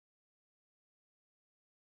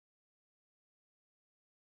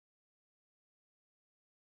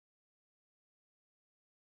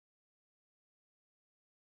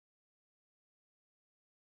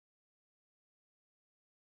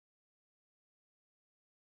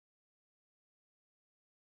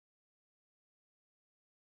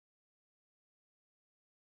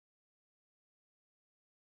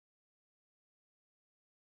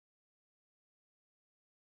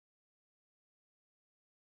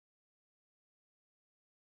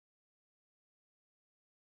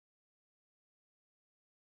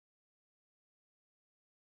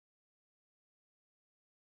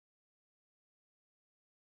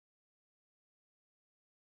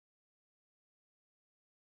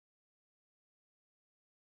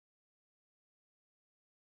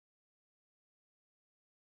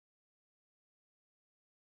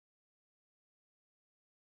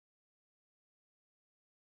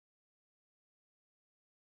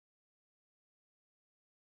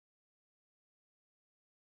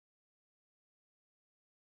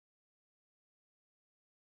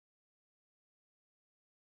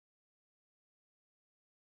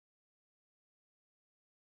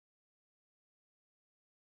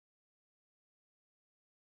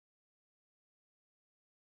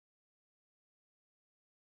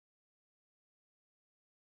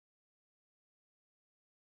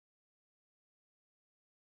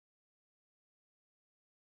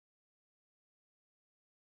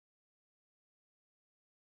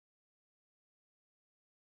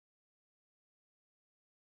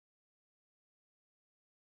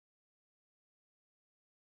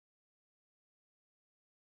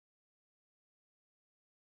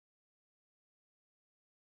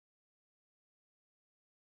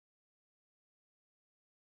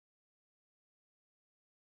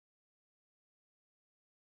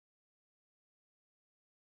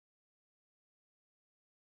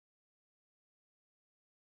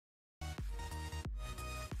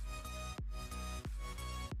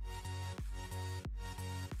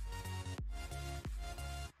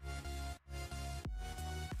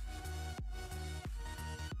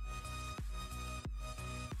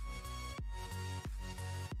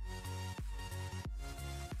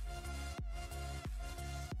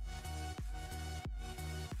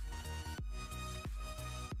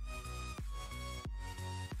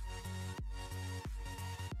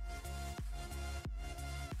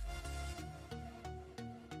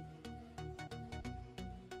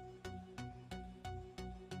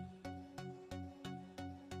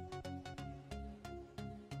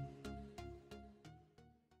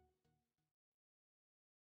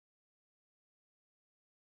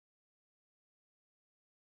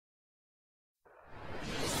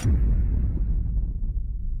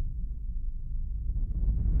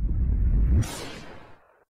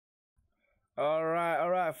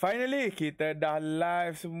Finally, kita dah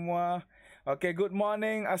live semua. Okay, good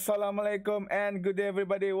morning, assalamualaikum, and good day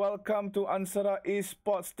everybody. Welcome to ANSARA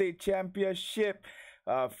ESports State Championship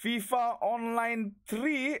FIFA Online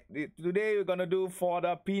 3. Today we're gonna do for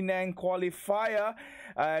the Penang Qualifier.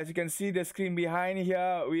 As you can see the screen behind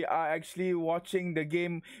here, we are actually watching the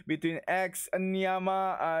game between X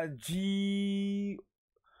Nyama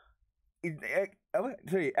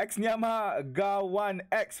X Nyama Gawan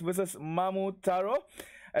X versus Mamutaro.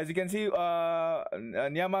 As you can see,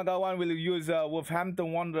 Nyama Gawan will use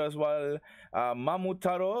Wolverhampton Wanderers, while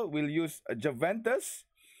Mamutaro will use Juventus.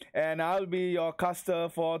 And I'll be your caster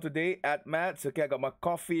for today at Mats. Okay, I got my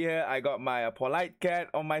coffee here. I got my polite cat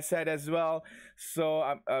on my side as well. So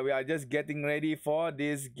we are just getting ready for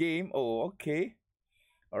this game. Oh, okay.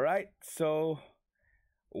 All right. So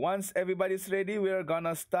once everybody's ready, we're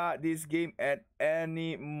gonna start this game at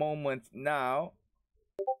any moment now.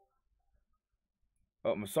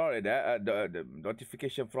 Oh, I'm sorry that the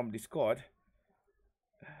notification from Discord.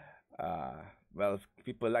 Well,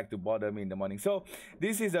 people like to bother me in the morning. So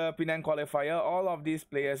this is a Penang qualifier. All of these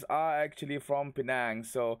players are actually from Penang.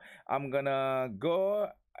 So I'm gonna go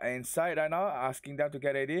inside right now, asking them to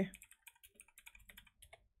get ready.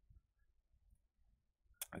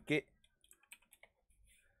 Okay.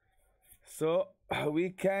 So we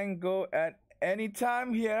can go at any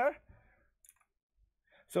time here.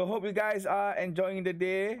 So hope you guys are enjoying the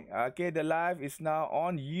day. Okay, the live is now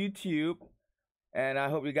on YouTube. And I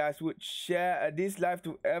hope you guys would share this live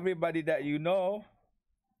to everybody that you know.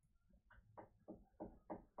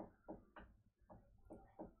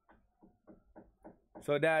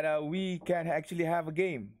 So that we can actually have a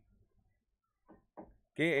game.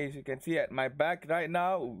 Okay, as you can see at my back right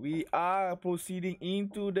now, we are proceeding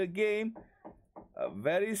into the game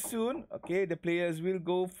very soon. Okay, the players will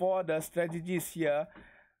go for the strategies here.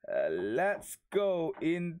 Let's go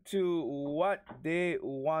into what they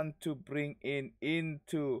want to bring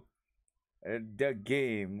into the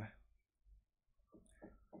game.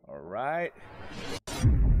 All right.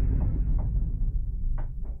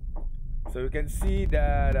 So we can see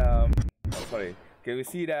that. Okay, we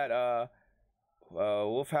see that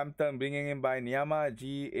Wolverhampton bringing in by Nyama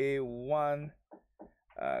GA1.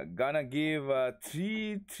 Gonna give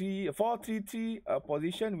 4-3-3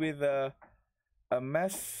 position with a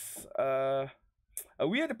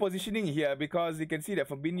weird positioning here, because you can see that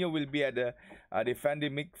Fabinho will be at the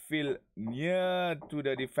defending midfield near to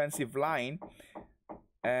the defensive line.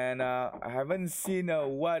 And I haven't seen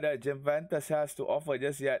what Juventus has to offer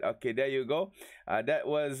just yet. Okay, there you go. That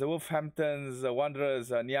was Wolverhampton's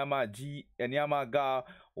Wanderers Nyama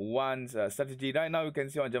Gawan's strategy. Right now you can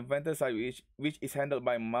see on Juventus side, which is handled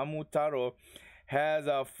by Mamutaro, has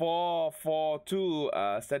a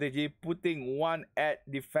 4-4-2 strategy, putting one at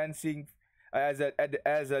defending as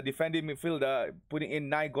a defending midfielder, putting in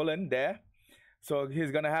Nainggolan there. So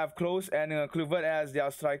he's gonna have Close and Kluivert as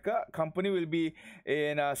their striker. Company will be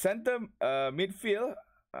in center midfield.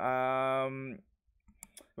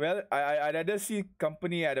 Well, I'd rather see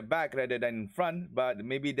Company at the back rather than in front, but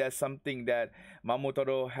maybe there's something that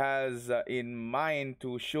Mamutaro has in mind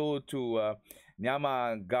to show to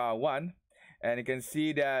Nyama Gawan. And you can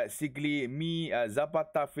see that Sigli,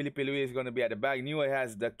 Zapata, Felipe Luis is going to be at the back. Neuer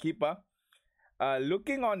has the keeper.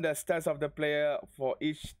 Looking on the stats of the player for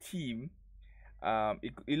each team,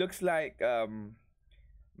 it looks like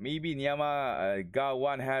maybe Nyama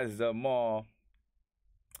Gawan has a more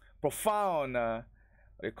profound,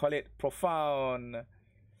 profound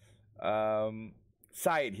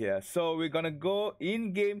side here. So we're going to go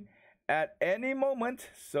in-game at any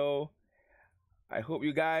moment. So I hope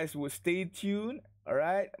you guys will stay tuned. All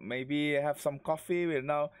right, maybe have some coffee. We're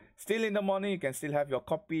now still in the morning. You can still have your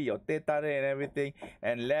coffee, your teh tarik and everything,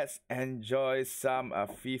 and let's enjoy some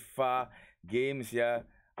FIFA games here.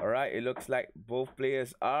 All right, it looks like both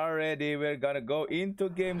players are ready. We're gonna go into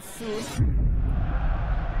game soon.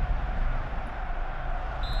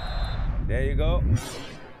 There you go.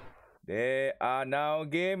 They are now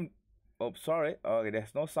game. Oh, sorry. Okay,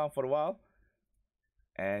 there's no sound for a while.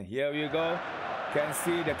 And here we go. Can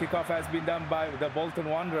see the kickoff has been done by the Bolton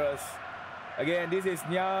Wanderers. Again, this is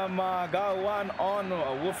Nyama Gawan on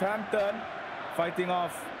Wolverhampton, fighting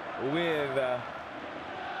off with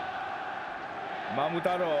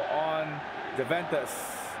Mamutaro on Juventus.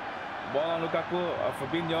 Ball on Lukaku,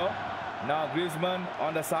 Fabinho. Now Griezmann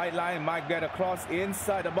on the sideline, might get a cross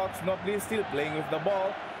inside the box. Nobly still playing with the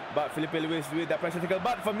ball, but Felipe Luis with the pressure tackle.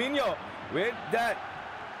 But Firmino with that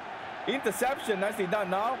interception, nicely done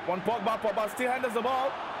now. On Pogba still handles the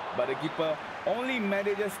ball, but the keeper only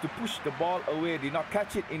manages to push the ball away, did not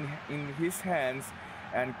catch it in his hands,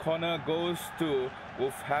 and corner goes to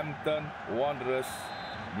Wolverhampton Wanderers,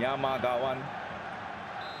 Nyamagawan.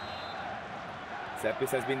 Set piece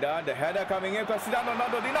has been done. The header coming in. Cristiano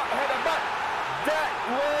Ronaldo did not header, but that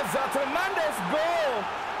was a tremendous goal.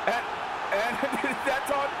 And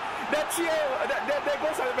that cheer, that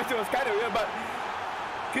goal celebration was kind of weird, but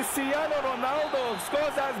Cristiano Ronaldo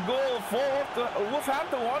scores that goal for the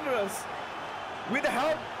Wolverhampton Wanderers with the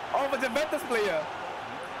help of a Juventus player.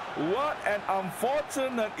 What an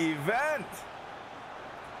unfortunate event.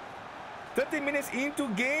 30 minutes into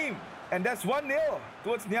game, and that's 1-0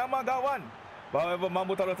 towards Nyamagawan. However,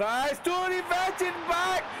 Mamu Taro tries to revenge it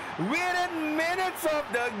back within minutes of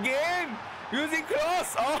the game using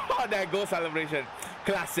cross. Oh, that goal celebration.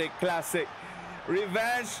 Classic.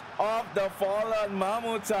 Revenge of the fallen.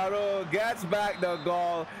 Mamu Taro gets back the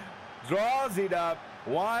goal, draws it up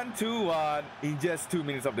 1-1 in just 2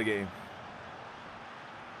 minutes of the game.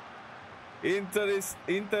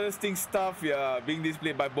 Interesting stuff here being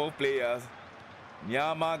displayed by both players,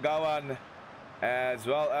 Nyamagawan as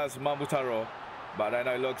well as Mamu Taro. But right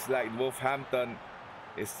now it looks like Wolverhampton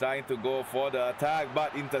is trying to go for the attack,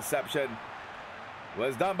 but interception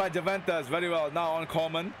was done by Juventus. Very well. Now on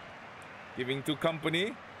Coleman, giving to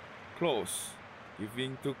Company, close,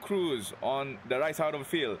 giving to Cruz on the right side of the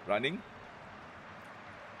field, running.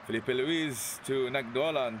 Felipe Luis to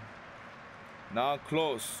Nagdolan. Now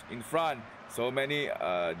close in front. So many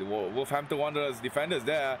the Wolverhampton Wanderers defenders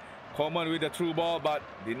there. Coleman with the through ball, but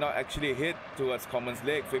did not actually hit towards Coleman's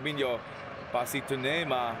leg. Fabinho passing to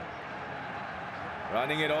Neymar,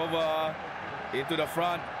 running it over into the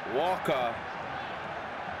front. Walker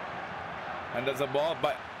handles the ball,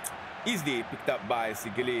 but easily picked up by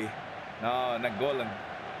Sigili. Now Nagolan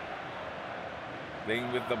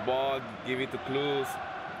playing with the ball, give it to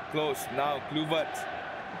Close. Now Kluivert,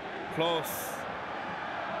 close,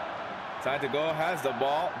 trying to go, has the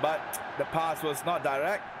ball, but the pass was not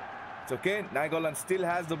direct. It's okay. Nagolan still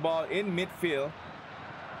has the ball in midfield.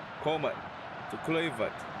 Coleman to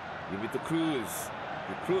Kluivert, give it to Cruz.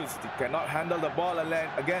 Cruz cannot handle the ball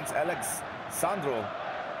against Alex Sandro.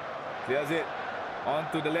 Clears it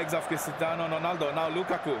onto the legs of Cristiano Ronaldo. Now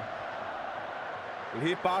Lukaku. Will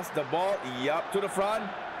he pass the ball? Yup, to the front.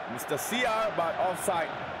 Mr. CR, but offside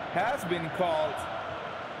has been called.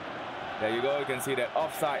 There you go. You can see that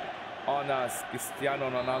offside on Cristiano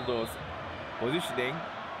Ronaldo's positioning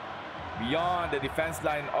beyond the defense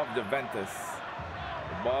line of Juventus.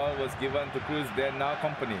 The ball was given to Cruz, then now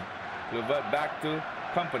Company. Kluivert back to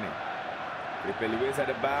Company. Felipe Luis at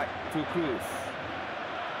the back to Cruz.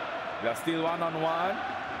 We are still 1-on-1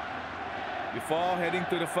 before heading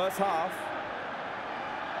to the first half.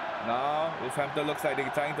 Now Wolverhampton looks like they're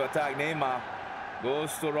trying to attack. Neymar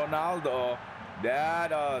goes to Ronaldo.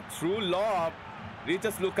 That through lob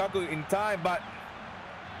reaches Lukaku in time, but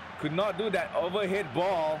could not do that overhead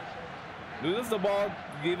ball. Loses the ball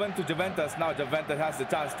given to Juventus. Now Juventus has the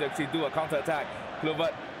chance to actually do a counter attack.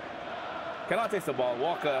 Kluivert cannot take the ball.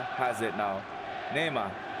 Walker has it now.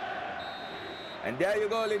 Neymar. And there you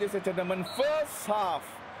go, ladies and gentlemen. First half,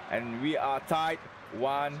 and we are tied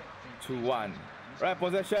 1-1. Right,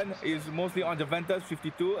 possession is mostly on Juventus,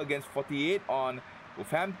 52 against 48 on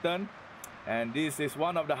Wolverhampton. And this is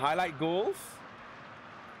one of the highlight goals.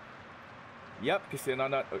 Yep,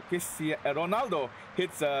 Cristiano Ronaldo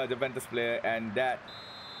hits a Juventus player, and that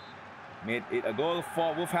made it a goal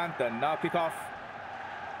for Wolverhampton. Now kick off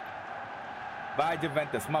by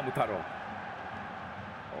Juventus, Mamu Taro.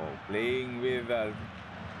 Oh, playing with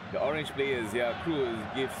the orange players here. Cruz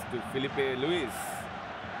gives to Felipe Luis.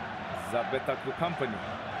 Zabeta to Company.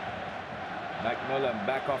 Mike Nolan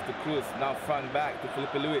back off to Cruz. Now front back to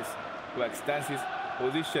Felipe Luis, who extends his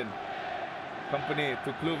position. Company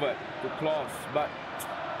to Kluivert, to Klaus, but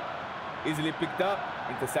easily picked up,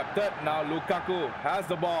 intercepted. Now Lukaku has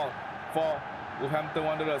the ball for Wolverhampton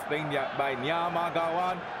Wanderers, playing by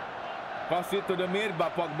Nyamagawan. Cross it to the mid,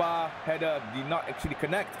 but Pogba header did not actually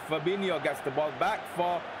connect. Fabinho gets the ball back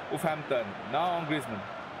for Wolverhampton. Now on Griezmann.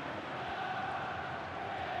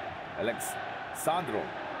 Alex Sandro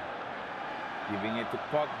giving it to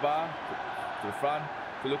Pogba, to the front,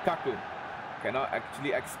 to Lukaku. Cannot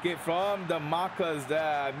actually escape from the markers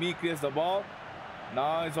there. Me clears the ball.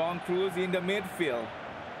 Now it's on Cruz in the midfield.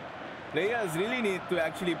 Players really need to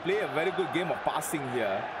actually play a very good game of passing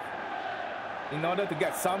here in order to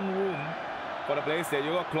get some room for the players. There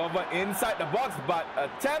you go, Clover inside the box, but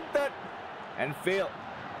attempted and failed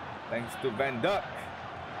thanks to Van Dijk.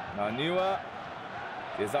 Now Neuer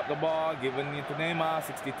is up the ball, given it to Neymar.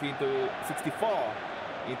 63 to 64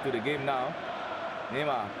 into the game now.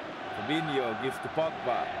 Neymar. Fabinho gives to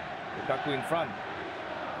Pogba. Lukaku in front.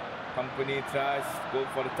 Company tries to go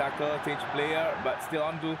for the tackle, change player, but still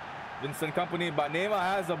on to Vincent Company. But Neymar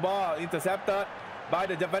has the ball intercepted by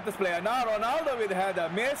the Juventus player. Now Ronaldo with the header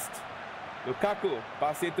missed. Lukaku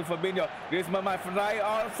pass it to Fabinho. Griezmann might fly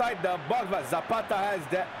outside the box, but Zapata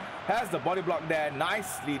has the body block there.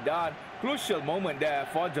 Nicely done. Crucial moment there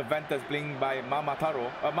for Juventus, playing by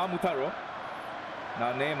Mamutaro.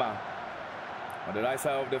 Now Neymar on the right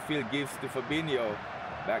side of the field gives to Fabinho.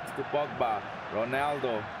 Back to Pogba.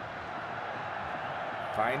 Ronaldo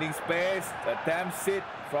finding space, attempts it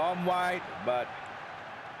from wide, but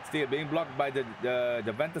still being blocked by the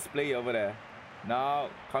Juventus player over there. Now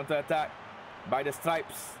counter-attack by the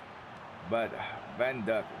Stripes, but Van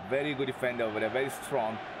Dijk, very good defender over there, very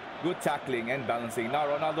strong, good tackling and balancing. Now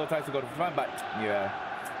Ronaldo tries to go to front, but yeah,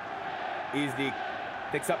 easily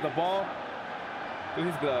takes up the ball to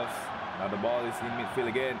his gloves. Now the ball is in midfield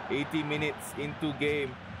again. 80 minutes into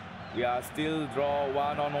game, we are still draw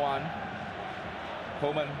 1-on-1.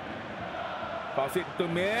 Coleman pass it to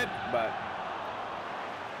mid, but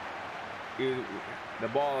the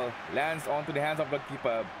ball lands onto the hands of the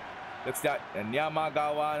keeper. Looks at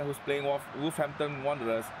Nyamagawan, who's playing Wolverhampton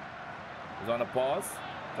Wanderers, is on a pause,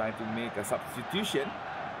 trying to make a substitution.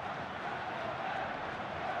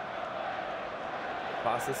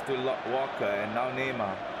 Passes to Walker, and now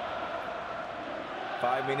Neymar.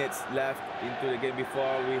 5 minutes left into the game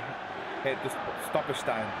before we head to stoppage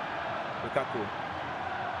time. Lukaku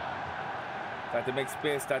try to make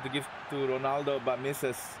space, try to give to Ronaldo, but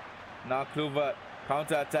misses. Now Kluivert,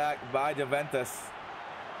 counter-attack by Juventus.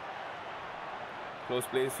 Close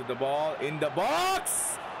place to the ball, in the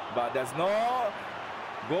box, but there's no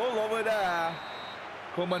goal over there.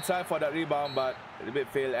 Coleman tried for that rebound, but a bit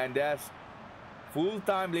failed, and that's full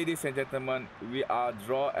time, ladies and gentlemen. We are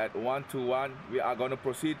draw at 1-1. We are going to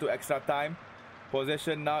proceed to extra time.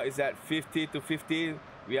 Possession now is at 50-50.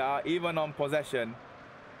 We are even on possession,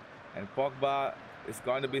 and Pogba is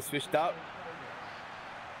going to be switched out,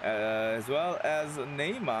 as well as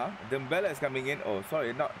Neymar. Dembele is coming in. Oh,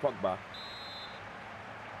 sorry, not Pogba.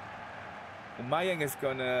 Aubameyang is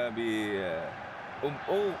going to be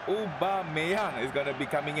Aubameyang is going to be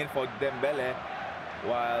coming in for Dembele,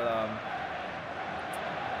 while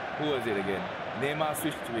who was it again? Neymar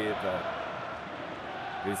switched with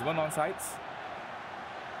Griezmann on sides.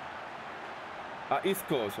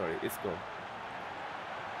 Isco, sorry, Isco.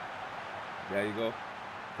 There you go.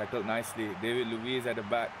 Tackled nicely. David Luiz at the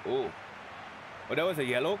back. Oh, there was a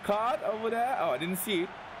yellow card over there. Oh, I didn't see it.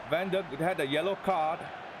 Van Dijk had a yellow card.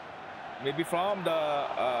 Maybe from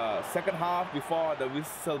the second half before the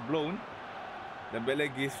whistle blown. Dembele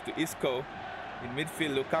gives to Isco. In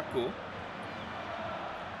midfield, Lukaku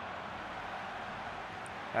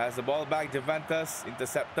has the ball back. Juventus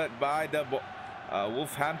intercepted by the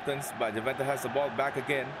Wolverhamptons, but Juventus has the ball back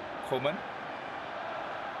again. Coleman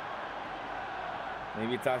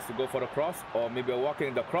maybe tries to go for the cross, or maybe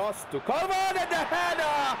walking the cross to Coleman, and the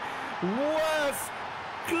header was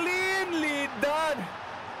cleanly done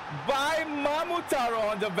by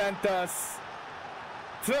Mamutaro on Juventus.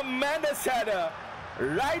 Tremendous header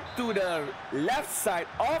right to the left side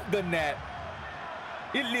of the net.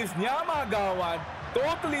 It leaves Nyamagawan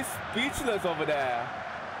totally speechless over there.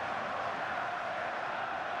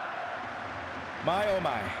 My oh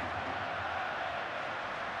my.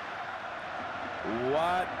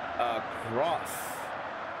 What a cross.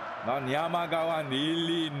 Now Nyamagawan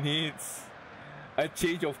really needs a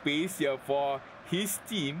change of pace here for his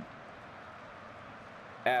team,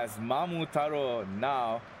 as Mamutaro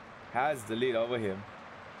now has the lead over him.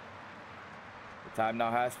 The time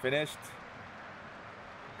now has finished.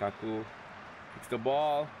 Kaku kicks the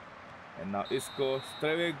ball, and now Isco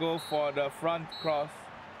straight away go for the front cross,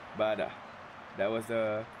 but that was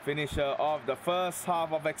the finisher of the first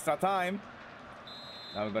half of extra time.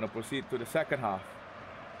 Now we're going to proceed to the second half.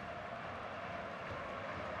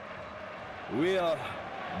 Will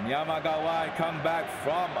Nyamagawan come back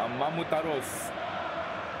from Mamutaro's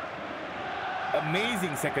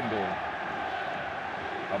amazing second goal?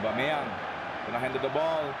 Aubameyang gonna handle the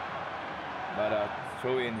ball, but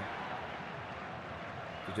throw in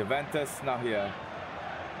to Juventus now here.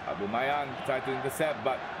 Aubameyang tried to intercept,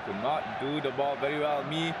 but could not do the ball very well.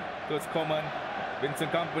 Towards Coleman.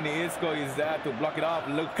 Vincent Kompany, Isco is there to block it off.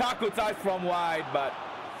 Lukaku tries from wide, but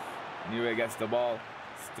Neuer gets the ball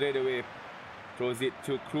straight away. Throws it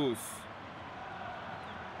to Cruz.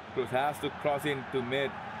 Cruz has to cross into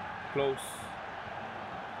mid. Close.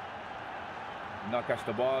 Not catch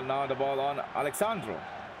the ball. Now the ball on Alexandro.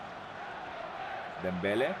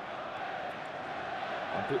 Dembele.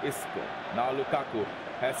 Onto Isco. Now Lukaku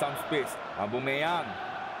has some space. Aubameyang.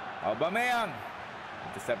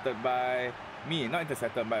 Intercepted by me. Not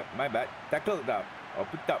intercepted by my bad. Tackled up or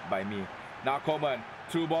picked up by me. Now Coleman.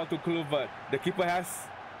 Through ball to Kluivert. The keeper has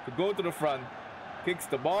to go to the front. Kicks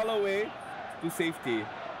the ball away to safety.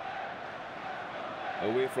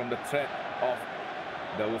 Away from the threat of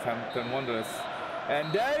the Wolverhampton Wanderers.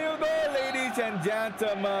 And there you go, ladies and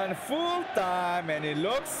gentlemen. Full time, and it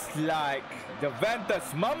looks like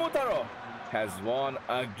Juventus Mamutaro has won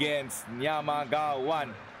against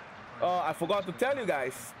Nyamagawan. Oh, I forgot to tell you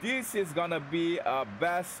guys, this is gonna be a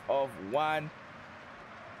best of one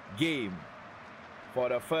game for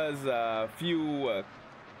the first few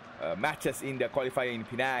matches in the qualifier in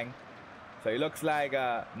Penang. So it looks like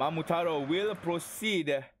Mamutaro will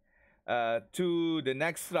proceed to the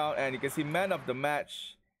next round, and you can see man of the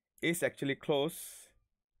match is actually close.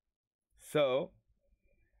 So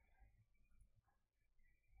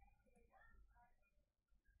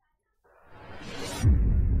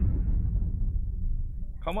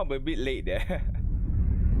come up a bit late there.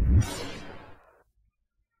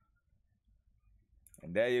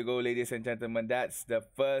 And there you go, ladies and gentlemen. That's the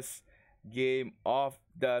first game of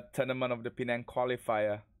the tournament of the Penang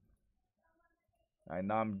qualifier. And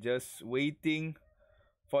now I'm just waiting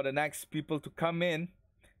for the next people to come in.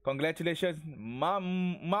 Congratulations,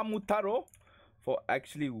 Mamutaro, for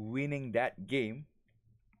actually winning that game.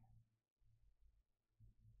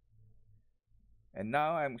 And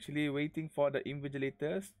now I'm actually waiting for the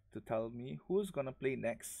invigilators to tell me who's gonna play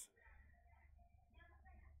next.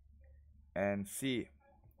 And see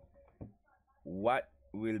what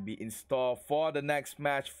will be in store for the next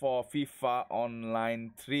match for FIFA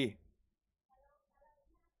Online 3.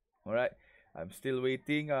 Alright, I'm still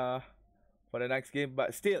waiting for the next game,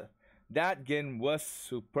 but still, that game was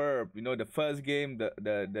superb. You know, the first game,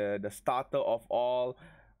 the starter of all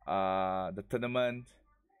the tournament.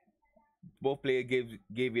 Both players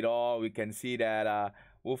gave it all. We can see that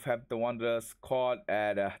Wolverhampton Wanderers scored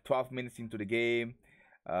at 12 minutes into the game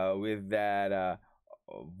with that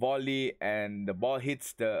volley, and the ball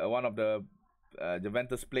hits the one of the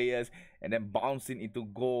Juventus players and then bouncing into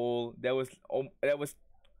goal. That was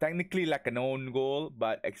technically like an own goal,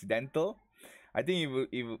 but accidental. I think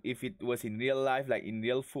if it was in real life, like in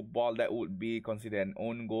real football, that would be considered an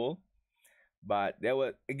own goal. But there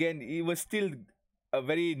was, again, it was still a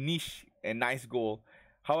very niche and nice goal.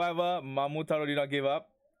 However, Mamutaro did not give up.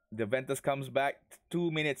 Juventus comes back 2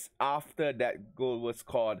 minutes after that goal was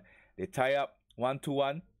scored. They tie up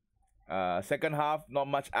 1-1. Second half, not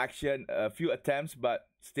much action, a few attempts, but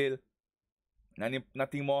still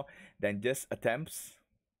nothing more than just attempts.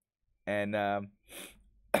 And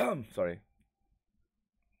sorry.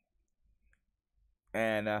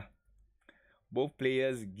 And both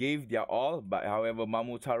players gave their all, but however,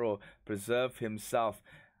 Mamutaro preserved himself.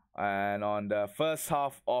 And on the first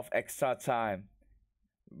half of extra time,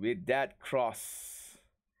 with that cross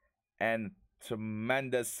and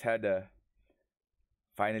tremendous header,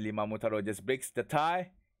 finally Mamutaro just breaks the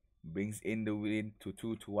tie, brings in the win to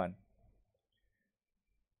 2-1.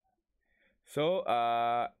 So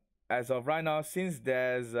as of right now, since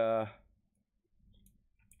there's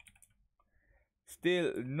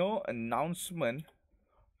still no announcement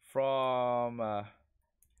from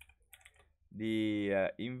the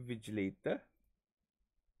invigilator,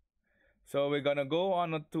 so we're gonna go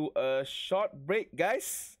on to a short break,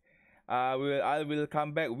 guys. I will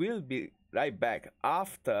come back. We'll be right back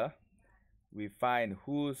after we find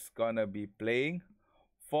who's gonna be playing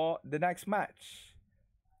for the next match.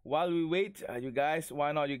 While we wait, you guys,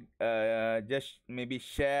 why not you just maybe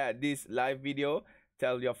share this live video?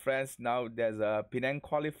 Tell your friends now there's a Penang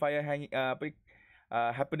qualifier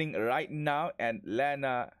happening right now, and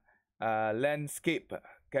Landscape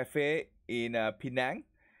Cafe in Penang,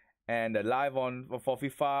 and live on for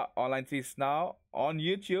FIFA Online 3 now on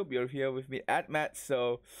YouTube. You're here with me at Matt,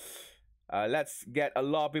 so let's get a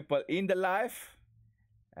lot of people in the live.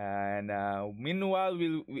 And meanwhile,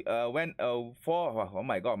 oh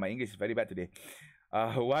my god, my English is very bad today.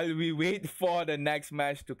 While we wait for the next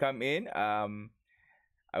match to come in,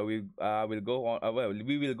 we will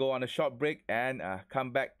go on a short break and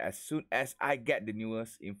come back as soon as I get the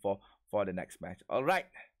newest info for the next match. All right,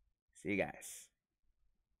 see you guys.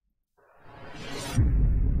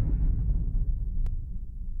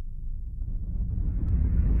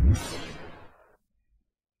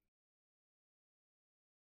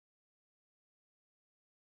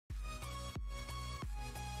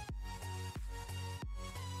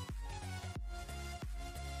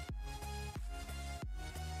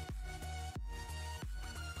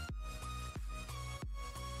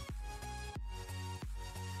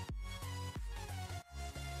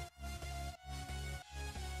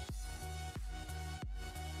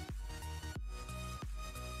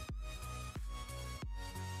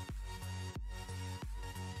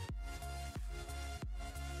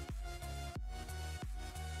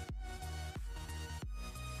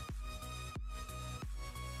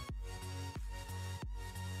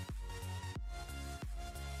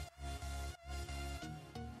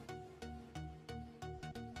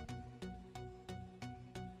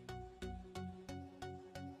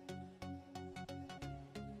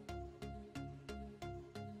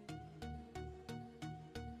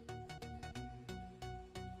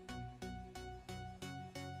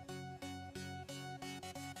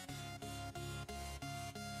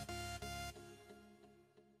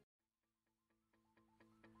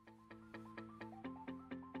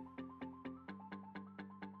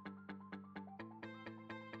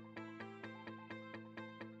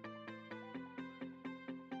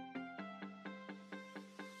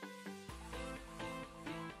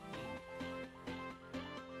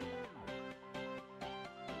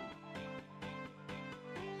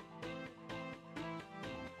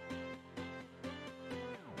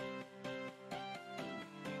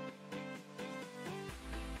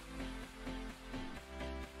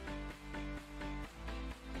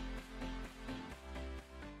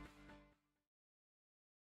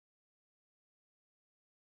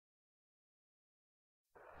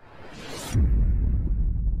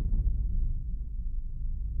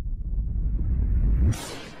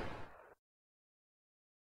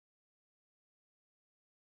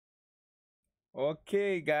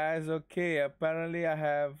 Okay, guys. Okay, apparently I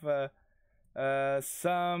have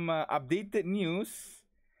some updated news.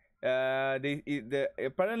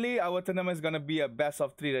 Apparently our tournament is gonna be a best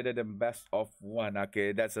of three rather than best of one.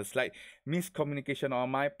 Okay, that's a slight miscommunication on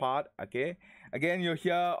my part. Okay, again you're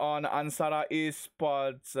here on ANSARA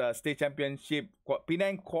ESports State Championship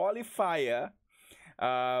Penang Qualifier.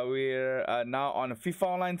 We're now on FIFA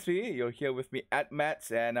Online 3. You're here with me at Mats,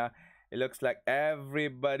 and it looks like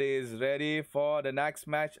everybody is ready for the next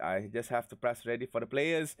match. I just have to press ready for the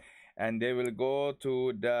players, and they will go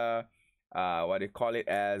to the what they call it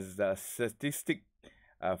as the statistic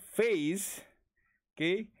phase.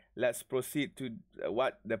 Okay, let's proceed to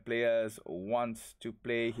what the players wants to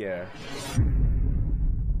play here.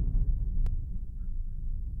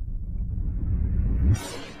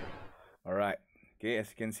 All right. Okay, as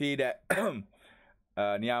you can see that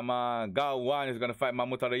Nyama Gawan is going to fight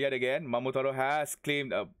Mamutaro yet again. Mamutaro has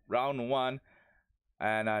claimed round one,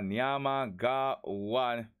 and Nyama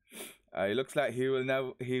Gawan. It looks like he will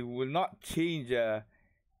not change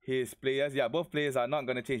his players. Yeah, both players are not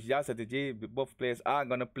going to change their strategy. Both players are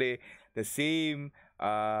going to play the same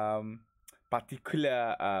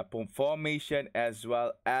particular formation as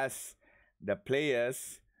well as the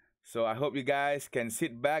players. So I hope you guys can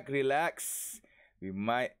sit back, relax. We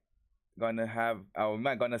might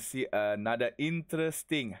gonna see another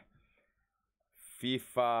interesting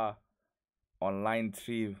FIFA Online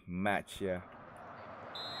 3 match here.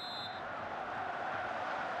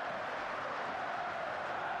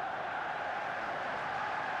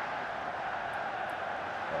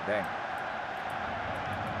 Oh dang.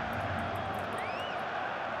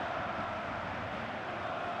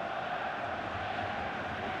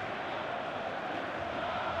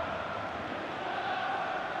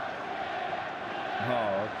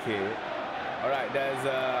 Oh, okay. All right, there's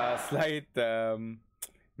a slight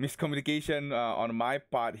miscommunication on my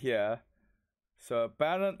part here. So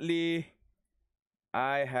apparently,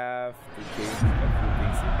 I have to change a few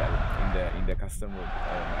things in the custom mode. Oh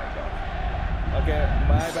my god. Okay,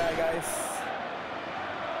 my bad, guys.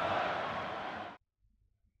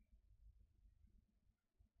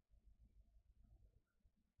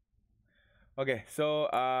 Okay, so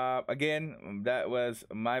again, that was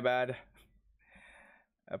my bad.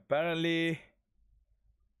 Apparently,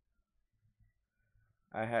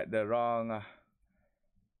 I had the wrong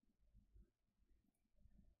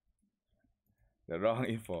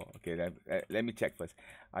info. Okay, let me check first.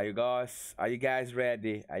 Are you guys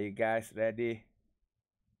ready? Are you guys ready?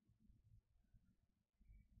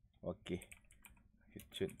 Okay.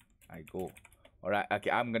 Should I go? All right. Okay,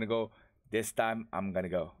 I'm gonna go. This time I'm gonna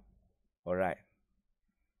go. All right.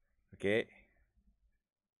 Okay.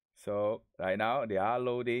 So right now they are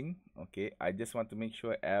loading. Okay, I just want to make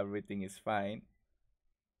sure everything is fine.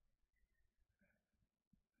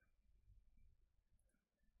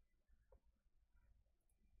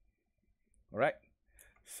 All right.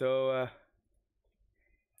 So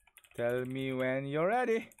tell me when you're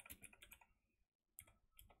ready.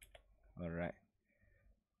 All right.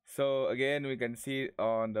 So again, we can see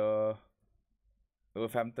on the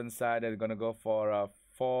Wolverhampton side, they're gonna go for a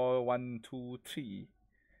 4-1-2-3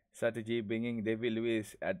 strategy, bringing David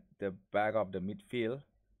Luiz at the back of the midfield.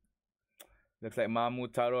 Looks like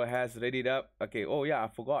Mamutaro has readied up. Okay, oh yeah, I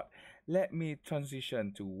forgot. Let me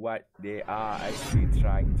transition to what they are actually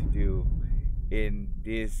trying to do in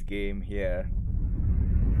this game here.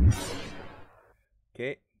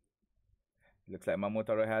 Okay. Looks like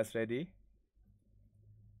Mamutaro has ready.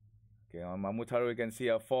 Okay, on Mamutaro you can see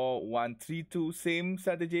a 4-1-3-2, same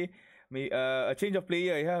strategy. A change of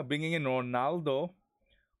player here, bringing in Ronaldo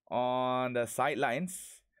on the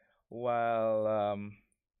sidelines, while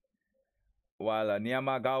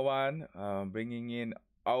Niamagawan bringing in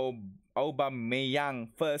Aubameyang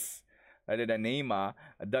first rather than Neymar,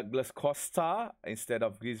 Douglas Costa instead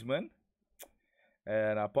of Griezmann,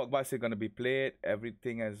 and Pogba is going to be played.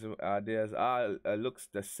 Everything as others looks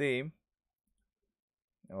the same.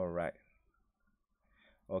 All right.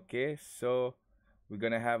 Okay, so we're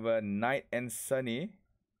gonna have a night and sunny.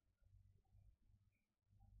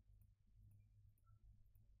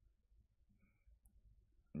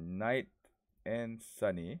 Night and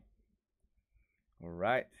sunny. All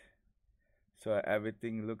right. So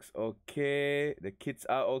everything looks okay. The kids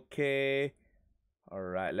are okay. All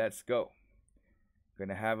right, let's go.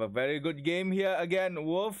 Gonna have a very good game here again.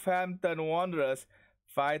 Wolverhampton Wanderers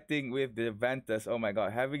fighting with the Juventus. Oh my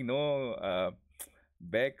god, having no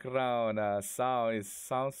background sound,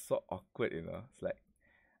 sounds so awkward, you know. It's like,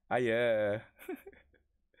 yeah.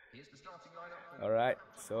 All right,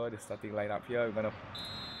 so the starting lineup here, we're gonna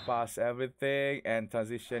Pass everything and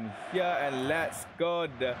transition here, and let's go.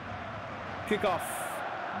 The kickoff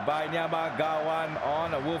by Nyama Gawan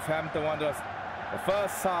on Wolverhampton Wanderers. The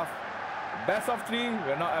first half, best of 3.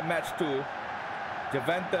 We're not at match 2.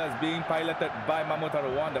 Juventus being piloted by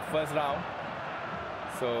Mamutaro won the first round.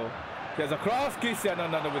 So here's a cross. Cristiano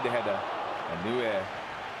Ronaldo with the header, and Neuer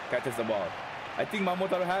catches the ball. I think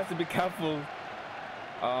Mamutaro has to be careful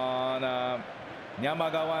on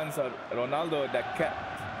Nyamagawan's Ronaldo that kept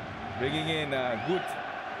bringing in good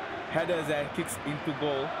headers and kicks into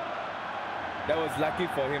goal. That was lucky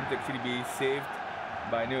for him to actually be saved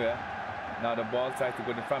by Neuer. Now the ball tries to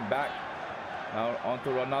go in front, back. Now on to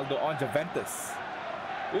Ronaldo on Juventus.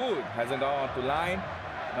 Ooh, hasn't gone on to line.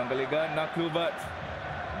 Nangaligan, now Kluivert.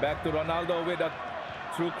 Back to Ronaldo with a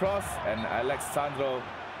through cross, and Alexandro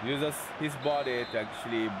uses his body to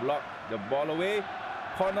actually block the ball away.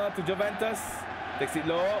 Corner to Juventus. Takes it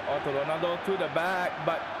low, onto Ronaldo to the back,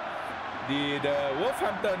 but the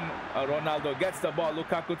Wolverhampton Ronaldo gets the ball.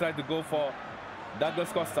 Lukaku tried to go for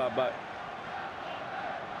Douglas Costa, but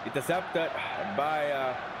intercepted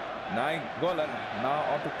by Golan. Now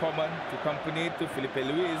onto Coman to company to Felipe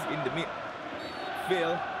Luis in the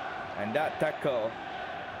midfield, and that tackle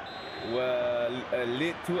will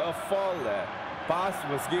lead to a fall. Pass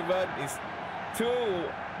was given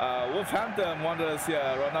to Wolverhampton Wanderers here.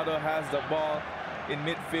 Ronaldo has the ball in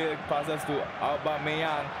midfield, passes to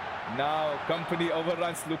Aubameyang. Now company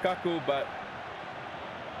overruns Lukaku, but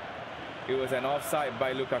it was an offside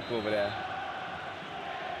by Lukaku over there.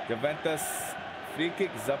 Juventus free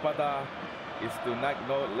kick. Zapata is to Nike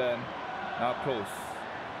Nolan. Now close.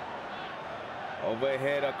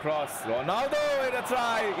 Overhead across. Ronaldo with a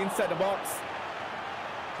try inside the box.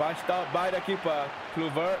 Punched out by the keeper.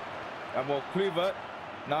 Kluivert.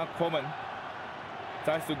 Now Coman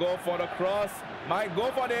tries to go for the cross. Might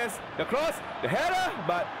go for this. The cross. The header.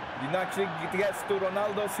 But did not actually get to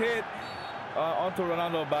Ronaldo's head. Onto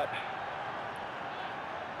Ronaldo. But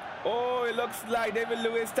oh, it looks like David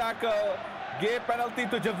Luiz tackle gave penalty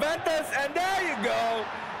to Juventus. And there you go.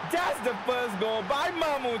 Just the first goal by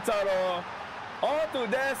Mamutaro. Onto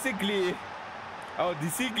De Sigli. Oh, De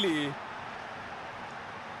Sigli.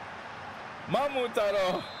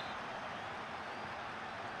 Mamutaro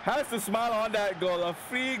has to smile on that goal. A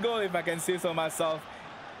free goal, if I can say so myself.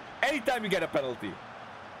 Anytime you get a penalty.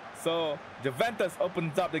 So Juventus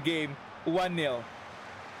opens up the game 1-0.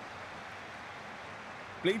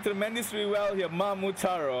 Playing tremendously well here,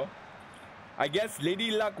 Mamutaro. I guess Lady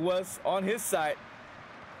Luck was on his side.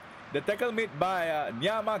 The tackle made by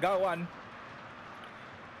Nyamagawan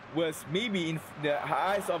was maybe in the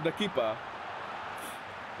eyes of the keeper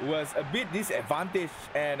was a bit disadvantaged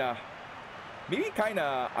and maybe kind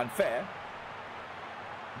of unfair.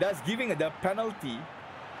 Thus giving the penalty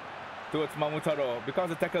towards Mamutaro because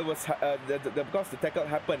the tackle was because the tackle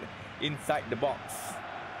happened inside the box.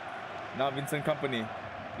 Now Vincent Kompany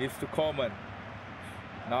gives to Coleman.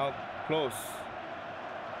 Now close.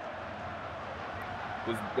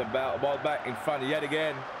 Puts the ball back in front yet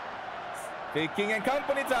again. Faking, and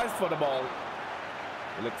Kompany tries for the ball.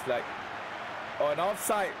 It looks like an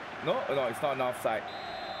offside. No, it's not an offside.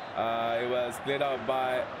 It was cleared out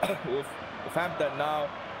by Wolverhampton. Now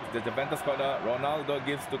the Juventus corner. Ronaldo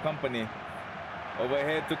gives to Kompany.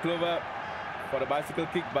 Overhead to Kluivert for the bicycle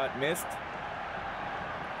kick, but missed.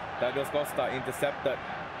 Douglas Costa intercepted.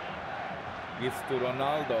 Gives to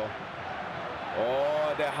Ronaldo.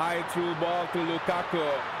 Oh, the high through ball to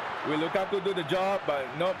Lukaku. Will Lukaku do the job? But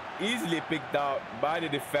not easily picked out by the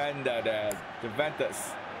defender there.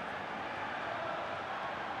 Juventus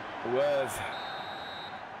was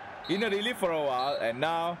in a relief for a while, and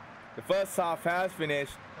now the first half has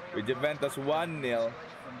finished with Juventus 1-0.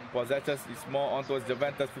 Possessions is more on towards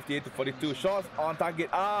Juventus, 58-42. Shots on target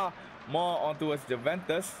are more on towards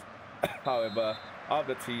Juventus. However, of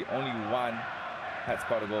the three, only one had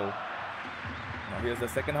scored a goal. Now here's the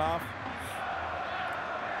second half.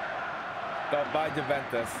 Stopped by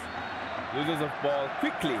Juventus. Loses the ball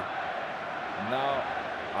quickly. Now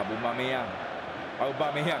Aubameyang,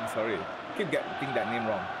 sorry. Keep getting that name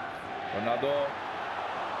wrong. Ronaldo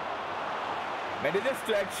manages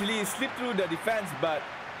to actually slip through the defense, but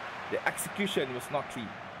the execution was not clean.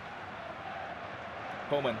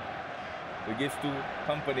 Coman, who gives to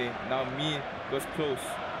Kompany. Now goes close.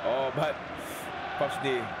 Oh, but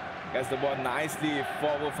Kochny gets the ball nicely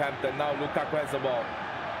for Wolverhampton. Now Lukaku has the ball.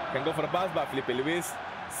 Can go for the pass, but Felipe Luis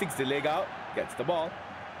seeks the leg out, gets the ball.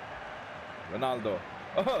 Ronaldo.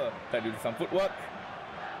 Oh, tried to do some footwork.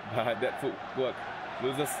 But that footwork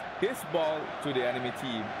loses his ball to the enemy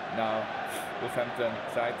team. Now Wolverhampton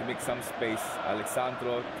try to make some space.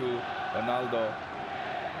 Alexandro to Ronaldo.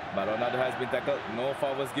 But Ronaldo has been tackled. No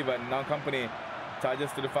foul was given. Now company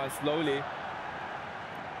charges to the front slowly.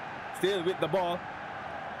 Still with the ball.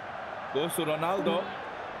 Goes to Ronaldo.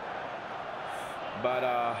 But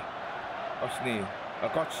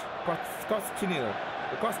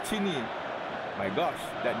Koschini. My gosh,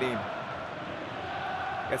 that name.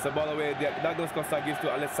 Gets the ball away. Douglas Costa gives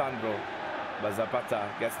to Alessandro. But Zapata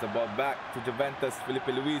gets the ball back to Juventus. Felipe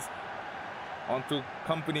Luis onto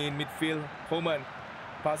company in midfield. Coman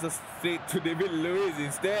passes straight to David Luiz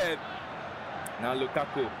instead. Now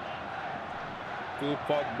Lukaku to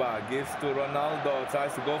Pogba. Gives to Ronaldo.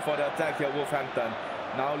 Tries to go for the attack here, Wolverhampton.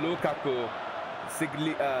 Now Lukaku.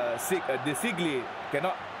 De Sigli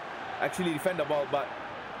cannot actually defend the ball, but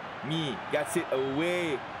Me gets it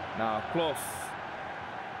away. Now close.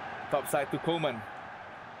 Top side to Coman.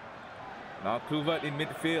 Now Kluivert in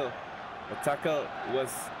midfield. The tackle was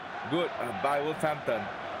good by Wolverhampton.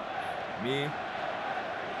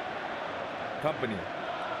 Company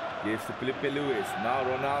gives to Felipe Luis. Now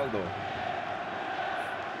Ronaldo.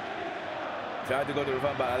 Tried to go to the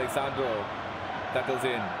front by Alexandro. Tackles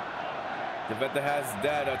in. Juventus has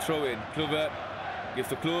there a throw in. Kluivert gives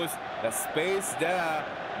to Klose. The space there.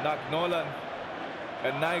 Nolan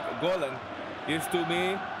and Golan gives to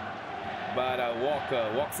me. But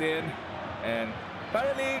Walker walks in and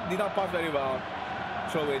apparently did not pass very well.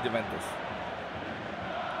 Throw in Juventus.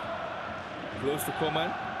 Close to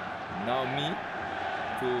Coman. Now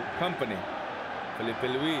to Company. Felipe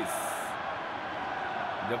Luis.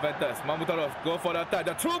 Juventus. Mamutaro go for the attack.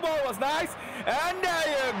 The through ball was nice. And there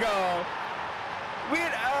you go.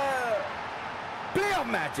 With a play of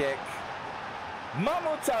magic,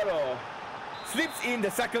 Mamutaro slips in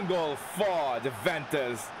the second goal for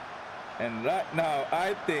Juventus. And right now,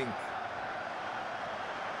 I think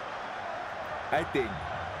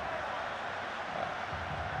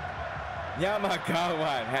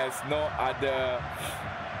Nyamagawan has no other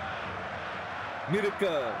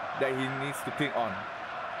miracle that he needs to cling on.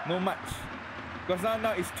 No much. Because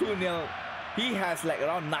now it's 2-0. He has like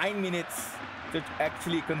around 9 minutes to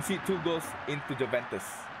actually concede 2 goals into Juventus.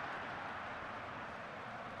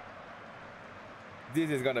 This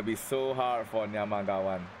is going to be so hard for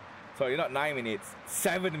Nyamagawan. Sorry, not 9 minutes,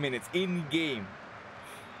 7 minutes in game.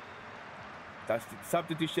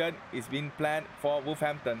 Substitution is being planned for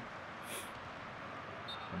Wolverhampton.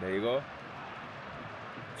 And there you go.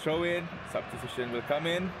 Throw in, substitution will come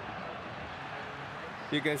in.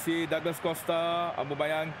 You can see Douglas Costa,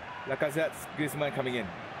 Aubameyang, Lacazette, Griezmann coming in.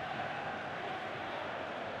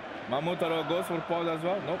 Mamutaro goes for pause as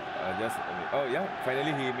well. Nope. Oh yeah,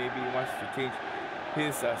 finally he maybe wants to change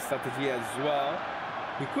his strategy as well.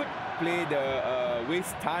 He could play the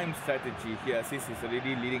waste time strategy here since he's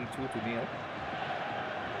already leading 2-0.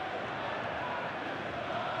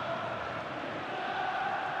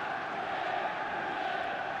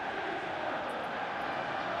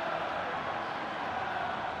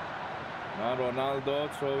 Now Ronaldo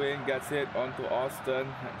throwing, gets it onto Austin,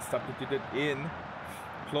 substituted in.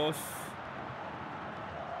 Close.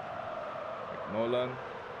 Nolan.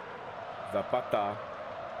 Zapata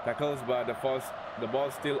tackles, but the ball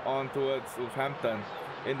still on towards Wolverhampton.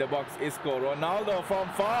 In the box, Isco. Ronaldo from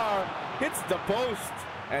far hits the post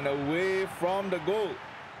and away from the goal.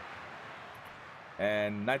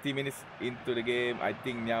 And 90 minutes into the game, I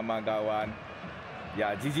think Nyamagawan,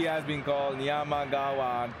 yeah, GG has been called.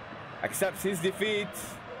 Nyamagawan accepts his defeat,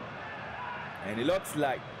 and it looks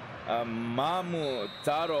like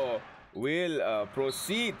Mamutaro will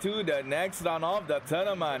proceed to the next round of the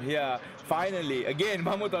tournament here. Finally, again,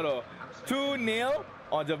 Mamutaro 2-0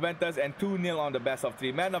 on Juventus and 2-0 on the best of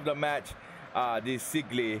 3. Man of the match, De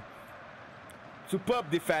Sigli. Superb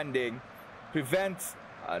defending prevents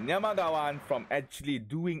Nyamagawan from actually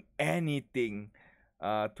doing anything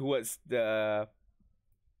towards the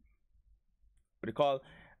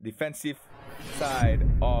defensive side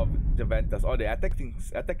of Juventus, or the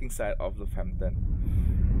attacking side of Wolverhampton.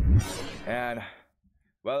 And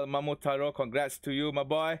well, Mamutaro, congrats to you, my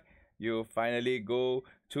boy. You finally go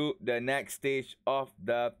to the next stage of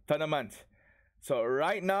the tournament. So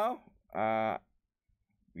right now,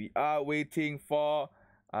 we are waiting for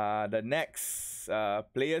the next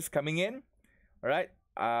players coming in. All right,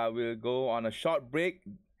 we'll go on a short break.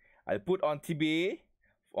 I'll put on TBA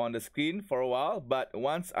on the screen for a while, but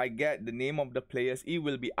once I get the name of the players, it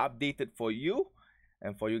will be updated for you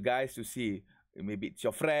and for you guys to see. Maybe it's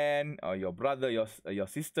your friend or your brother, your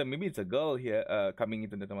sister, maybe it's a girl here coming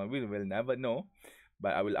into the tournament. We will never know,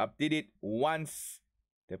 but I will update it once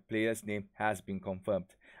the player's name has been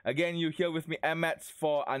confirmed. Again, you here with me, Emats,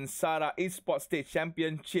 for ANSARA Esports State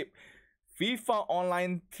Championship FIFA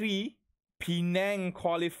Online 3 Penang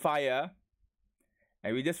Qualifier.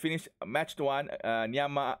 And we just finished match 1.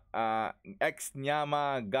 Nyama Gawan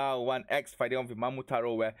X fighting off with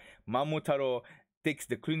Mamutaro, where Mamutaro takes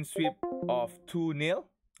the clean sweep of 2-0.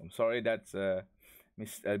 I'm sorry, that's a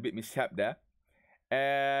bit mishap there.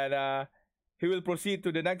 And he will proceed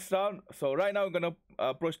to the next round. So right now we're gonna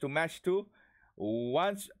approach to match 2.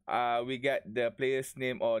 Once we get the player's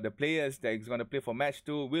name or the players that is gonna play for match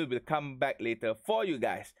 2, we will come back later for you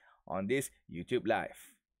guys on this YouTube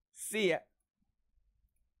live. See ya.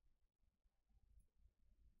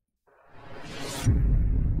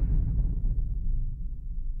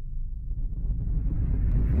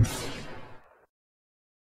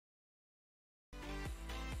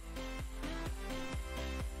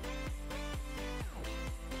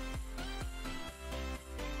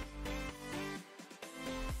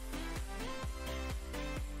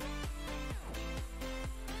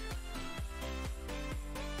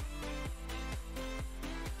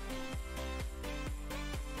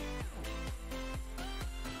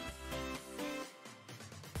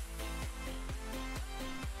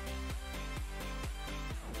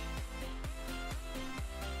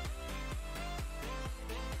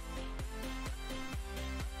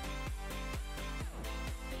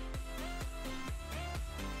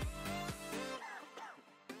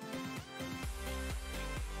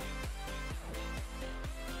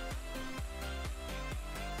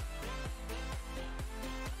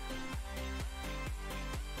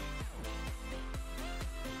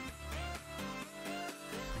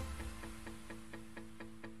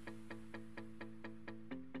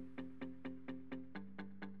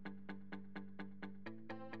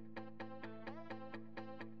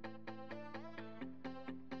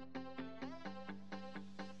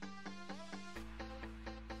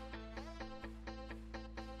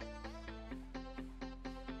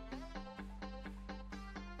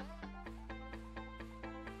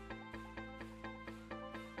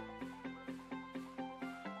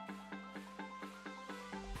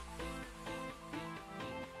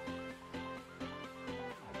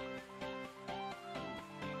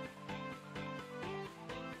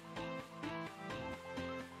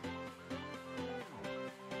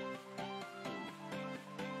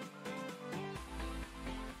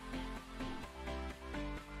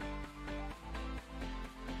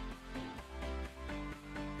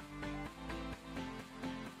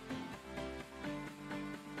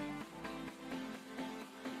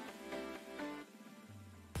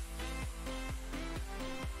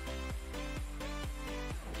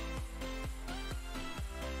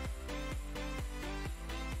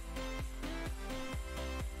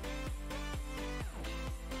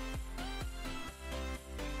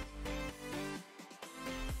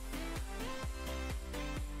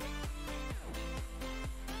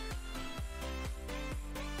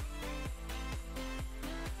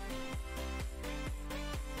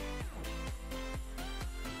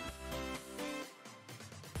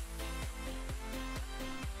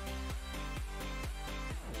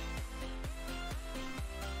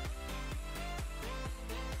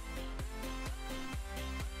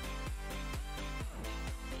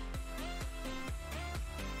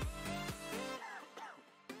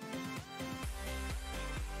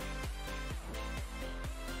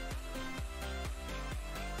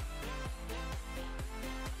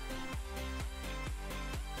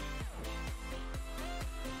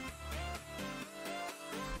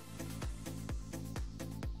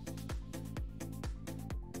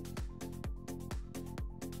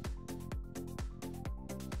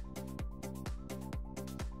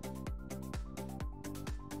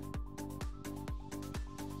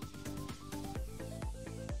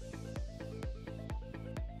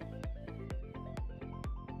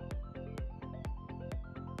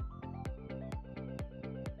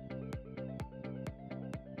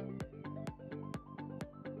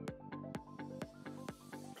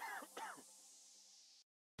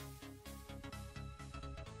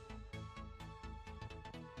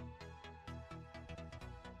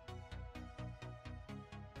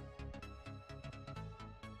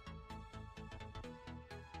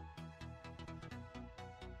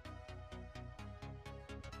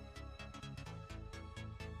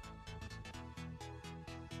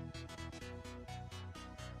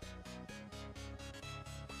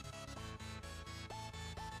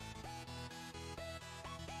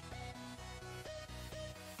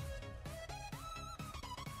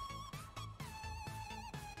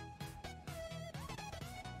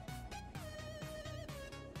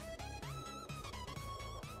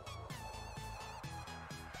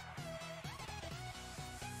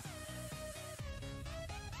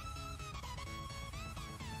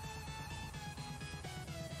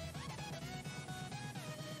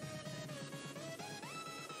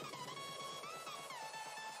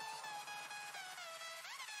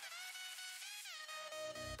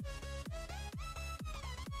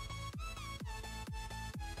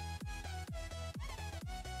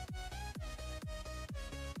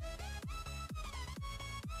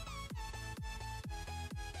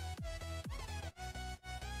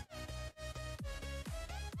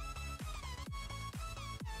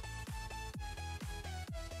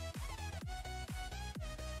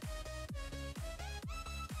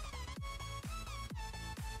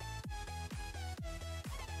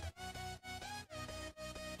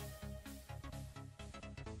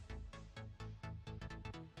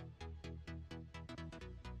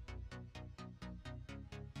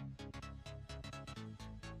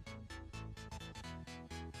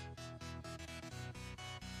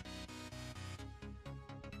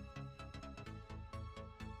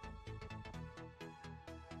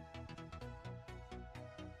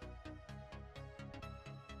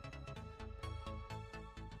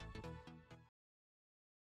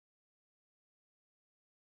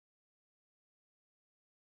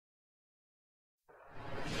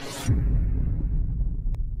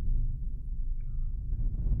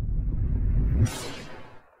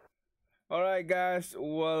 Alright guys,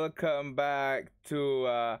 welcome back to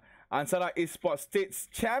ANSARA ESports States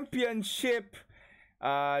Championship.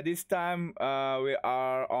 This time we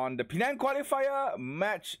are on the Penang Qualifier,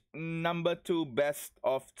 match number 2, best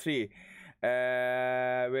of 3.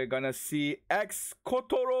 We're gonna see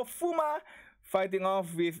Kotoro Fuma fighting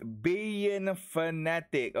off with Bayan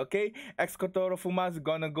Fnatic. Okay, Kotoro Fuma is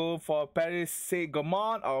gonna go for Paris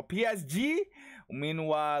Saint-Germain or PSG.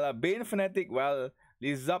 Meanwhile, Bayan Fnatic, well,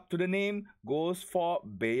 lives up to the name, goes for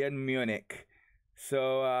Bayern Munich.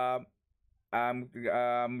 So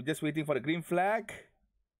I'm just waiting for the green flag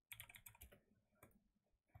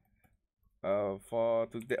for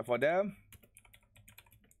them.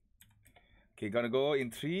 Okay, gonna go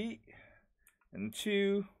in 3 and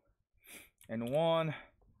 2 and 1,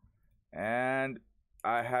 and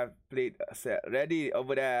I have played set ready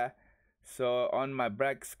over there. So on my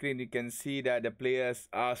back screen you can see that the players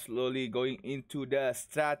are slowly going into the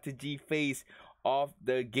strategy phase of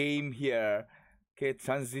the game here. Okay,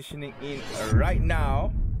 transitioning in right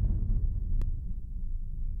now.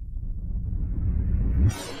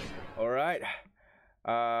 Alright,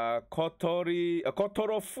 Kotoro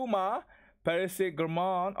Fuma, Paris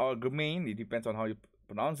Saint-Germain or Germain, it depends on how you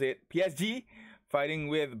pronounce it. PSG fighting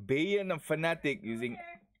with Bayern Fnatic using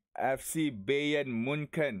FC Bayern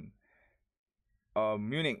Munchen.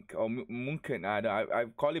 Munich or Munchen. I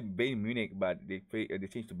call it Bayern Munich, but they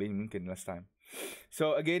changed to Bayern Munchen last time.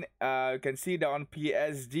 So again, you can see that on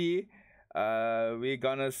PSG, we're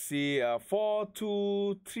gonna see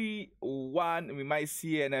 4-2-3-1. We might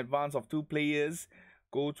see an advance of 2 players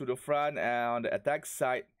go to the front on the attack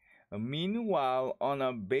side. Meanwhile, on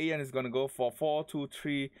Bayern is gonna go for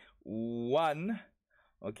 4-2-3-1.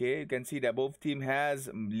 Okay, you can see that both team has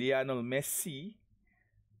Lionel Messi.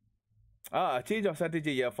 Change of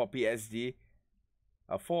strategy here for PSG.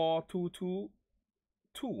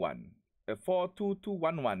 4-2-2-2-1.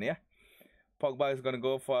 4-2-2-1-1, yeah. Pogba is gonna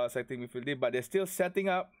go for setting midfield, but they're still setting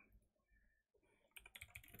up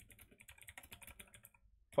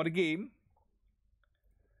for the game.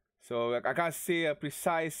 So I can't say a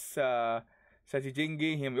precise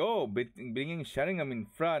strategy him. Oh, bringing Sheringham in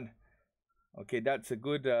front. Okay, that's a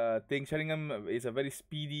good thing. Sheringham is a very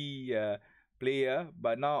speedy player,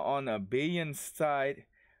 but now on a Bayern side,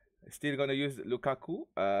 still gonna use Lukaku,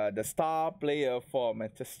 the star player for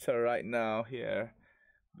Manchester right now here,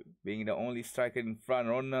 being the only striker in front.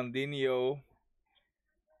 Ronaldinho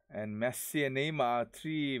and Messi and Neymar,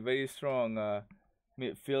 3 very strong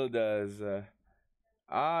midfielders,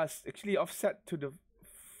 are actually offset to the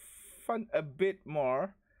front a bit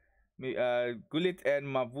more. Gullit and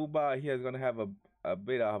Mavuba here is gonna have a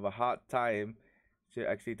bit of a hard time to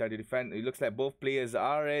actually try to defend. It looks like both players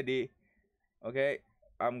are ready. Okay,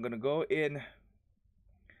 I'm gonna go in.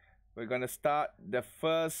 We're gonna start the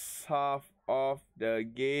first half of the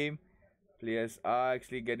game. Players are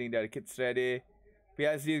actually getting their kits ready.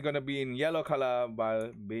 PSG is gonna be in yellow color,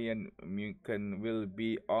 while Bayern Munchen will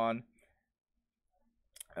be on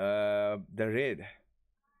the red.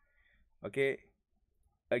 Okay,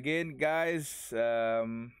 again guys,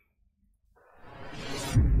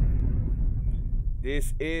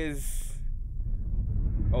 this is,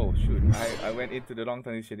 oh shoot, I went into the wrong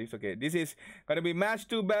transition. It's okay. This is gonna be match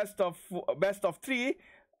 2, best of 3.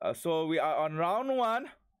 So we are on round 1.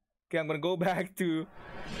 Okay, I'm gonna go back to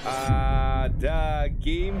the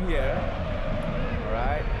game here.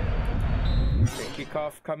 Alright, okay,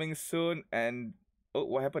 kickoff coming soon. And oh,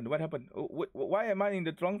 what happened? Oh, why am I in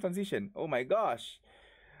the wrong transition? Oh my gosh.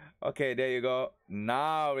 Okay, there you go.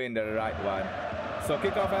 Now we're in the right one. So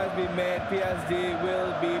kickoff has been made. PSG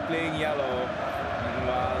will be playing yellow,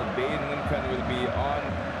 while Bayern Munchen will be on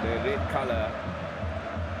the red color.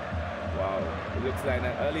 Wow, it looks like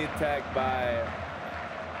an early attack by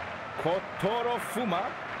Kotoro Fuma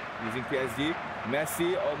using PSG.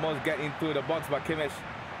 Messi almost get into the box, but Kimmich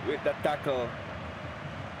with the tackle.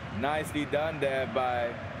 Nicely done there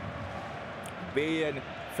by Bayern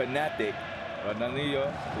Fnatic. Ronaldinho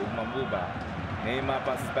to Mavuba. Neymar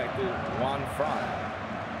passes back to one front.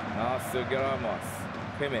 Now Sergio Ramos.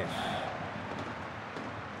 Kimmich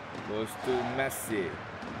goes to Messi.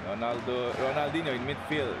 Ronaldinho in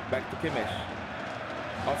midfield. Back to Kimmich.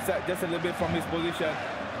 Offset just a little bit from his position.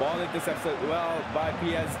 Ball intercepted well by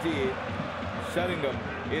PSG. Sheringham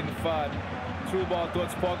in front. Through ball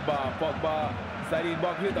towards Pogba. Pogba sliding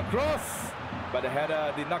back with the cross, but the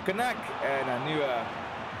header did not connect, and Anua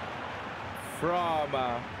from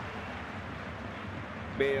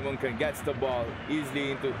Bayern Munchen gets the ball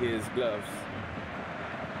easily into his gloves.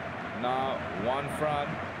 Now one front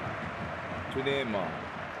to Neymar.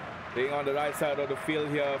 Being on the right side of the field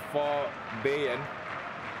here for Bayern.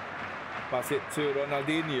 Pass it to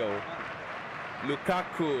Ronaldinho.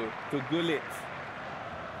 Lukaku to Gullit.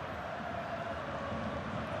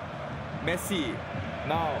 Messi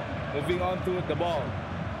now moving on to the ball.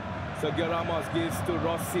 Sergio Ramos gives to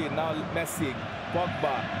Rossi. Now Messi.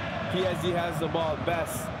 Pogba. PSG has the ball.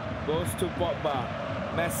 Best goes to Pogba.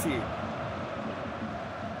 Messi.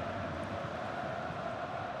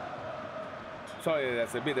 Sorry,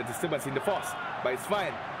 that's a bit of disturbance in the force, but it's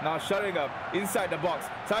fine. Now Sheringham inside the box.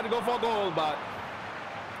 Trying to go for a goal, but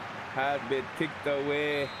had been kicked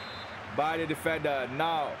away by the defender.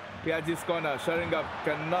 Now PSG's corner. Sheringham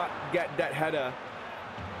cannot get that header.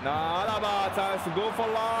 Now Alaba tries to go for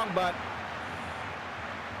long, but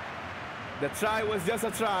the try was just a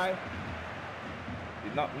try.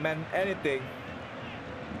 Did not mean anything.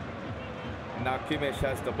 Now Kimmich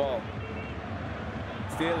has the ball.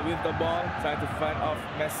 Still with the ball, trying to find off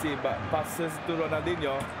Messi, but passes to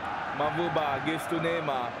Ronaldinho. Mavuba gives to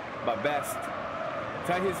Neymar, but Best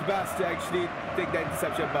tried his best to actually take that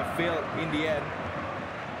interception, but failed in the end.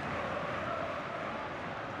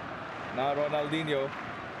 Now Ronaldinho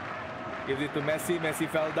gives it to Messi. Messi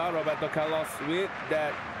fell down. Roberto Carlos with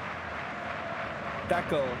that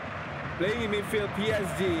tackle. Playing in midfield,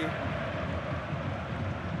 PSG.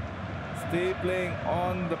 Still playing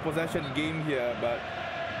on the possession game here, but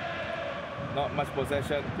not much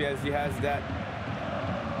possession. PSG has that.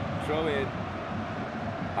 Throw in.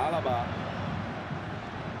 Alaba.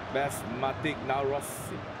 Best. Matic. Now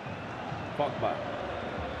Rossi. Pogba.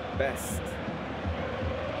 Best.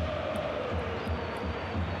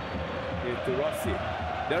 Give to Rossi.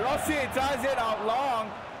 The Rossi tries it out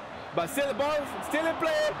long, but still the ball still in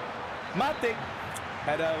play. Matic.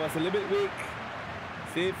 Header was a little bit weak.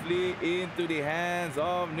 Safely into the hands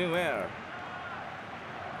of Neuer.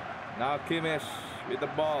 Now Kimmich with the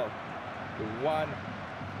ball.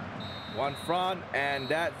 One front, and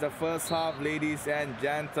that's the first half, ladies and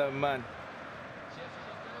gentlemen.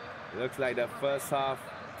 Looks like the first half.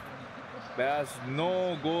 There's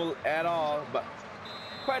no goal at all, but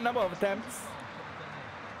quite a number of attempts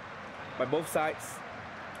by both sides.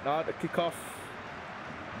 Now the kickoff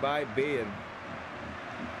by Bayern.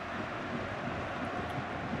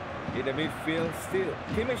 In the midfield, still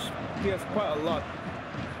Kimmich appears quite a lot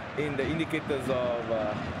in the indicators of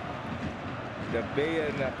the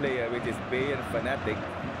Bayern player, which is Bayern fanatic.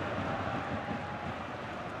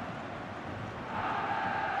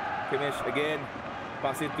 Kimmich again,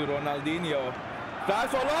 pass it to Ronaldinho.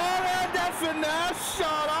 That's for long, and that finesse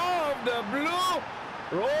shot off the blue.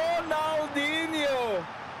 Ronaldinho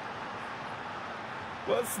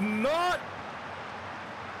was not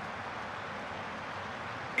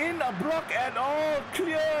in a block at all.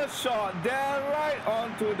 Clear shot there, right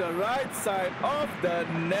onto the right side of the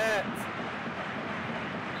net.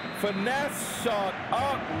 Finesse shot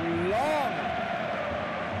out long,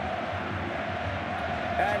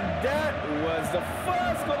 and that was the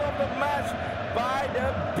first goal of the match by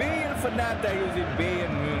the Bayern fanatic using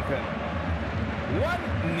Bayern Munich.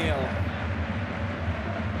 1-0.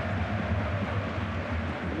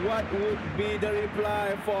 What would be the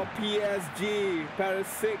reply for PSG? Paris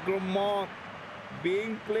Saint-Germain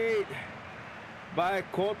being played by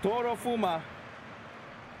Kotaro Fuma.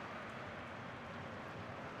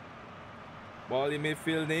 Ball in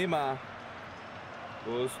midfield, Neymar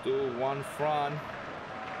goes to one front.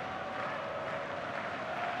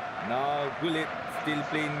 Now Gullit still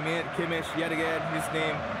playing mid. Kimmich yet again, his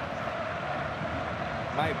name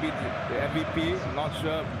might be the MVP, I'm not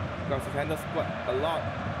sure, because he handles quite a lot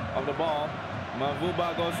of the ball.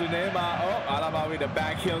 Mavuba goes to Neymar. Oh, Alaba with a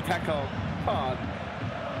back heel tackle. Oh,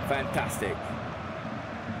 fantastic.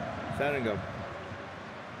 Sheringham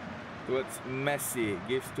towards Messi,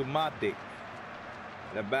 gives to Matic.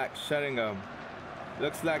 The back, Sheringham.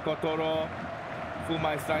 Looks like Kotaro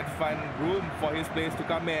Fuma is trying to find room for his players to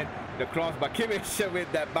come in. The cross by Kimmich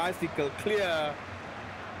with that bicycle clear.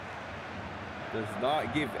 Does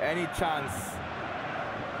not give any chance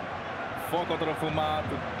for Kotaro Fuma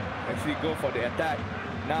to actually go for the attack.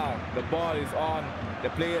 Now the ball is on the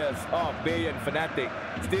players of Bayern fanatic.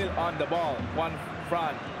 Still on the ball. One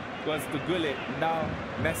front goes to Gullit. Now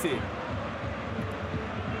Messi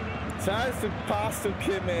tries to pass to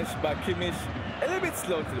Kimmich, but Kimmich a little bit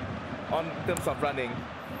slow on terms of running.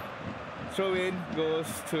 Throw in goes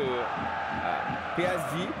to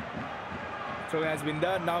PSG. Throw has been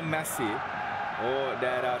done. Now Messi. Oh,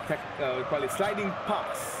 that we call it sliding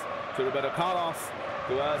pass to Roberto Carlos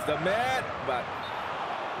towards the mid, but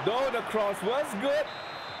though the cross was good,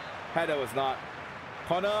 header was not.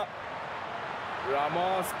 Corner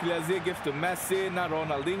Ramos clears it, gives to Messi. Now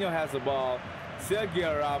Ronaldinho has the ball.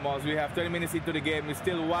 Sergio Ramos. We have 20 minutes into the game. It's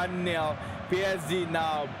still 1-0. PSG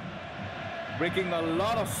now breaking a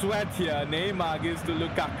lot of sweat here. Neymar gives to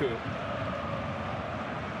Lukaku.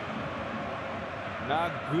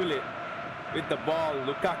 Now Gullit with the ball.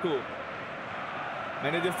 Lukaku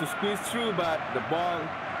manages to squeeze through, but the ball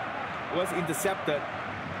was intercepted.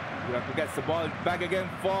 Lukaku gets the ball back again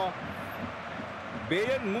for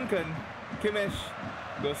Bayern Munchen. Kimmich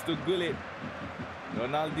goes to Gullit.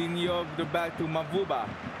 Ronaldinho the back to Mavuba.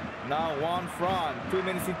 Now one front. 2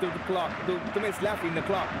 minutes into the clock. 2 minutes left in the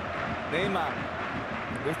clock. Neymar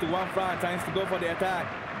goes to one front. Tries to go for the attack.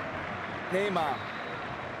 Neymar.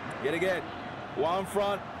 Yet again. One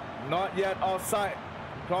front. Not yet offside.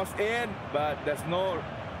 Cross in. But there's no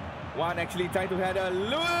one actually trying to head a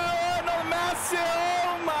Lionel Messi.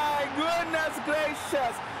 Oh my goodness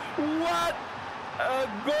gracious. What a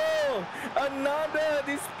goal! Another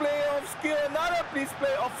display of skill, another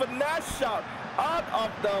display of finesse shot out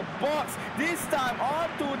of the box. This time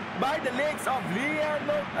by the legs of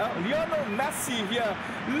Lionel Messi here.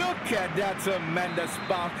 Look at that tremendous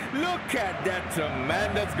bounce. Look at that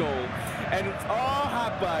tremendous goal. And it all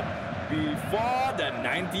happened before the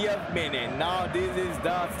 90th minute. Now this is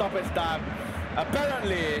the stoppage time.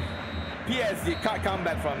 Apparently, PSG can't come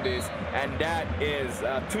back from this, and that is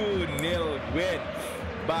a 2-0 win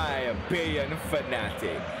by Bayern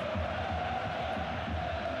Fanatic.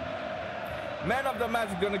 Man of the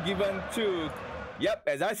match is going to be given to, yep,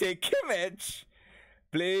 as I say, Kimmich,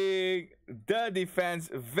 playing the defense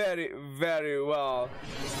very, very well,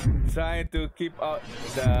 trying to keep out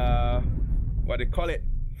the, what they call it,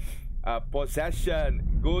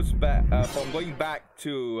 possession goes back from going back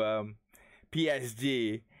to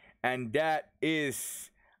PSG. And that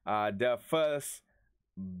is the first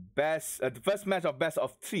match of best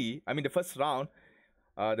of 3. I mean, the first round,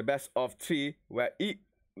 the best of 3, where it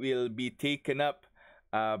will be taken up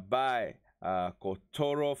by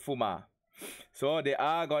Kotoro Fuma. So they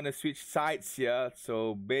are going to switch sides here.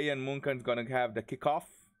 So Bayern Munchen is going to have the kickoff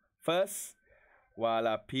first, while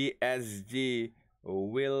PSG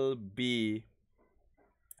will be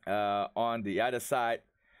on the other side.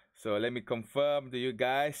 So let me confirm to you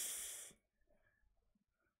guys.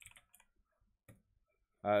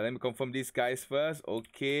 Let me confirm these guys first.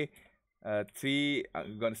 Okay. I'm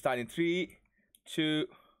going to start in 3, 2,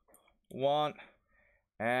 1.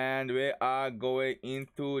 And we are going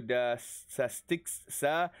into the statistics. This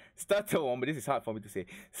is hard for me to say.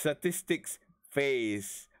 Statistics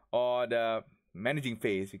phase, or the managing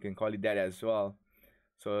phase. You can call it that as well.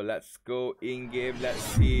 So let's go in game. Let's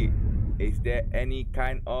see. Is there any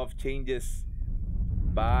kind of changes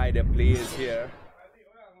by the players here?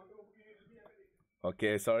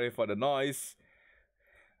 Okay, sorry for the noise.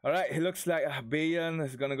 Alright, it looks like Bayern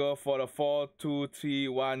is gonna go for the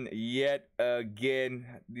 4-2-3-1 yet again.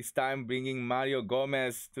 This time bringing Mario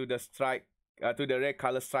Gomez to the red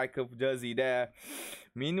color striker jersey there.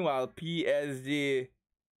 Meanwhile, PSG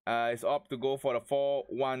is up to go for the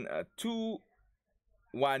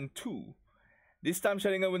 4-1-2-1-2. This time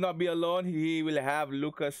Sheringham will not be alone. He will have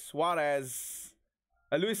Luis Suarez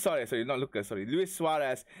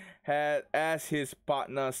as his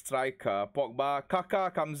partner striker.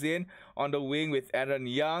 Kaká comes in on the wing with Aaron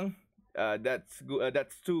Young. That's good.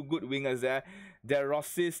 That's 2 good wingers there. De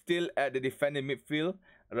Rossi still at the defending midfield.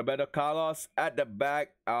 Roberto Carlos at the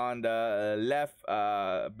back on the left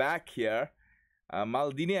back here.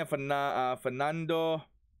 Maldini and Fernando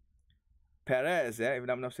Perez, if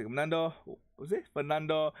I'm not mistaken.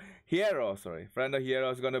 Fernando Hierro, Fernando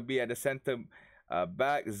Hierro is going to be at the center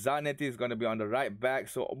back. Zanetti is going to be on the right back.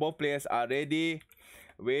 So both players are ready.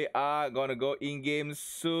 We are going to go in game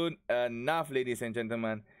soon enough, ladies and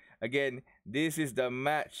gentlemen. Again, this is the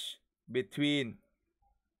match between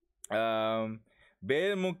Bayern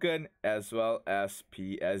Munchen as well as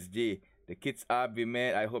PSG. The kits are being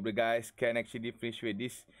made. I hope the guys can actually differentiate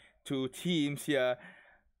these 2 teams here.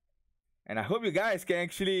 And I hope you guys can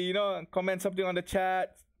actually, comment something on the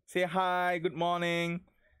chat. Say hi, good morning.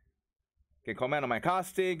 Can comment on my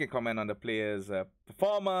casting, can comment on the players'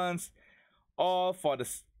 performance. All for the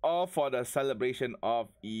celebration of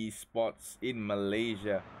esports in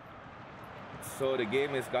Malaysia. So the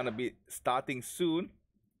game is gonna be starting soon.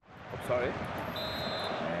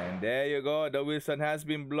 And there you go. The whistle has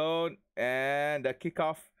been blown, and the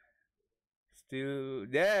kickoff still.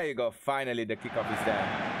 There you go. Finally, the kickoff is there.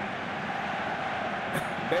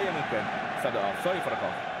 Bayern Munchen started off. Sorry for the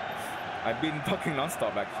call. I've been talking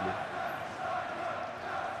non-stop actually.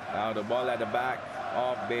 Now the ball at the back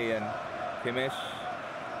of Bayern. Kimmich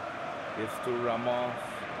gives to Ramos.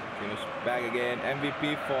 Finish back again.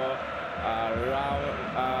 MVP for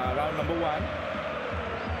round number 1.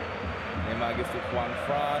 Neymar gives to Juan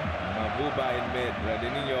Fran. Mavuba in mid.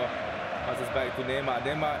 Ronaldinho passes back to Neymar.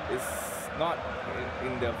 Neymar is not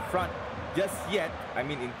in the front just yet. I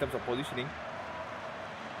mean, in terms of positioning.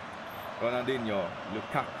 Ronaldinho,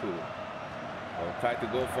 Lukaku will try to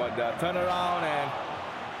go for the turnaround, and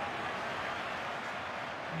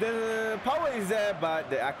the power is there, but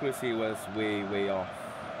the accuracy was way off.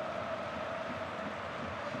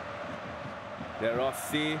 De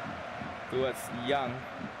Rossi towards Young.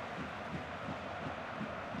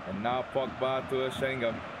 And now Pogba towards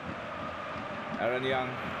Sheringham. Aaron Young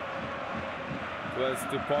towards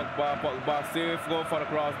to Pogba. Pogba still go for the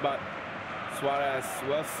cross, but Suarez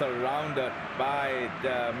was surrounded by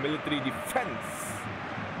the military defense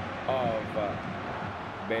of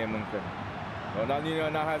Bayern Munich.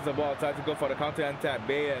 Ronaldinho now has the ball, tries to go for the counter attack.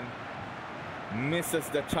 Bayern misses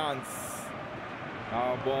the chance.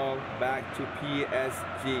 Now ball back to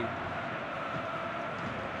PSG.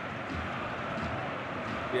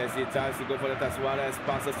 PSG tries to go for the touch. Suarez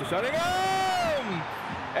passes to Sheringham.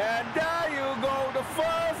 And there you go, the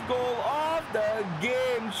first goal of the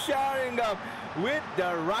game. Sheringham with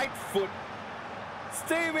the right foot,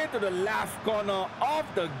 straightaway to the left corner of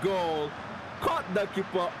the goal. Caught the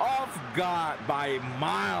keeper off guard by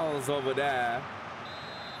miles over there.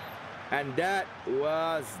 And that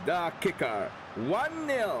was the kicker.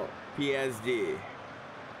 1-0 PSG.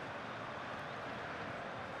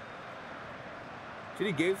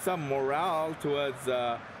 Actually gave some morale towards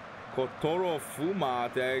Kotaro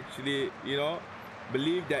Fuma to actually,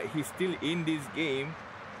 believe that he's still in this game.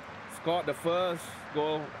 Scored the first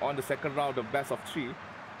goal on the second round of best of 3.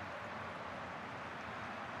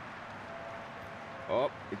 Oh,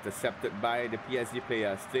 intercepted by the PSG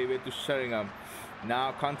player. Straightway to Sheringham.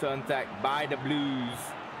 Now counter-attack by the Blues.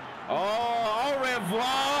 Oh, au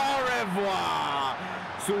revoir.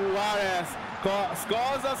 Suarez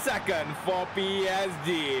scores a second for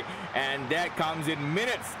PSG. And that comes in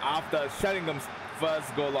minutes after Sheringham's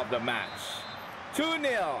first goal of the match.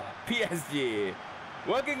 2-0 PSG.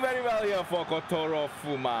 Working very well here for Kotaro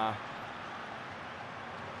Fuma.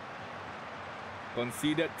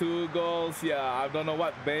 Conceded 2 goals here. I don't know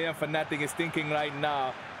what Bayern Fanatic is thinking right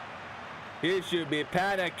now. He should be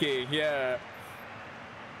panicking here.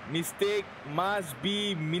 Mistake must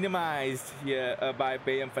be minimized here by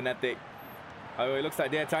Bayern Fanatic. It looks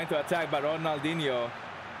like they're trying to attack, but Ronaldinho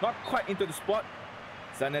not quite into the spot.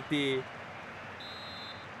 Zanetti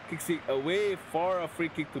kicks it away for a free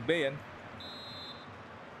kick to Bayern.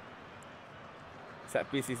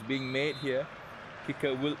 Set piece is being made here.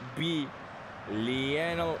 Kicker will be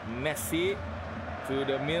Lionel Messi to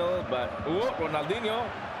the middle, but Ronaldinho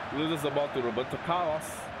loses the ball to Roberto Carlos.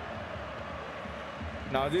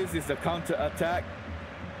 Now this is the counter attack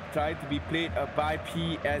tried to be played by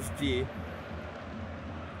PSG.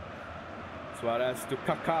 Suarez to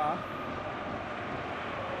Kaká.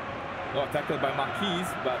 Got tackled by Marquez,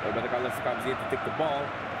 but Roberto Carlos comes in to take the ball.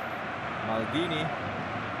 Maldini,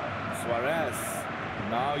 Suarez,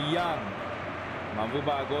 now Young.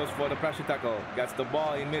 Mavuba goes for the pressure tackle. Gets the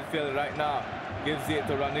ball in midfield right now. Gives it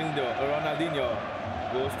to Ronaldinho.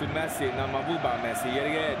 Goes to Messi. Now Mavuba. Messi yet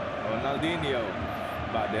again. Ronaldinho.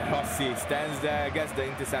 But De Rossi stands there, gets the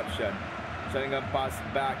interception. Sheringham pass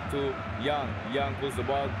back to Young. Young pulls the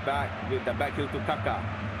ball back with the back heel to Kaká.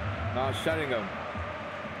 Now Sheringham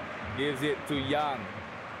gives it to Young.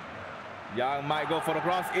 Young might go for the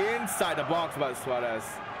cross inside the box, but Suarez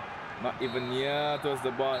not even near towards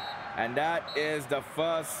the ball. And that is the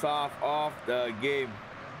first half of the game.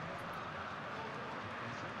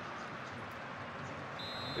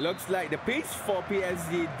 It looks like the pace for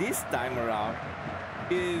PSG this time around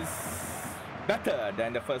is better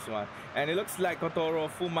than the first one. And it looks like Kotaro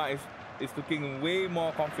Fuma is looking way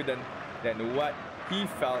more confident than what he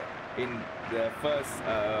felt in the first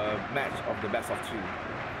match of the best of 3.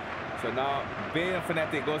 So now Bayern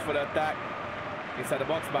Fanatic goes for the attack inside the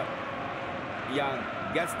box, but Young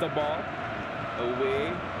gets the ball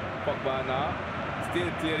away. Pogba now still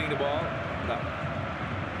clearing the ball. Now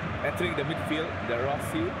entering the midfield. De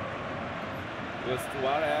Rossi goes to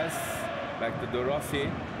Suarez. Back to De Rossi.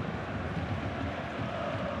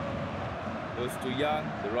 Goes to Young.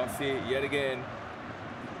 De Rossi yet again.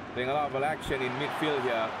 Playing a lot of action in midfield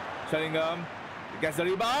here. Sheringham gets the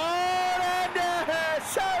rebound. And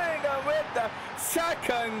Sheringham with the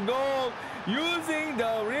second goal. Using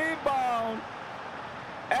the rebound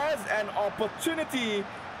as an opportunity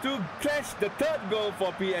to clinch the third goal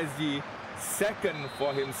for PSG, second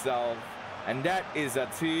for himself, and that is a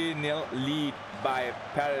 3-0 lead by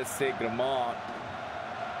Paris Saint-Germain.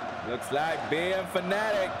 Looks like Bayern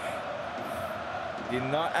Fnatic did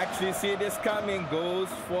not actually see this coming. Goes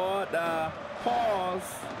for the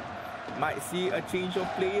pause. Might see a change of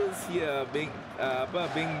players here being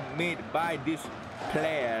made by this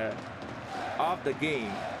player of the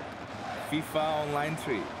game, FIFA Online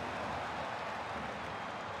 3.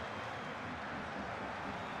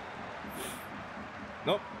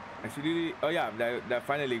 Nope. Actually, oh yeah, that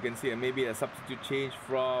finally you can see maybe a substitute change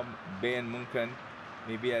from Bayern Munchen.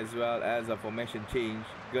 Maybe as well as a formation change.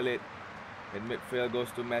 Gullit in midfield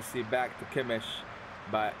goes to Messi, back to Kimmich,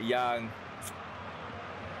 but Young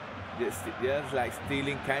just like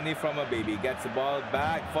stealing candy from a baby. Gets the ball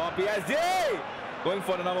back for PSG. Going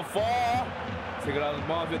for the number 4. Figure out the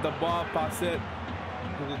ball with the ball, pass it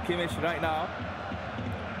to Kimmich right now.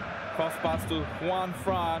 Cross pass to Juan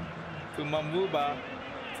Fran, to Mamuba,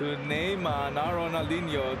 to Neymar, now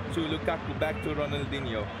Ronaldinho, to Lukaku, back to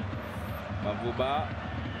Ronaldinho. Mamuba,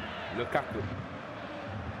 Lukaku.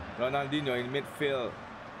 Ronaldinho in midfield.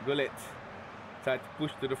 Gullit trying to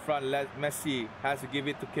push to the front. Messi has to give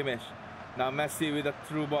it to Kimmich. Now Messi with a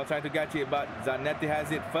through ball trying to catch it, but Zanetti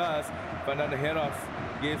has it first. Fernando Heros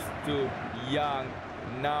gives to Young.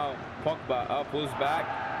 Now Pogba pulls back,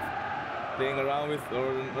 playing around with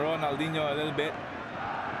Ronaldinho a little bit.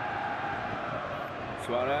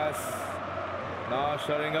 Suarez. Now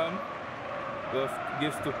Sheringham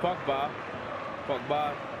gives to Pogba.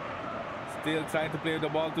 Pogba still trying to play the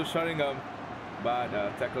ball to Sheringham, but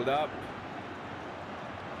tackled up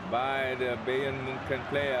by the Bayern Munchen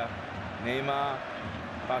player. Neymar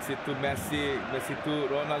pass it to Messi. Messi to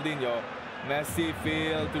Ronaldinho. Messi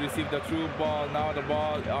failed to receive the through ball. Now the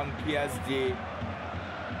ball on PSG.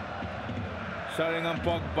 Sheringham,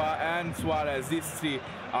 Pogba and Suarez. These three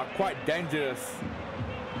are quite dangerous.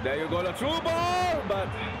 There you go, the through ball, but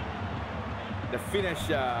the finish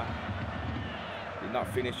did not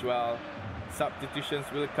finish well. Substitutions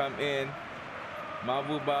will come in.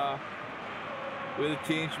 Mavuba will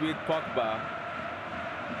change with Pogba,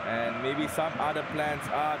 and maybe some other plans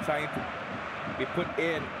are trying to be put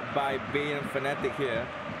in by Bayern Fnatic here.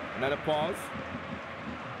 Another pause.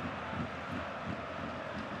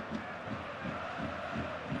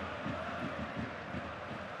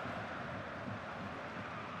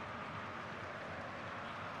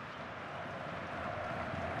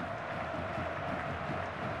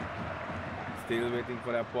 Still waiting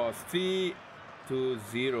for that pause.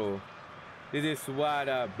 3-0. This is what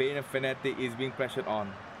Bayern Fnatic is being pressured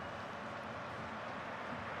on.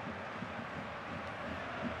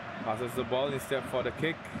 Passes the ball instead for the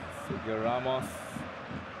kick. Sergio Ramos.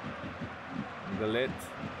 Gullit.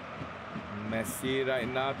 Messi right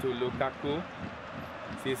now to Lukaku.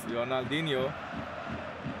 Sees Ronaldinho.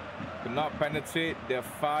 Could not penetrate the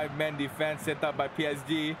 5-man defense set up by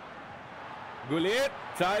PSG. Gullit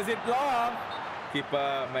tries it long.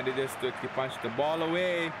 Keeper manages to punch the ball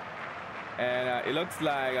away. And it looks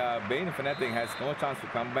like Bayern Fnatic has no chance to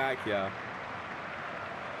come back here.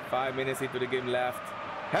 5 minutes into the game left.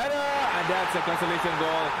 Header! And that's a consolation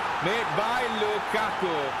goal made by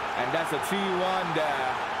Lukaku. And that's a 3-1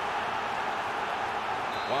 there.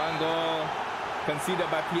 1 goal conceded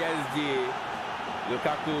by PSG.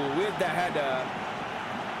 Lukaku with the header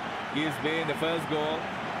gives Bayern the first goal.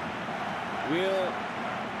 Will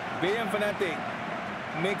Bayern Fnatic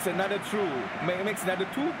makes another 2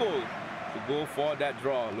 goals to go for that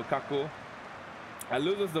draw. Lukaku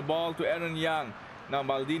loses the ball to Aaron Young. Now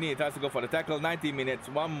Maldini tries to go for the tackle. 90 minutes,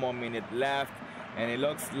 1 more minute left, and it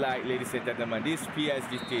looks like, ladies and gentlemen, this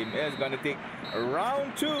PSG team is going to take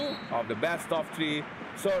round 2 of the best of 3.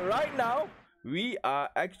 So right now we are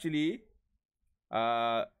actually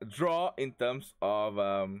draw in terms of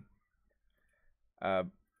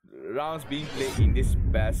rounds being played in this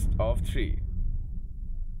best of 3.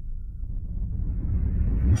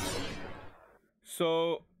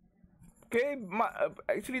 So, okay,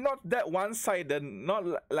 actually not that one-sided, not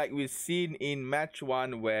like we've seen in match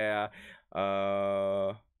 1 where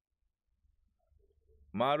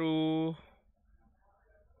Mamutabu,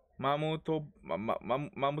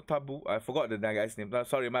 I forgot the guy's name.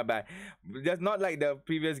 Sorry, my bad. Just not like the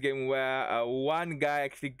previous game where one guy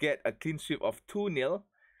actually get a clean sweep of 2-0.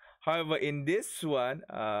 However, in this one,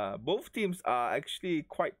 both teams are actually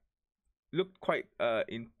looked quite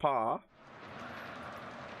in par.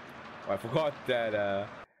 I forgot that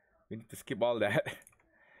we need to skip all that.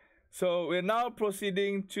 So we're now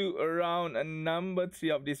proceeding to round number 3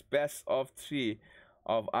 of this best of 3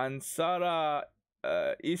 of ANSARA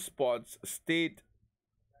Esports State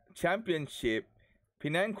Championship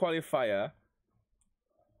Penang Qualifier.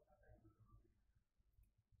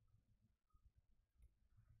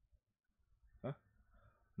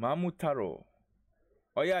 Mamutaro.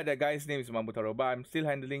 Oh yeah, the guy's name is Mamutaro, but I'm still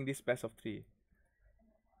handling this best of 3.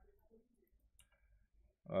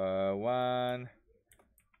 1-1.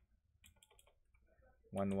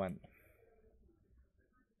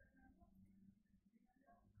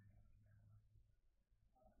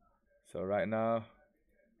 So right now,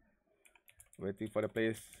 waiting for the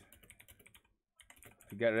players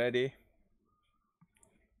to get ready.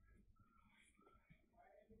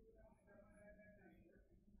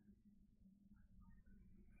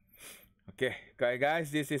 Okay, guys,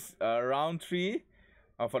 this is round 3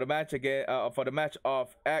 for the match again. For the match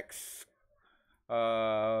of X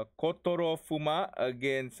Kotoro Fuma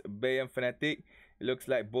against Bayan Fnatic. It looks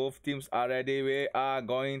like both teams are ready. We are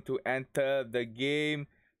going to enter the game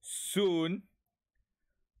soon.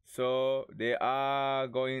 So they are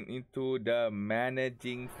going into the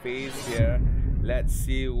managing phase here. Let's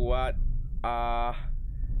see what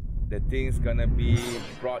the things gonna be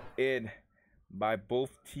brought in by both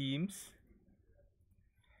teams.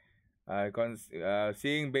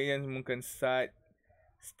 Seeing Bayan Munkan's side,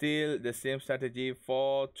 still the same strategy,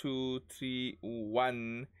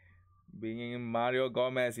 4-2-3-1, bringing Mario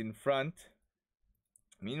Gomez in front.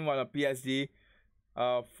 Meanwhile, PSG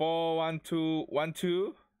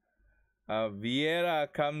 4-1-2-1-2.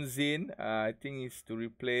 Vieira comes in. I think it's to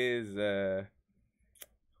replace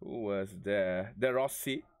who was there? De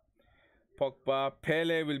Rossi. Pogba,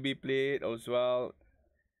 Pele will be played as well.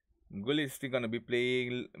 Gullit is still gonna be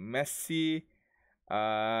playing. Messi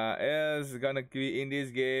is gonna be in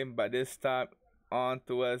this game, but this time on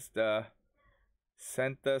towards the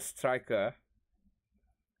center striker.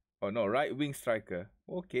 Oh no, right wing striker.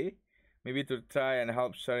 Okay, maybe to try and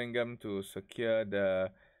help Sheringham to secure the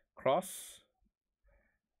cross.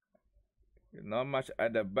 Not much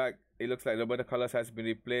at the back. It looks like Roberto Carlos has been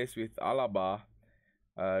replaced with Alaba.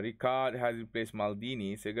 Ricard has replaced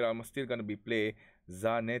Maldini. Segura still gonna be play.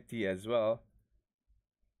 Zanetti as well.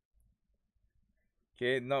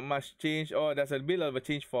 Okay, not much change. Oh, there's a bit of a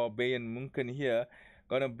change for Bayern Munchen here.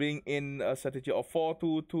 Gonna bring in a strategy of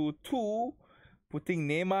 4-2-2-2, putting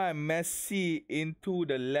Neymar and Messi into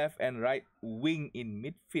the left and right wing in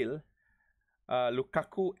midfield.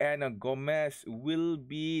 Lukaku and Gomez will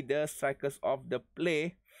be the strikers of the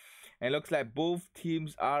play. And looks like both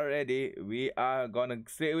teams are ready. We are gonna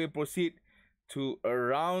straight away proceed to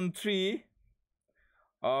round 3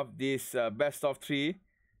 of this best of 3.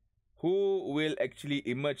 Who will actually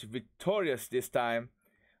emerge victorious this time?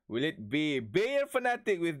 Will it be Bayern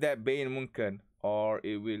Fnatic with that Bayern Munchen, or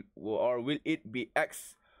will it be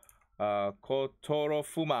X Kotomo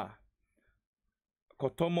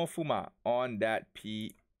Fuma on that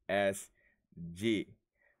PSG?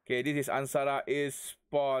 Okay, this is ANSARA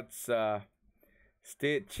ESports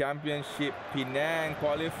State Championship Penang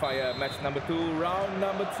Qualifier, match number 2, round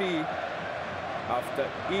number 3. After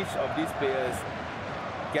each of these players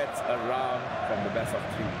gets a round from the best of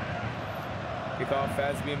 3. Kickoff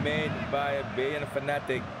has been made by Bayern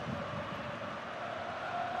Fnatic.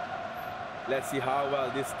 Let's see how well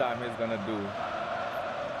this time he's gonna do.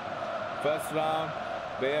 First round,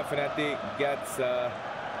 Bayern Fnatic gets a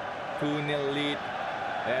 2-0 lead.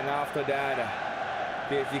 And after that,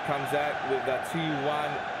 PSG comes out with a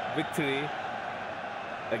 3-1 victory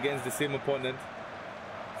against the same opponent.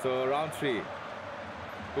 So round 3.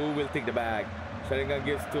 Who will take the bag? Sheringham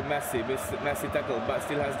gives to Messi. Messi tackle, but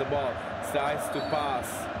still has the ball. Tries to pass.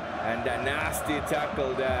 And that nasty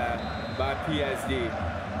tackle there by PSG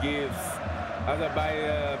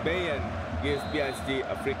Bayern gives PSG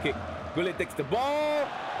a free kick. Gullit takes the ball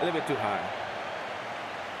a little bit too high.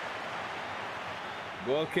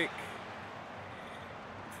 Goal kick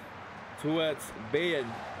towards Bayern.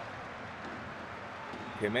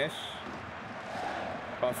 Kimmich.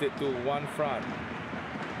 Pass it to one front.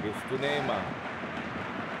 Gives to Neymar.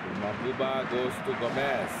 Mabuba goes to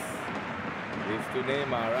Gomez. Gives to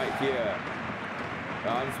Neymar right here.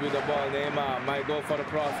 Runs with the ball. Neymar might go for the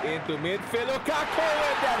cross into midfield. Lukaku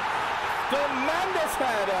with that tremendous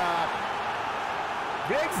header.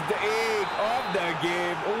 Breaks the egg of the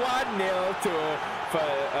game. 1-0 to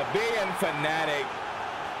Bayern Fnatic.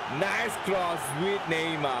 Nice cross with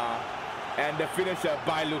Neymar. And the finisher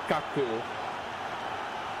by Lukaku.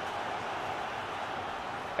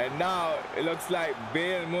 And now it looks like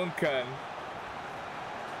Bayern Munchen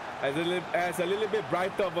has a little bit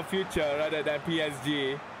brighter of a future rather than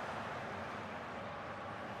PSG.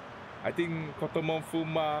 I think Kotomo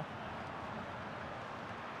Fuma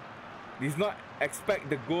does not expect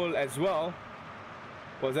the goal as well.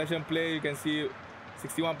 Possession play, you can see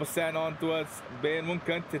 61% on towards Bayern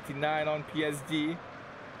Munchen, 39 on PSG.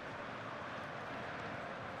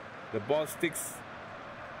 The ball sticks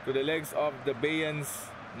to the legs of the Bayans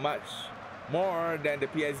much more than the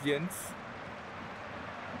PSGians.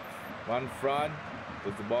 One front,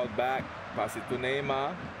 puts the ball back, pass it to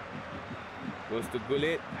Neymar, goes to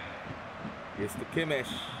Gullit, gives to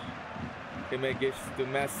Kimmich. Kimmich gives to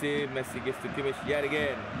Messi, Messi gives to Kimmich yet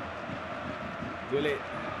again. Gullit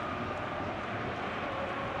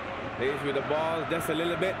plays with the ball just a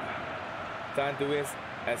little bit, trying to waste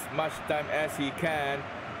as much time as he can.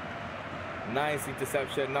 Nice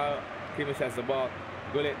interception. Now Kimmich has the ball.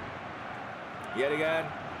 Gullit yet again,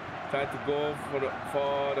 trying to go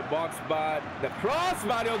for the box, but the cross,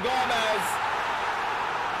 Mario Gomez.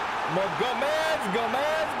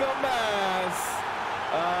 Gomez.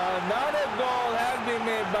 Another goal has been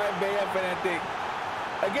made by Bayer Fnatic.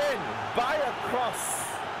 Again, by a cross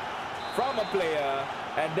from a player,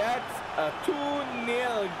 and that's a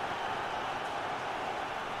 2-0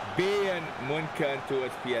 Bayern Munchen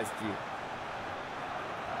towards PSG.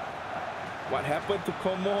 What happened to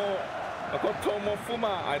Tomo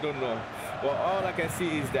Fuma? I don't know. Well, all I can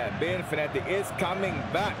see is that Bayern Fnatic is coming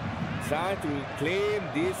back, trying to claim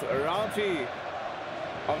this round 3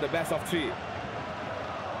 of the best of 3.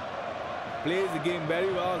 Plays the game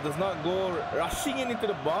very well, does not go rushing into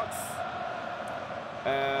the box,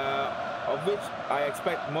 of which I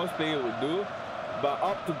expect most players would do, but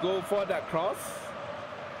opt to go for that cross.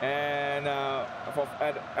 And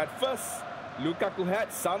at first, Lukaku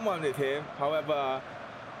had someone with him. However,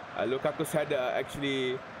 Lukaku's header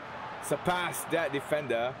actually surpassed that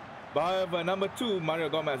defender. But however, number 2, Mario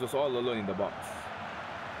Gomez, was all alone in the box.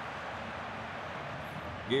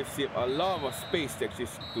 Gives him a lot of space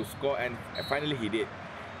to score, and finally he did.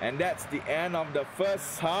 And that's the end of the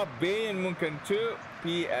first half. Bayern Munchen 2,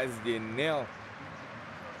 PSG 0.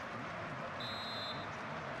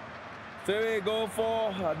 So we go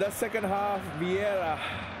for the second half. Vieira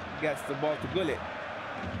gets the ball to Gullit.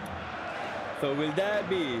 So will there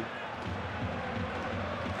be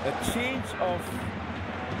a change of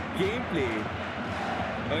gameplay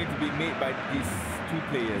going to be made by these 2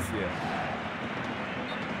 players here?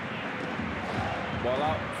 Ball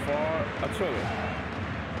out for a throw-in.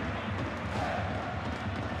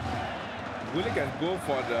 Gullit can go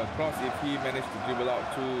for the cross if he managed to dribble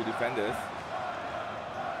out 2 defenders.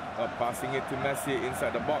 Passing it to Messi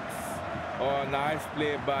inside the box. Oh, nice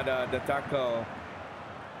play, but the tackle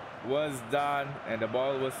was done and the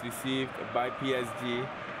ball was received by PSG.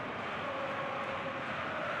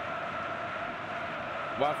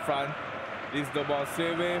 What front is the ball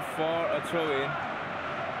straight away for a throw-in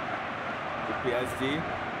to PSG.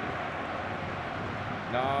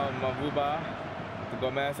 Now Mavuba to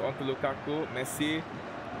Gomez, on to Lukaku, Messi.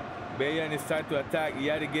 Bayern is trying to attack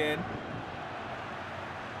yet again,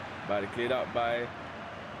 but cleared out by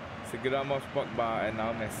Sergio Pogba, and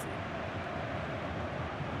now Messi.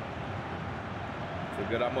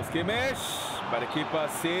 Sergio Kimmich, but the keeper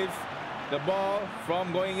saves the ball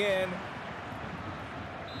from going in.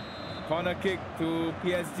 Corner kick to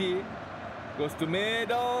PSG, goes to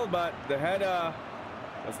middle, but the header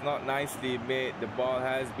was not nicely made. The ball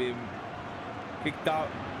has been kicked out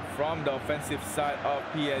from the offensive side of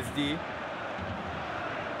PSG.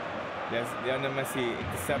 Yes, Lionel Messi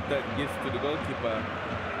intercepted, gives to the goalkeeper,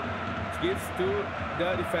 gives to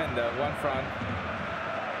the defender. One front,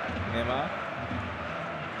 Neymar.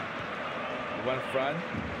 One front,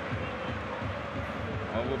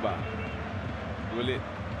 Mavuba. Gullit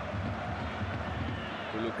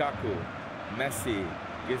to Lukaku. Messi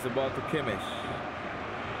gives the ball to Kimmich.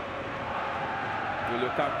 To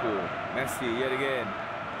Lukaku. Messi yet again.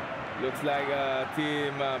 Looks like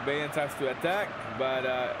team Bayern tries to attack, but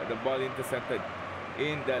the ball intercepted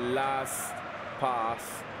in the last pass.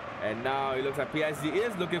 And now it looks like PSG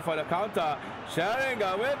is looking for the counter.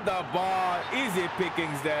 Sheringham with the ball. Easy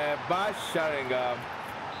pickings there by Sheringham.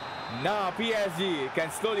 Now PSG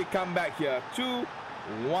can slowly come back here.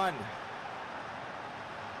 2-1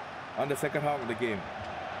 on the second half of the game.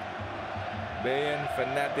 Bayern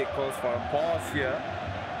Fnatic calls for a pause here.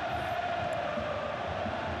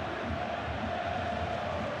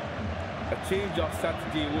 A change of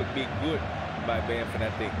strategy would be good by Bayern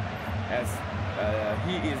Fnatic, as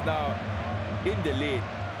he is now in the lead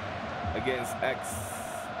against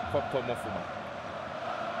ex-Tomo Fuma.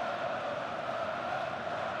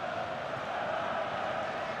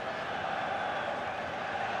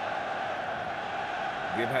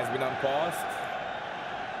 Game has been unpaused.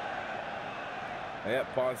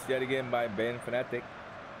 Yep, paused yet again by Bayern Fnatic.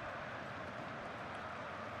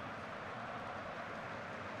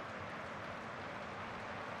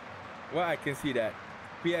 Well, I can see that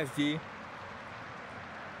PSG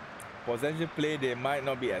possession play, they might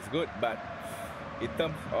not be as good, but in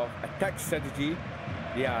terms of attack strategy,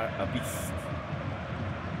 they are a beast.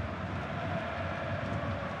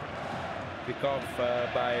 Pick off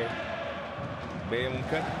by Bayern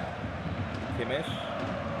Munchen. Kimmich.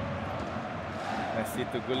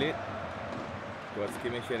 Messi to Gullit. Towards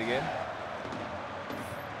Kimmich here again.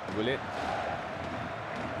 Gullit.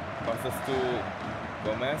 Passes to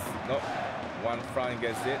Gomez. Nope. One front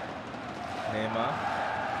gets it. Neymar.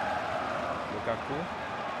 Lukaku.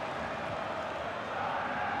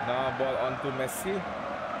 Now ball onto Messi.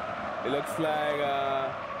 It looks like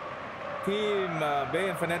team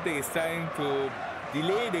Bayern Fnatic is trying to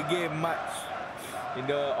delay the game much in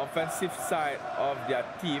the offensive side of their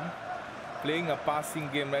team, playing a passing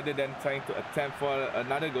game rather than trying to attempt for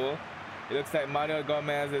another goal. It looks like Mario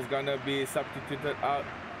Gomez is going to be substituted out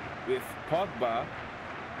with Pogba.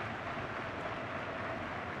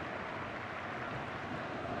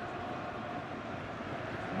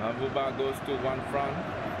 Mavuba goes to one front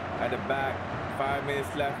at the back. 5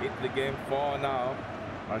 minutes left into the game. 4 now.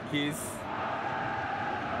 Marquise.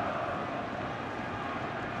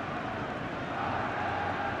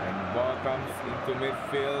 And ball comes into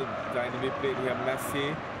midfield. Trying to be played here.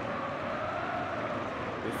 Messi.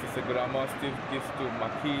 This is a Gramos. Still gives to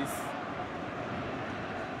Marquise.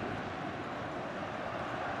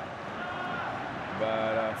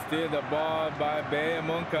 But still the ball by Bayern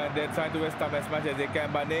Munchen. They're trying to waste time as much as they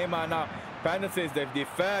can. But Neymar now penetrates the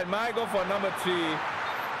defense. Might go for number 3.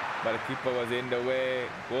 But the keeper was in the way.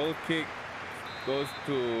 Goal kick goes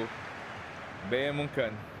to Bayern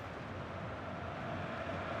Munchen.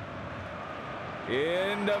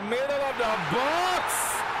 In the middle of the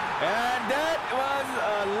box. And that was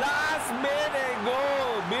a last-minute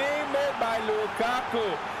goal being made by Lukaku.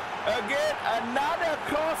 Again, another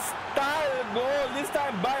cross-style goal, this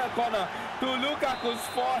time by a corner to Lukaku's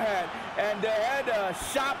forehead. And the header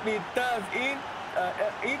sharply turns in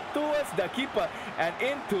towards the keeper and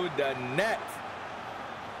into the net.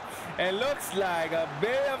 And looks like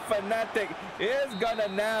Bayern Fnatic is gonna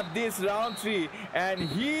nab this round 3, and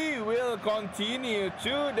he will continue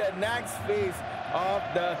to the next phase of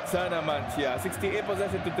the tournament here. 68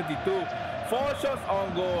 possession to 32, 4 shots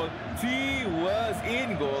on goal, 3 was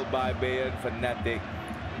in goal by Bayern Fnatic.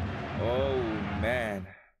 Oh man,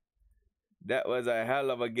 that was a hell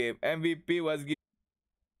of a game. MVP was given.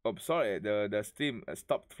 Oh, sorry, the stream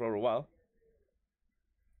stopped for a while.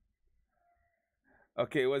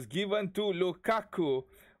 Okay, it was given to Lukaku.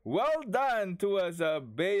 Well done towards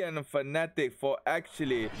Bayern Fnatic for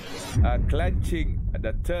actually clinching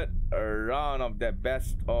the 3rd round of that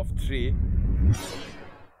best of 3.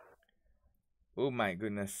 Oh my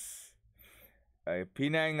goodness.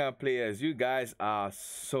 Penang players, you guys are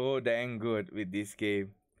so dang good with this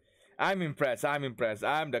game. I'm impressed. I'm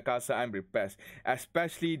the Casa, I'm impressed.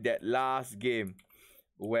 Especially that last game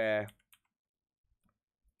where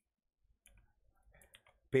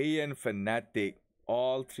Bayern Fnatic,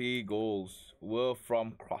 all 3 goals were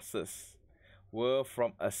from crosses, were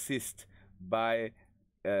from assists by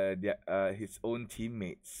his own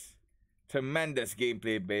teammates. Tremendous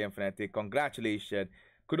gameplay, Bayern Fnatic. Congratulations.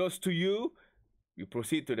 Kudos to you. We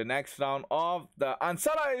proceed to the next round of the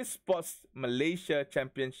ANSARA ESports Malaysia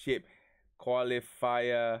Championship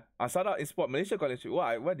Qualifier. ANSARA ESports Malaysia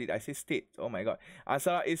Qualifier. What did I say? State. Oh my god.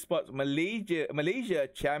 ANSARA ESports Malaysia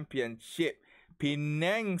Championship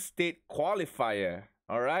Penang State Qualifier.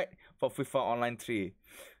 Alright. For FIFA Online 3.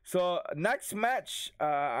 So next match,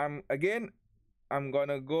 I'm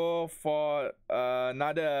gonna go for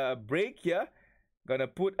another break here. Gonna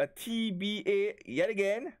put a TBA yet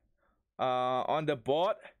again on the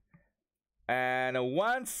board, and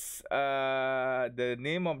once the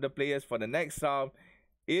name of the players for the next round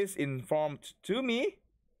is informed to me,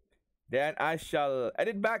 then I shall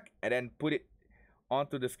edit back and then put it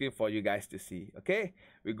onto the screen for you guys to see. Okay,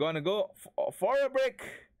 we're gonna go for a break.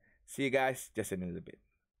 See you guys just in a little bit.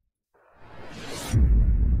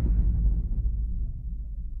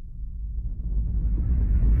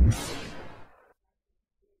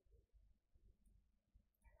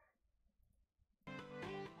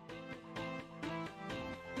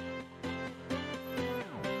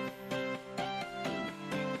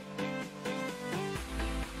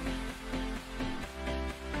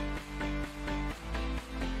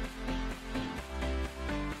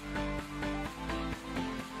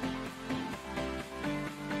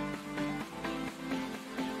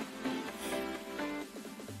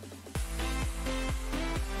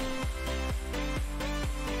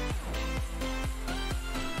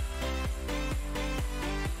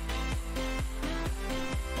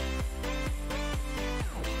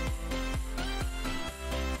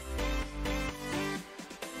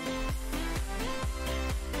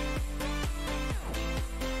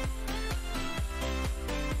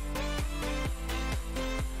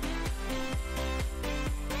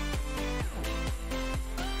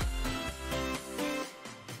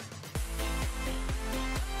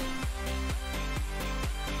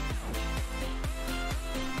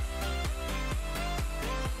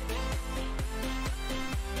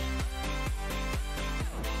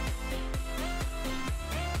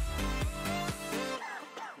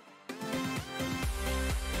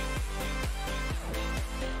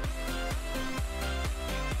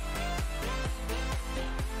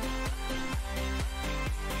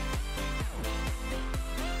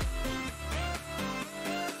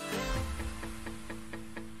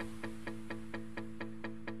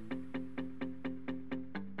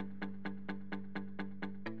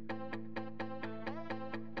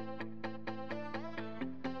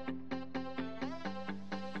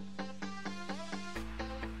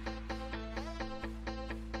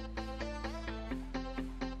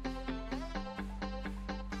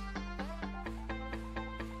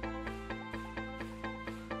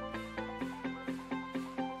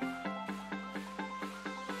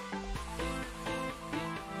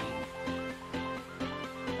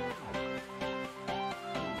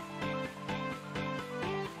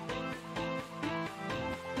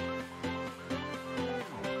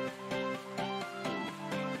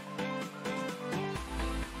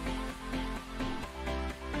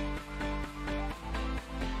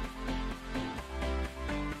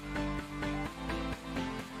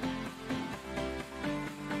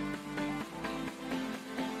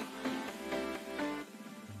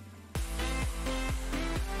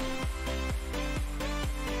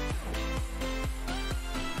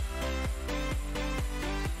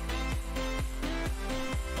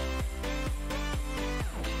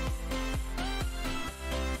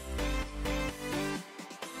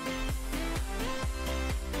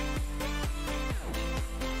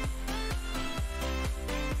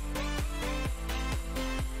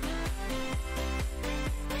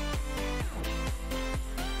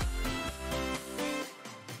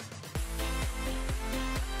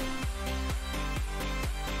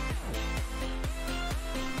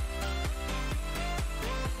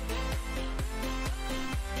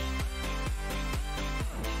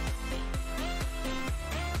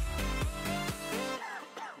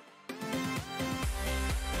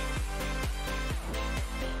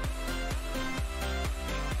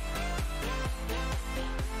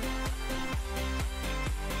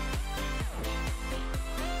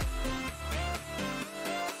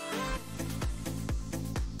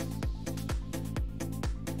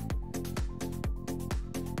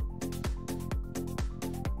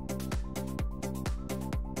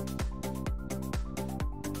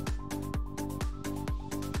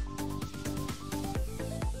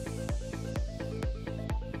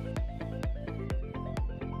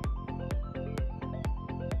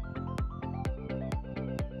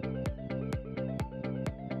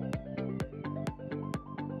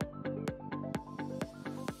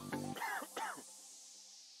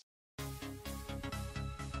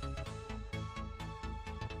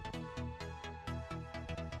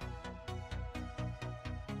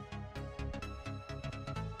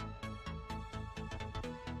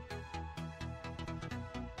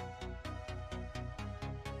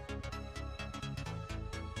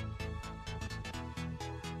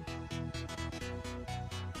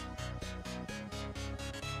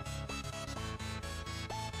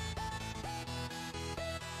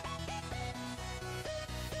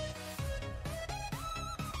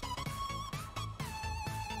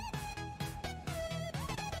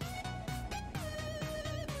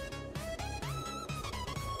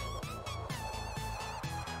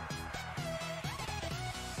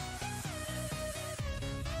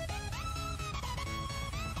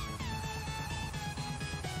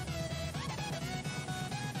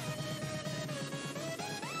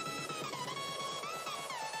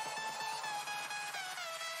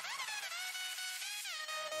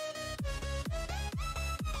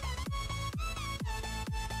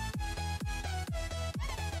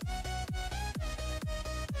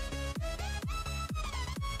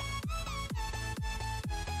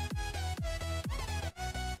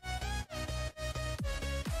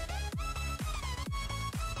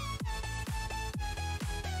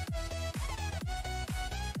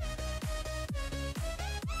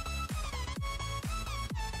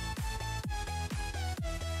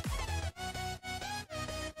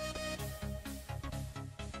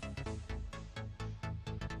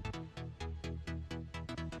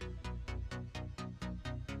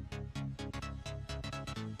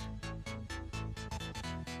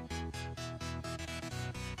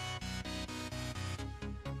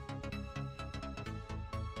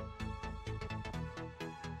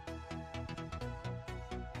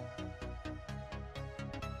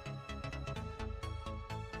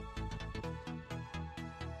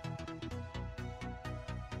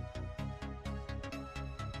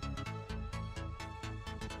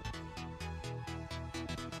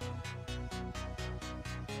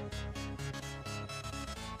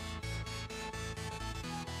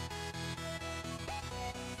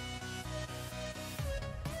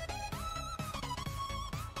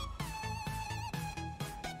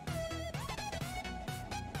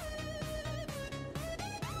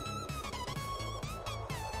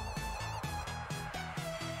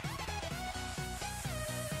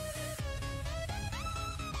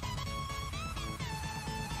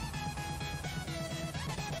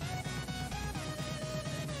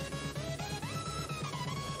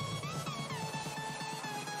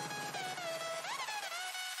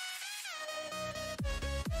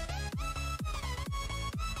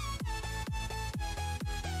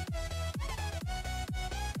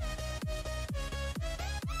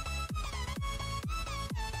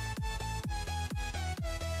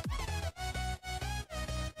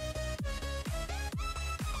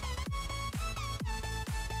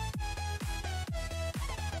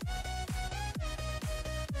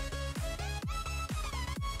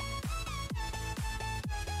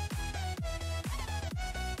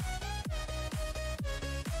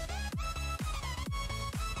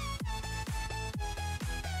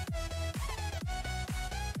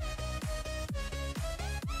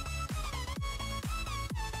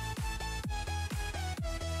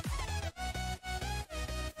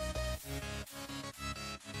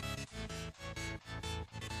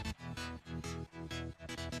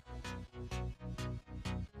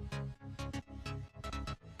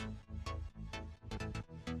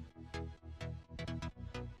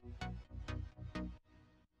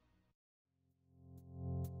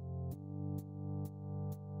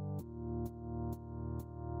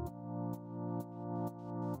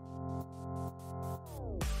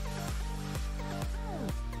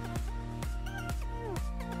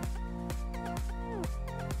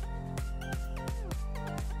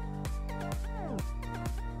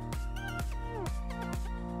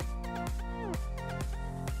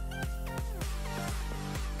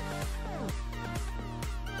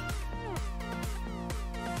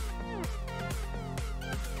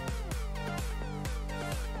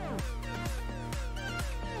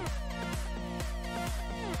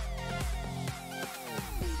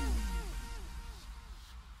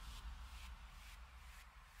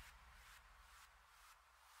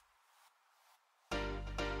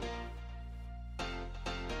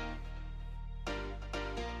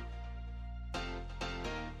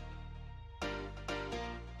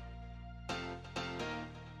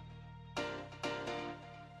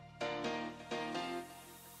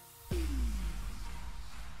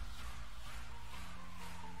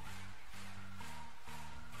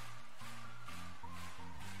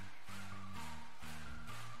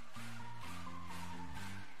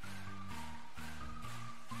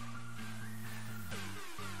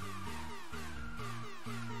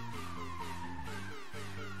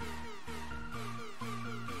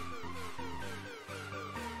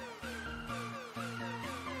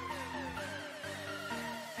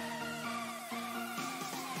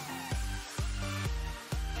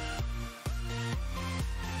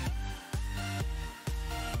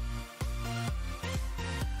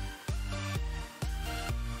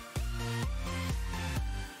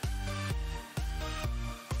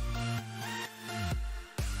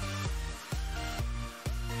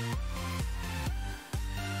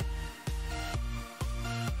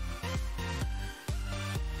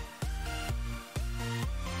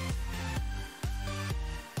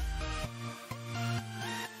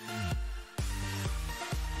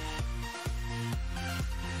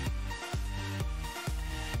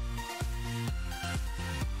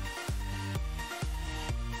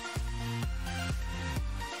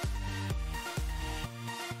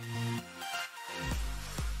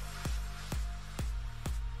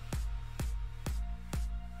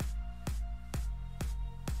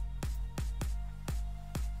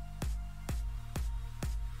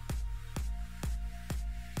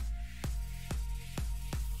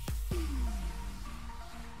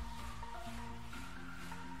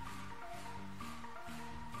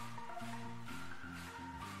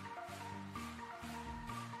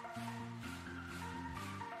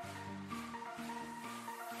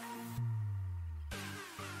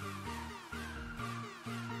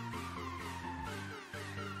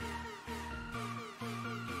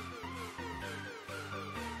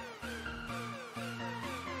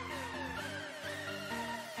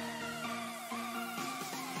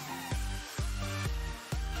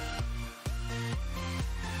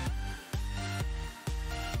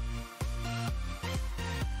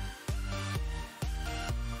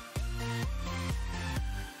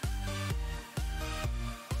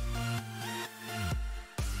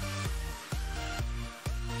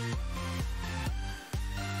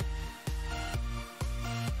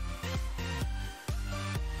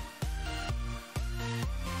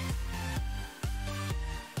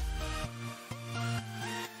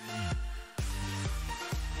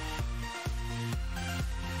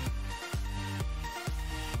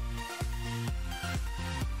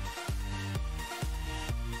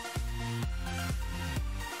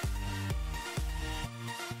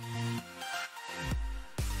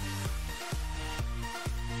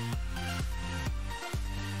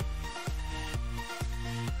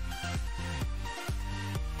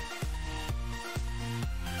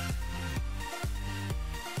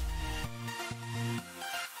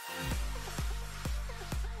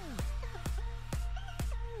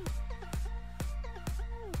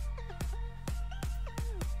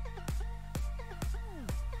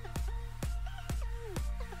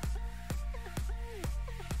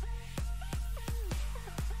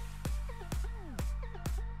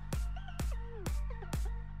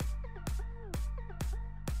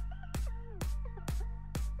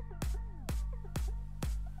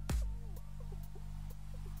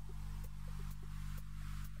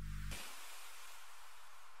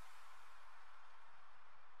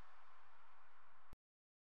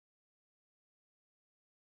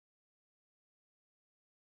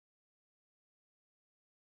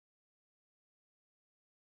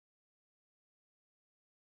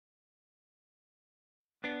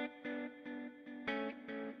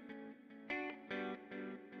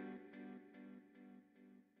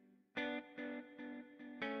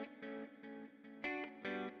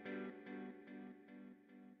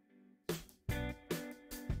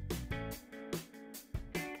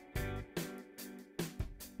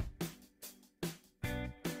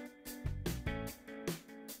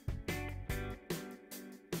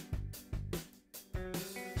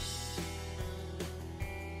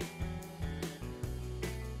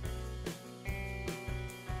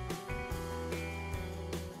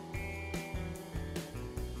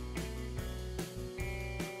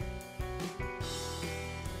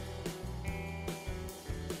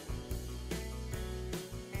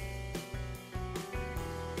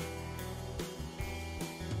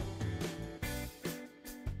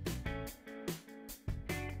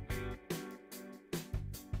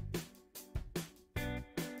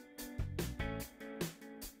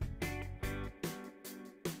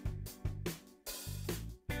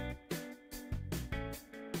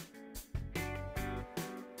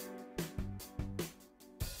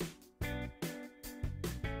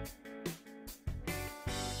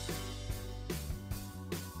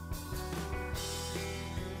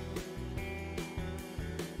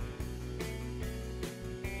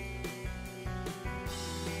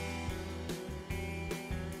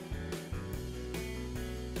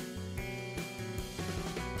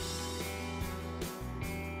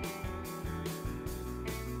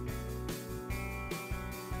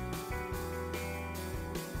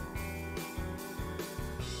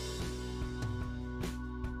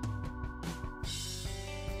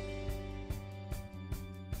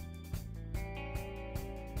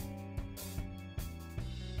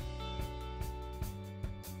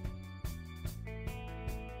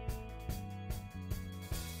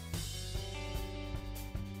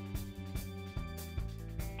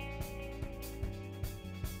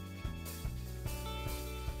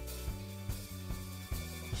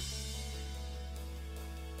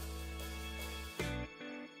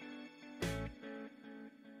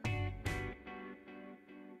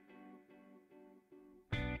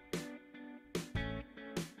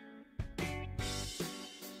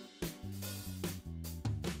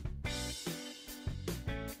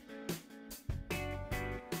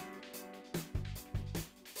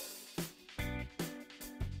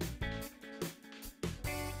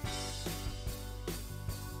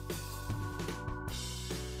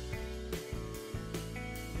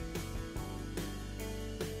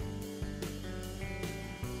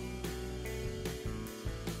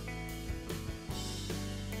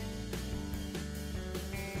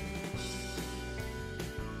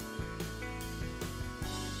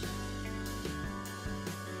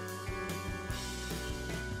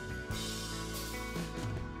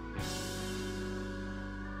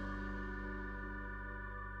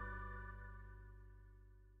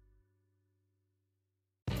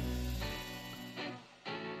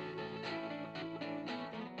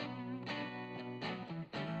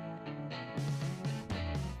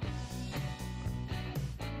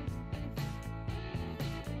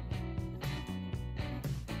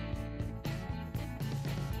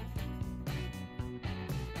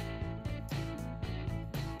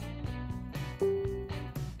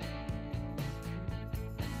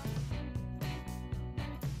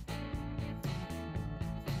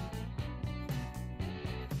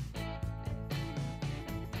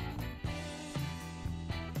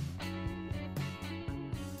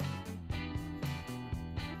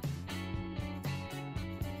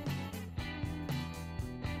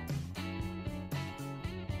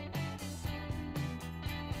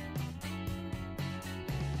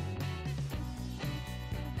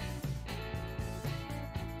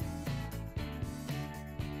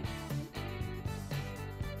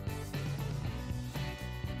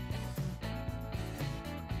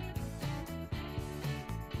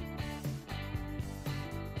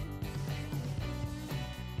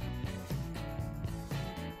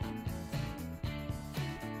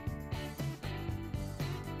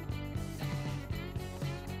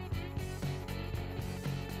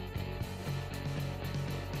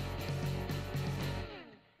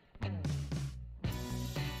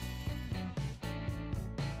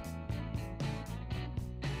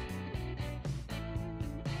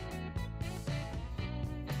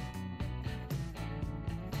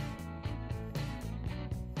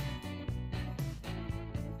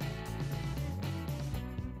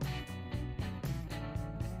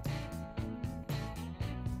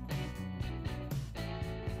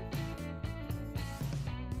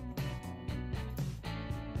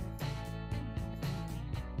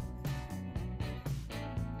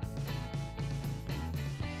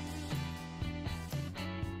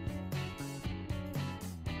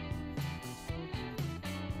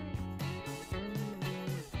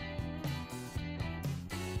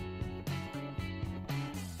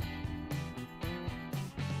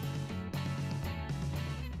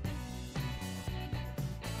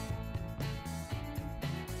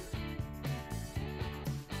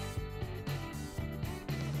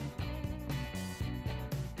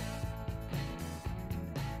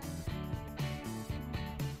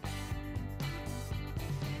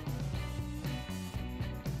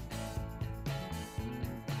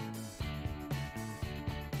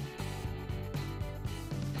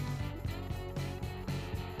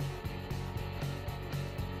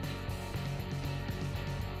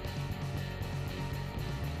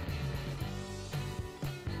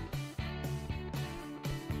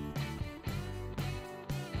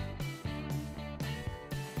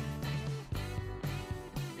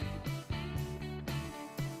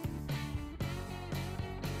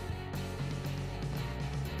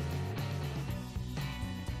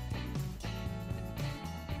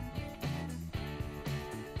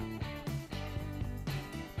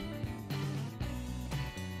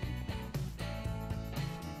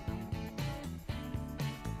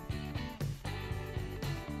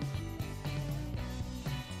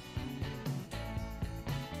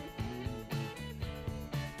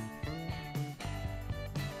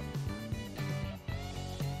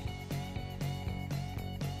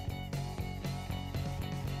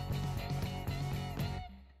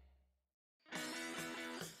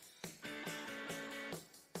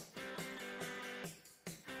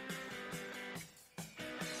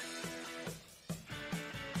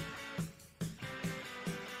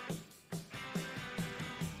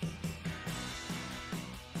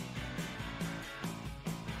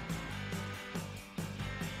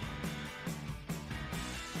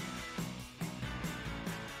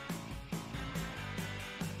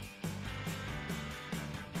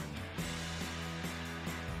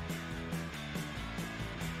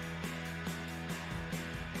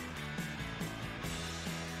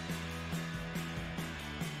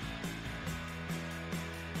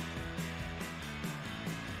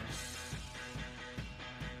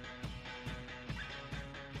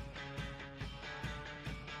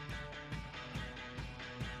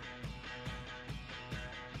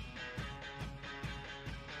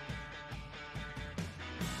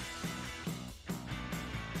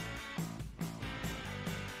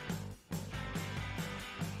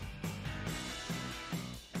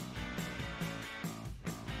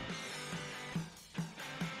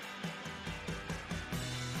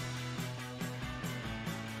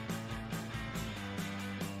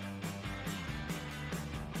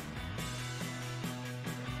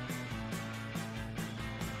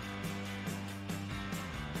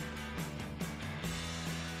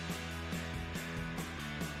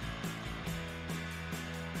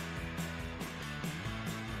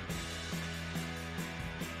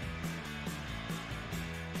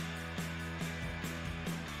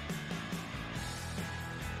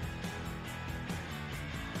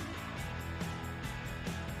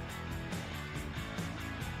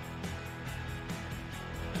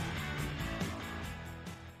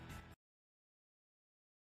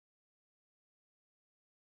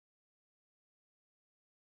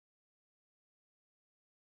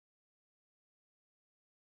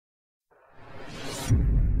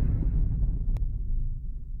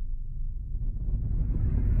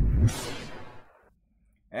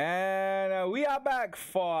 back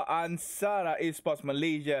for ANSARA ESports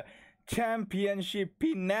Malaysia Championship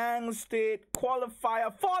Penang State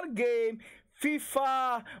Qualifier for the game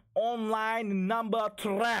FIFA Online number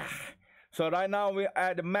 3. So right now we're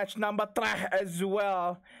at match number 3 as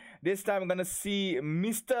well. This time we're gonna see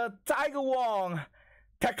Mr. Tiger Wong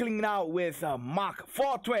tackling now with Mark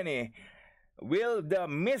 420. Will the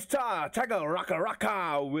Mr. Tiger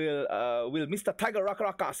Raka will Mr. Tiger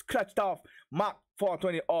Raka scratch off Mark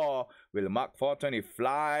 420, or will Mark 420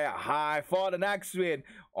 fly high for the next win,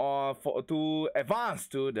 or to advance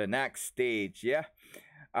to the next stage? Yeah.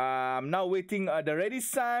 Now waiting the ready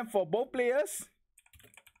sign for both players.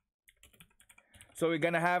 So we're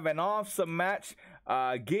gonna have an awesome match.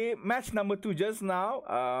 Match number 2 just now.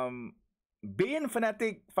 Bane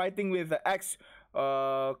Fnatic fighting with X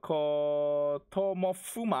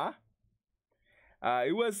Kotomofuma.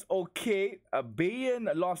 It was okay. Bane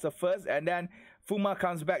lost the first, and then Fuma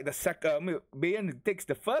comes back the second. Bane takes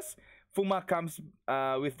the first, Fuma comes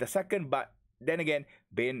with the second, but then again,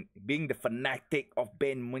 Bane, being the fanatic of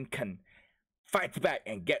Bane Munchen, fights back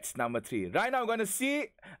and gets number 3. Right now, we're going to see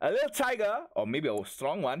a little tiger, or maybe a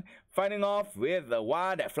strong one, fighting off with the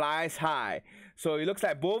one that flies high. So it looks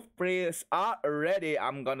like both players are ready.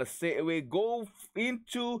 I'm going to straight away go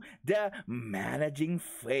into the managing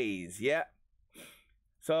phase. Yeah.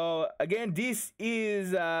 So again, this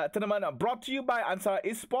is a tournament brought to you by ANSARA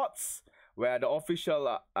ESports, where the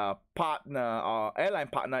official partner or airline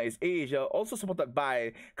partner is Asia, also supported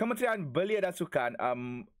by Kementerian Belia dan Sukan,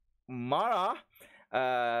 Mara,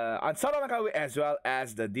 ANSARA Langkawi, as well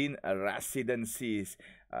as the Dean Residencies.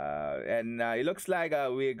 And it looks like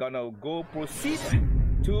we're gonna proceed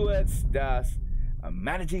towards the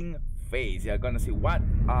managing phase. You're gonna see what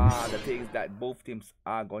are the things that both teams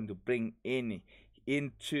are going to bring into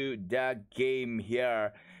the game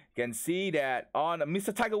here. You can see that on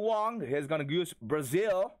Mr. Tiger Wong, he's gonna use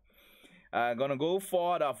Brazil. Gonna go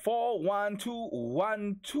for the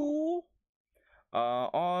 4-1-2-1-2.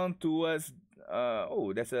 On towards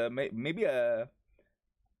there's maybe a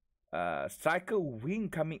striker wing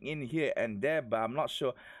coming in here and there, but I'm not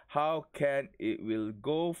sure how can it will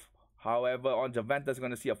go. However, on Juventus,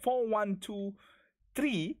 gonna see a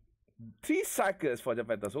 4-1-2-3. 3 strikers for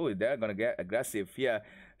Juventus. Oh, they're gonna get aggressive here.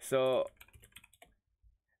 So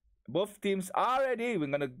both teams are ready. We're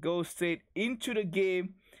gonna go straight into the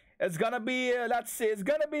game. It's gonna be let's say it's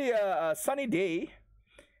gonna be a sunny day.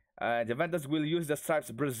 Juventus will use the stripes.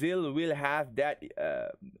 Brazil will have that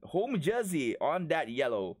home jersey on that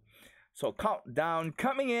yellow. So countdown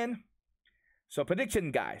coming in. So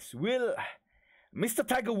prediction, guys. Will Mr.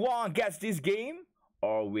 Tiger Wong gets this game,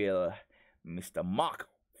 or will Mr. Mark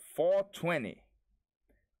 420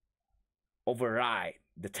 override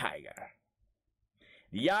the Tiger?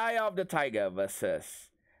 The eye of the Tiger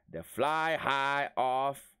versus the fly high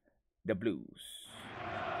of the Blues.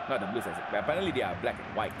 Not the Blues, apparently they are black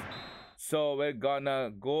and white. So we're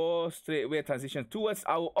gonna go straight away, transition towards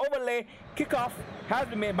our overlay. Kickoff has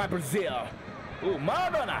been made by Brazil. Ooh,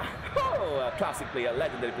 Maradona. Oh, a classic player,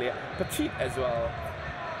 legendary player. Petite as well.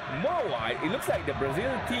 More wide. It looks like the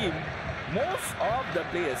Brazil team, most of the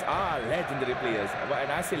players are legendary players.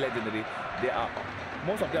 And I say legendary,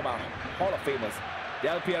 most of them are Hall of Famers.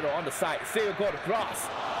 Del Piero on the side. Still go across.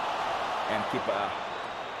 And keeper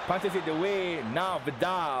punches it away. Now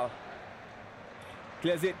Vidal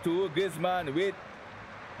clears it to Griezmann with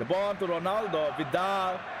the ball to Ronaldo.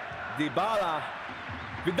 Vidal, Dybala.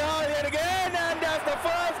 Vidal yet again, and that's the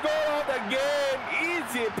first goal of the game.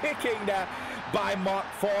 Easy picking there by Mark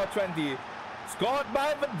 420. Scored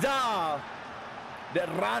by Vidal. That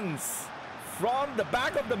runs from the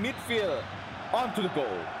back of the midfield onto the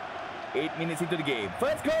goal. 8 minutes into the game.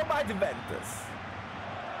 First goal by Juventus.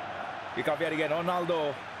 Pick up yet again.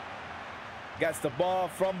 Ronaldo gets the ball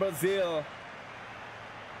from Brazil.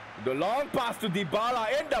 The long pass to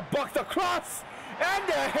Dybala in the box, across, and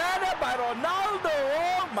the header by Ronaldo.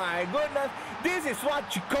 Oh my goodness. This is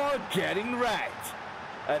what you call getting right.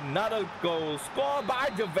 Another goal scored by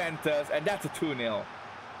Juventus, and that's a 2-0.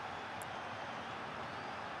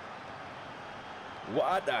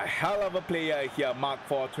 What a hell of a player here, Mark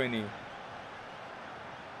 420.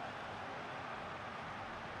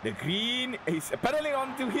 The green is apparently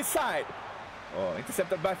onto his side. Oh,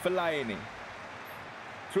 intercepted by Fellaini.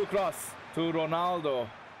 Through cross to Ronaldo.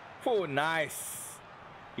 Oh, nice.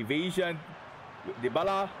 Evasion.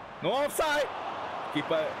 Dybala. No offside.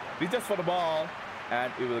 Keeper reaches for the ball,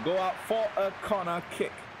 and it will go out for a corner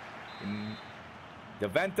kick.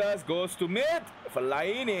 Juventus goes to mid.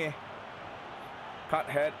 Fellaini can't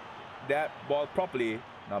head that ball properly.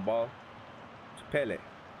 Now ball to Pele.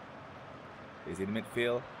 He's in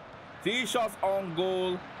midfield. 3 shots on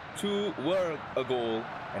goal, 2 were a goal.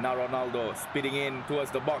 And now Ronaldo speeding in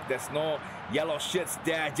towards the box. There's no yellow shirts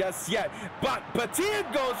there just yet. But Petit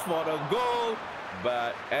goes for the goal,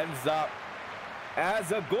 but ends up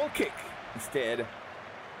as a goal kick instead.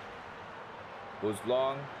 Goes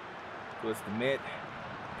long towards the mid.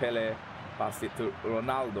 Pele passed it to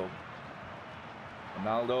Ronaldo.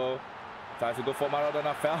 Ronaldo tries to go for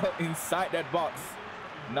Maradona. Fell inside that box.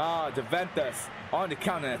 Now Juventus on the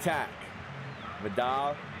counter attack.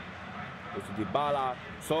 Vidal goes to Dybala.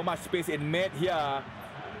 So much space in mid here.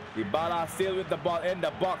 Dybala still with the ball in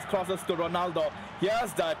the box. Crosses to Ronaldo.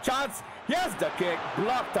 Here's the chance. Here's the kick.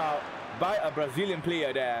 Blocked out by a Brazilian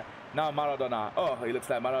player there. Now Maradona. Oh, it looks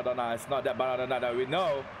like Maradona. It's not that Maradona that we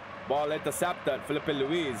know. Ball intercepted. Felipe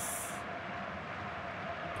Luis.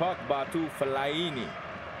 Pogba to Fellaini.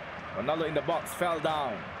 Ronaldo in the box. Fell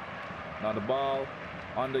down. Now the ball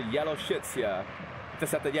on the yellow shirts here.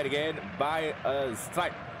 Intercepted yet again by a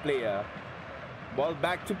strike player. Ball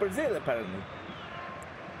back to Brazil apparently.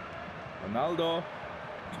 Ronaldo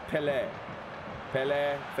to Pele.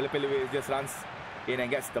 Pele. Felipe Luis just runs in and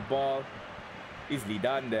gets the ball. Easily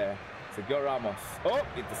done there. Sergio Ramos. Oh,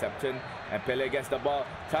 interception. And Pele gets the ball.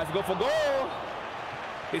 Tries to go for goal.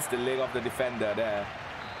 Hits the leg of the defender there.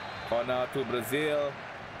 Corner to Brazil.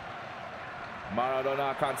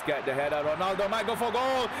 Maradona can't get the header. Ronaldo might go for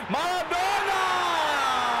goal. Maradona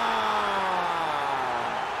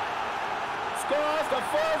scores the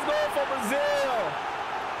first goal for Brazil.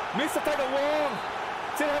 Mr. Tiger Wong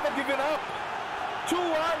still haven't given up.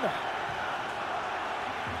 2-1.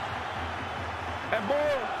 And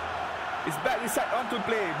ball is back inside onto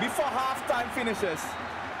play before half-time finishes.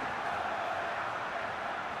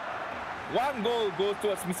 1 goal goes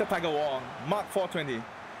towards Mr. Tiger Wong. Mark 420.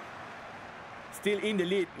 Still in the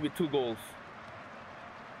lead with 2 goals.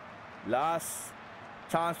 Last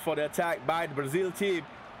chance for the attack by the Brazil team.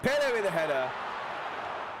 Pele with a header.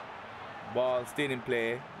 Ball still in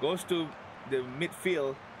play. Goes to the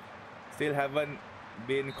midfield. Still haven't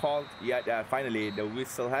been called yet. Finally, the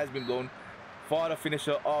whistle has been blown for the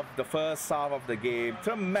finisher of the first half of the game.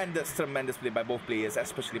 Tremendous play by both players,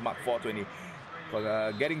 especially Mark 420.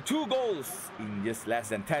 For getting 2 goals in just less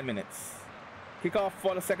than 10 minutes. Kickoff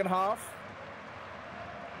for the second half.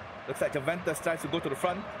 Looks like Juventus tries to go to the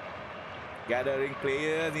front. Gathering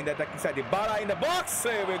players in the attacking side. Dybala in the box.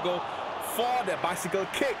 Here we go for the bicycle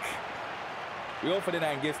kick. Rio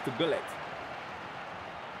Ferdinand gives to Gullit.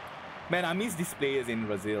 Man, I miss these players in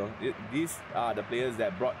Brazil. These are the players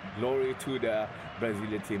that brought glory to the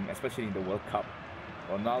Brazilian team, especially in the World Cup.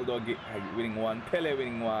 Ronaldo winning 1. Pele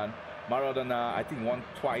winning 1. Maradona, I think, won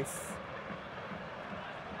twice.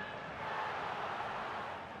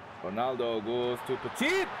 Ronaldo goes to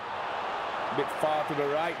Petit. A bit far to the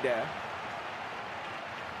right there.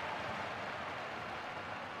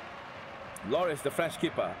 Loris, the French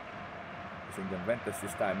keeper. It's in Juventus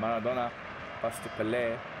this time. Maradona pass to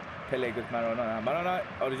Pele. Pele goes Maradona. Maradona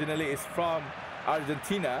originally is from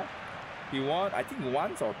Argentina. He won, I think,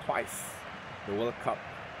 once or twice the World Cup.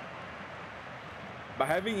 But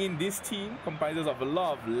having in this team comprises of a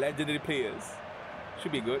lot of legendary players.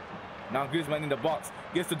 Should be good. Now Griezmann in the box.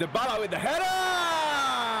 Gets to Dybala with the header!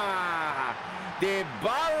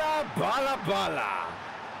 Dybala,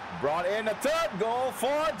 brought in a 3rd goal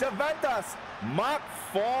for Juventus. Mark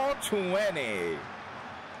 420.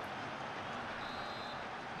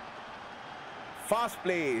 Fast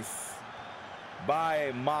plays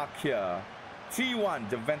by Mark here. 3-1,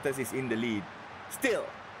 Juventus is in the lead. Still,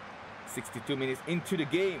 62 minutes into the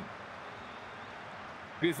game.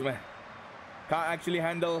 Griezmann can't actually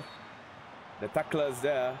handle the tacklers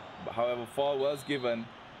there. But however, foul was given.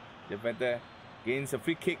 Juventus gains a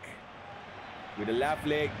free kick with the left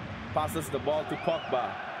leg. Passes the ball to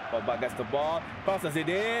Pogba. Pogba gets the ball, crosses it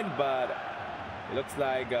in, but it looks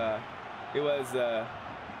like it was... oh,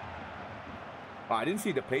 I didn't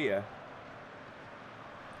see the player.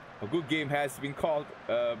 A good game has been called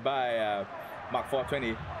by Mark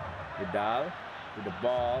 420. Vidal with the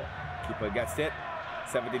ball. Keeper gets it.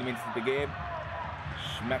 17 minutes into the game.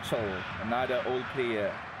 Schmeichel, another old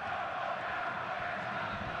player.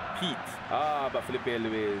 Pete. But Felipe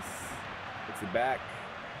Luis puts it back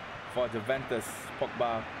for Juventus.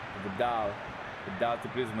 Pogba to Vidal. Vidal to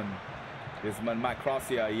Griezmann. Griezmann might cross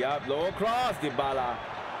here. Yup, low cross. Dybala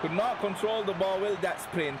could not control the ball. Will that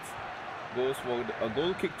sprint goes for a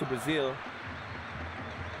goal kick to Brazil.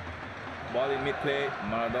 Ball in mid-play.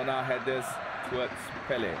 Maradona headers towards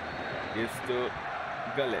Pele. Gives to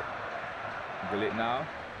Gullit. Gullit now.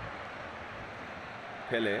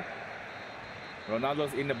 Pele.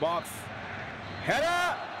 Ronaldo's in the box.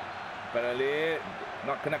 Header! Apparently,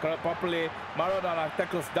 not connected properly. Maradona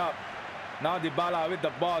tackles down. Now Dybala with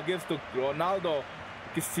the ball gives to Ronaldo.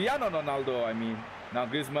 Cristiano Ronaldo, I mean. Now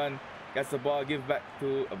Griezmann gets the ball, give back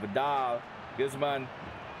to Vidal. Griezmann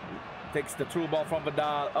takes the through ball from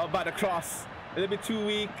Vidal. Oh, but the cross, a little bit too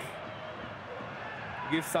weak.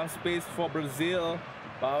 Gives some space for Brazil.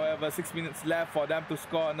 But however, 6 minutes left for them to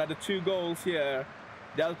score another 2 goals here.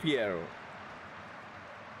 Del Piero.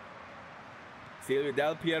 Still with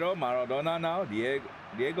Del Piero. Maradona now.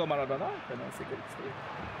 Diego Maradona.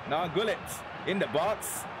 Now Gullit in the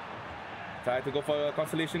box. Try to go for a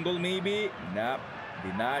consolation goal maybe. Nah.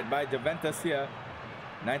 Denied by Juventus here.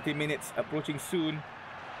 90 minutes approaching soon.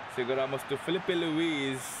 Sergio Ramos to Felipe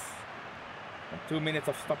Luis. 2 minutes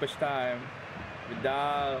of stoppage time.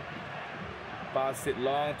 Vidal pass it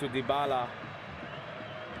long to Dybala.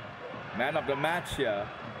 Man of the match here.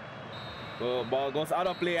 So ball goes out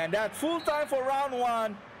of play, and that's full time for round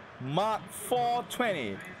 1. Mark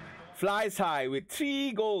 420 flies high with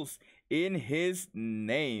 3 goals in his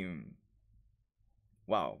name.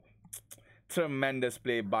 Wow, tremendous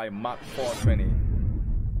play by Mark 420.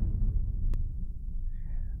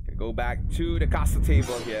 Okay, go back to the castle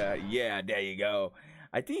table here. Yeah, there you go.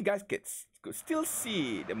 I think you guys could still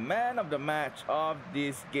see the man of the match of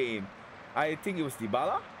this game. I think it was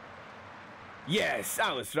Dybala. Yes,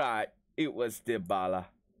 I was right. It was Dybala.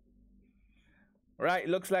 Right,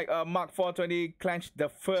 looks like Mark 420 clinched the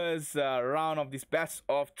first round of this best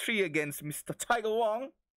of 3 against Mr. Tiger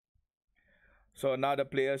Wong. So now the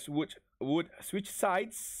players would switch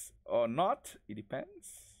sides or not. It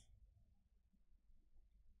depends.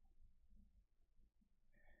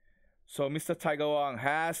 So Mr. Tiger Wong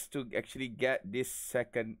has to actually get this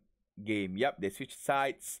second game. Yep, they switch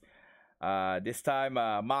sides. This time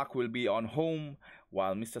Mark will be on home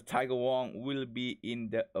while Mr. Tiger Wong will be in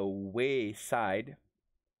the away side.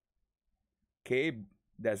 Okay,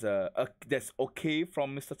 that's okay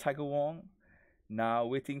from Mr. Tiger Wong. Now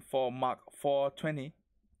waiting for Mark 420.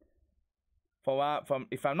 From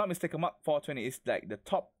if I'm not mistaken, Mark 420 is like the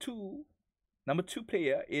number 2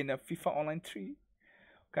 player in FIFA Online 3.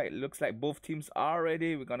 Okay, it looks like both teams are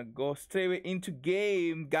ready. We're gonna go straight away into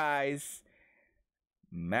game, guys.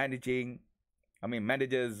 Managers,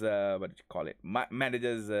 what did you call it?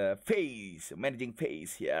 Managers managing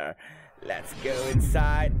phase here. Let's go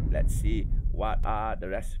inside. Let's see what are the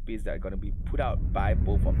recipes that are gonna be put out by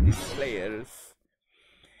both of these players.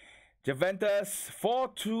 Juventus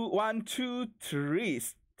 4-2-1-2-3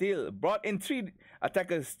 still brought in 3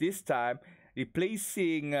 attackers this time,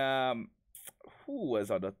 replacing who was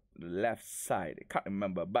on the left side? I can't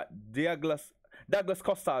remember, but Douglas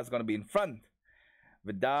Costa is going to be in front.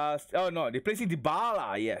 Vidal, oh no, replacing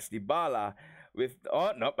Dybala. Yes, Dybala with,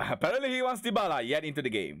 oh no, apparently he wants Dybala yet into the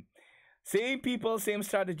game. Same people, same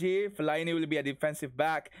strategy. Fellaini will be a defensive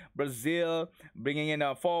back. Brazil bringing in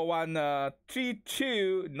a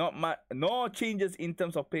 4-1-3-2. No changes in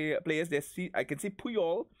terms of players. I can see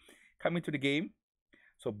Puyol coming to the game.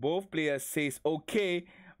 So both players says okay.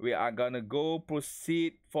 We are gonna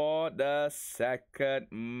proceed for the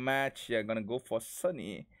second match. You're gonna go for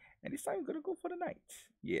Sunny, and this time we're gonna go for the Knight.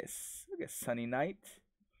 Yes, okay, Sunny Knight.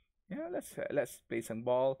 Yeah, let's play some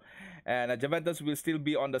ball, and Juventus will still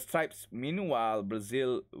be on the stripes. Meanwhile,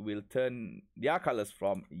 Brazil will turn their colors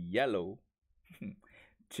from yellow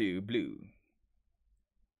to blue.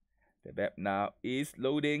 The map now is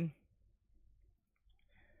loading.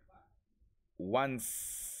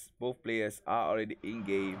 Once both players are already in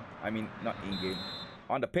game, not in game,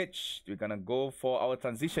 on the pitch, we're gonna go for our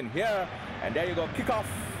transition here, and there you go, kickoff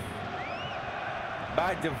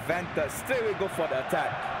by Juventus. Straight we go for the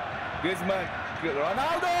attack. Griezmann,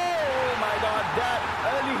 Ronaldo, oh my god, that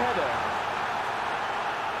early header,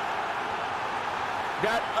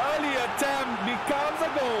 that early attempt becomes a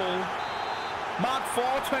goal. Mark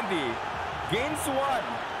 420 gains 1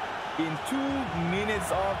 in 2 minutes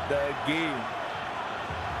of the game.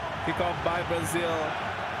 Kickoff by Brazil.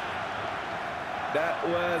 That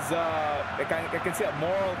was, I can see a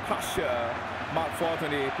moral crusher. Mark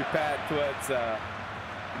 420 prepared towards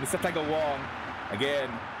Mr. Tiger Wong.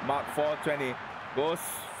 Again, Mark 420 goes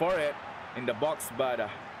for it in the box, but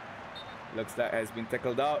looks like has been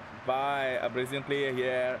tackled out by a Brazilian player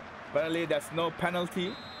here. Apparently, there's no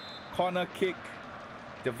penalty. Corner kick.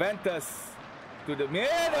 Juventus to the middle,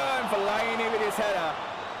 and Fellaini with his header,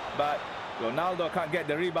 but Ronaldo can't get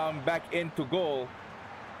the rebound back into goal.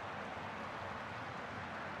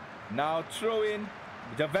 Now throw in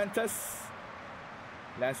Juventus.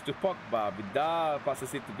 Lands to Pogba. Vidal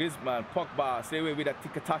passes it to Griezmann. Pogba stay away with a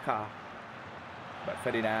tiki-taka. But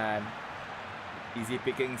Ferdinand, easy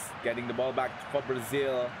pickings, getting the ball back for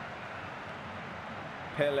Brazil.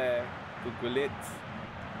 Pele to Gullit.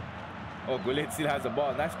 Oh, Gullit still has the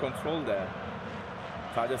ball. Nice control there.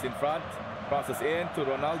 Charges in front. Crosses in to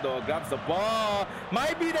Ronaldo. Grabs the ball.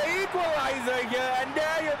 Might be the equalizer here. And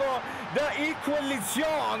there you go. The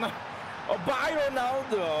equalization by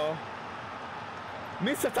Ronaldo.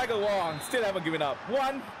 Mr. Tiger Wong still haven't given up.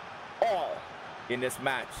 1-1 in this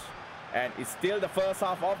match. And it's still the first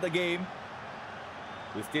half of the game.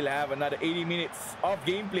 We still have another 80 minutes of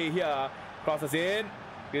gameplay here. Crosses in.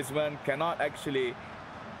 Griezmann cannot actually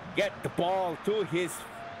get the ball to his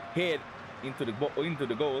head into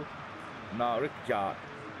the goal. Now Rikja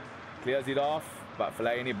clears it off, but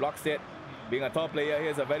Fellaini blocks it. Being a top player,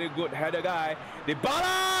 here's a very good header guy.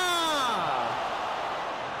 Dybala!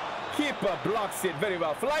 Keeper blocks it very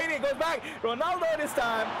well. Fellaini goes back. Ronaldo this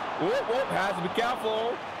time. Whoop, whoop, has to be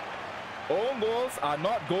careful. Own goals are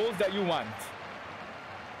not goals that you want.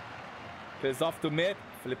 Plays off to mid.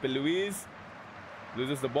 Felipe Luis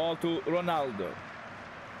loses the ball to Ronaldo.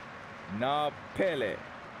 Now Pele.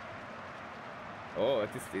 Oh, it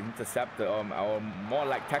is intercepted or more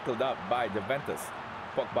like tackled up by Juventus.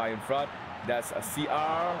 Pogba in front. That's a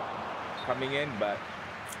CR coming in, but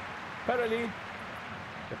apparently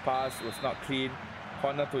the pass was not clean.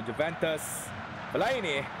 Corner to Juventus.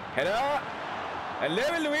 Fellaini, header. And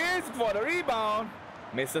Leo Luis for the rebound.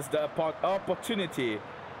 Misses the opportunity.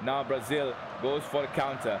 Now Brazil goes for the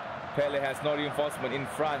counter. Pele has no reinforcement in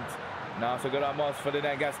front. Now Sergio Ramos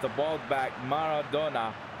Ferdinand gets the ball back.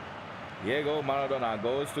 Maradona. Diego Maradona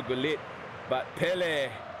goes to Gullit, but Pele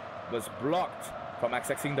was blocked from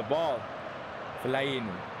accessing the ball.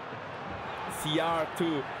 Fellaini.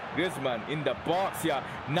 CR2. Griezmann in the box here.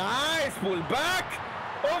 Nice pull back.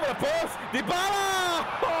 Over the post. Dybala.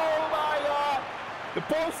 Oh my God. The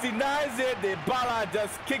post denies it. Dybala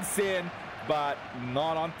just kicks in, but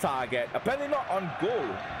not on target. Apparently not on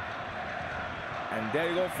goal. And there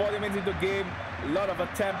you go, 40 minutes into the game. A lot of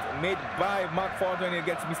attempts made by Mark Fortune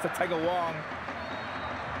against Mr. Tiger Wong.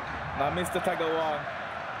 Now Mr. Tiger Wong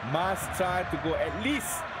must try to go at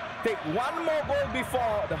least take one more goal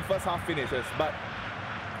before the first half finishes. But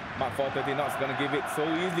Mark Fortune not going to give it so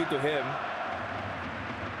easily to him.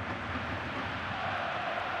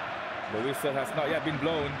 The whistle has not yet been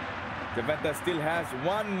blown. Juventus still has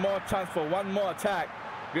one more chance for one more attack.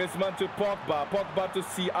 Griezmann to Pogba. Pogba to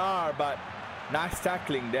CR, but nice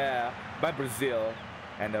tackling there by Brazil.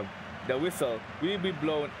 And the whistle will be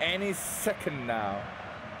blown any second now.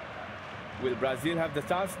 Will Brazil have the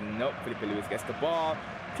chance? Nope. Felipe Luis gets the ball.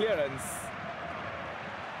 Clearance.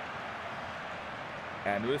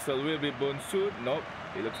 And whistle will be blown soon. Nope.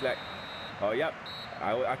 It looks like... Oh, yep.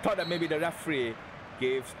 I thought that maybe the referee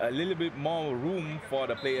gives a little bit more room for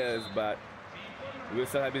the players, but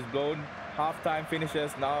whistle has been blown. Half-time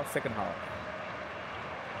finishes now, second half.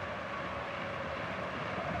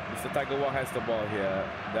 Mr. Tiger Wong has the ball here.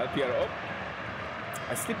 Del Piero up.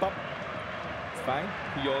 A slip up. It's fine.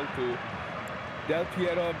 Puyol to Del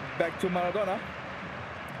Piero, back to Maradona.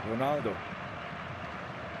 Ronaldo.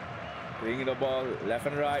 Bringing the ball left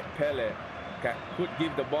and right. Pele could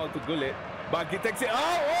give the ball to Gullit, but he takes it.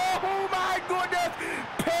 Oh my goodness!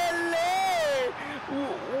 Pele!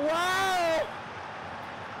 Wow!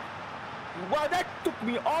 Wow, that took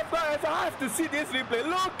me off guard. I have to see this replay.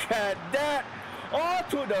 Look at that. All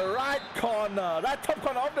to the right corner, right top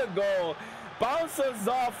corner of the goal. Bounces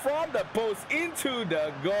off from the post into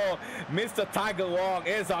the goal. Mr. Tiger Wong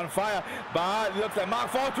is on fire, but looks like Mark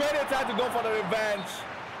Fortune tried to go for the revenge.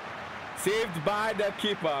 Saved by the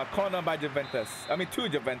keeper. Corner by Juventus. To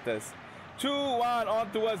Juventus. 2-1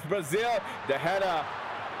 on towards Brazil. The header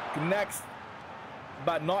connects,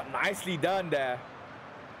 but not nicely done there.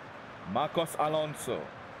 Marcos Alonso.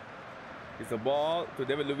 It's the ball to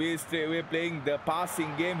David Luiz, straight away playing the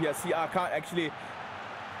passing game here. CR can't actually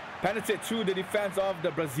penetrate through the defense of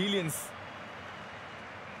the Brazilians.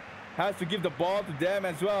 Has to give the ball to them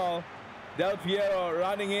as well. Del Piero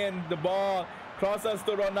running in the ball. Crosses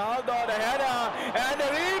to Ronaldo, the header, and the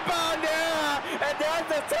rebound there. And there's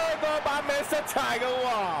the third goal by Mr. Tiger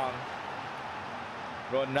Wong.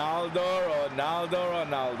 Ronaldo.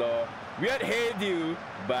 We had hated you,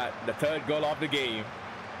 but the third goal of the game.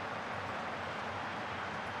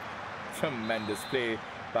 Tremendous play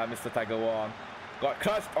by Mr. Tiger Wong. Got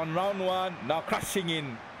crushed on round 1, now crushing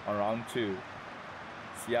in on round 2.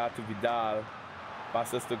 CR to Vidal.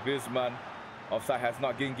 Passes to Griezmann. Offside has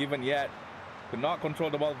not been given yet. Could not control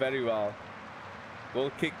the ball very well. Goal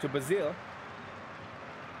kick to Brazil.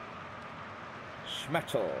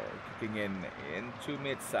 Schmeichel kicking into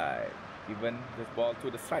mid-side. Given this ball to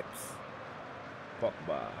the stripes.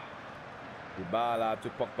 Pogba. Dybala to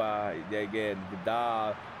Pogba. There again.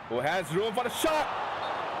 Vidal, who has room for the shot.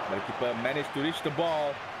 But the keeper managed to reach the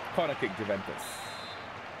ball. Corner kick, Juventus.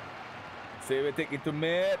 Save take into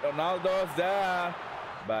mid. Ronaldo's there.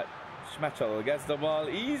 But Schmeichel gets the ball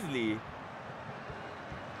easily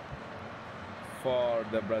for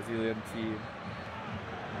the Brazilian team.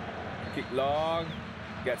 Kick long.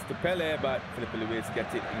 Gets to Pele, but Felipe Luis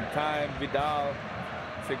gets it in time. Vidal.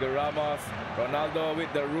 Sergio Ramos. Ronaldo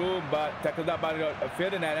with the room, but tackled up by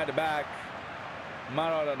Ferdinand at the back.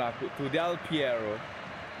 Maradona to Del Piero.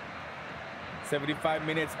 75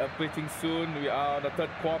 minutes approaching soon. We are on the third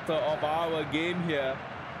quarter of our game here.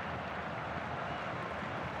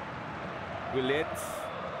 Gullit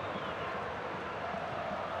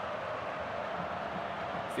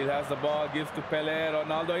still has the ball, gives to Pele.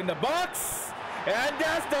 Ronaldo in the box, and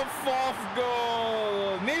that's the fourth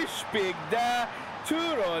goal. Niche pick there to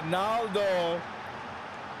Ronaldo.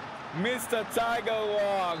 Mr. Tiger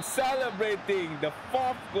Wong celebrating the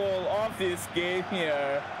fourth goal of this game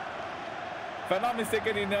here. If I'm not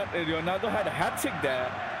mistaken, Ronaldo had a hat-trick there.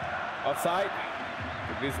 Offside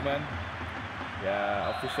to Griezmann.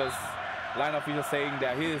 Yeah, line officials saying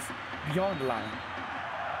that he is beyond the line.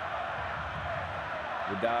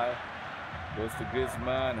 Vidal goes to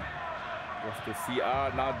Griezmann. Goes to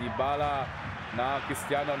CR. Now Dybala. Now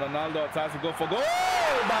Cristiano Ronaldo tries to go for goal,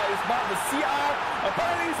 but it's not the CR.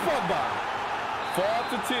 Apparently it's Pogba.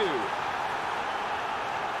 4-2.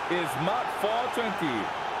 Is Mark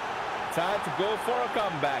 420. Time to go for a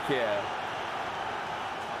comeback here.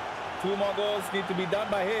 2 more goals need to be done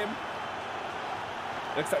by him.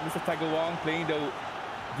 Looks like Mr. Tiger Wong playing the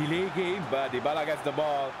delay game, but Dybala gets the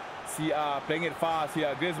ball. CR playing it fast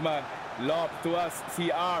here. Griezmann lob to us.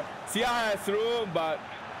 CR has room, but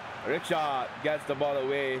Richard gets the ball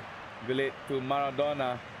away. Gullit to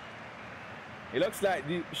Maradona. It looks like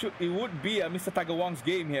it would be a Mr. Tiger Wong's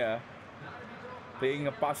game here. Playing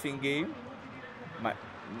a passing game.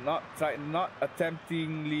 Not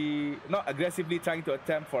aggressively trying to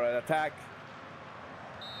attempt for an attack.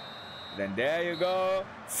 Then there you go.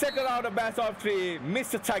 Second round of best of 3.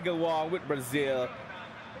 Mr. Tiger Wong with Brazil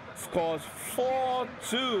scores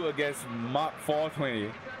 4-2 against Mark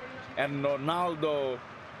 420. And Ronaldo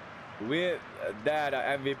with that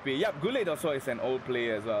MVP. Yep, Gullit also is an old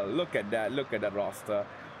player as well. Look at that. Look at that roster.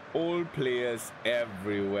 Old players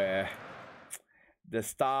everywhere. The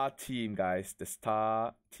star team, guys. The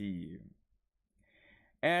star team.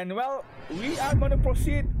 And well, we are going to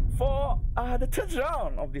proceed for the third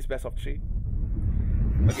round of this best of 3.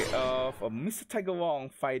 Okay, Mr. Tiger Wong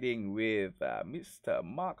fighting with Mr.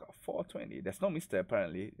 Mark 420. There's no Mr.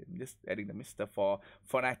 apparently. I'm just adding the Mr. for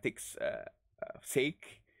fanatics'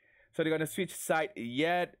 sake. So they're going to switch side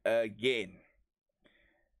yet again.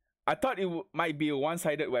 I thought it might be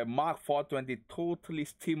one-sided where Mark 420 totally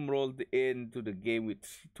steamrolled into the game with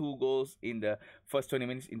 2 goals in the first 20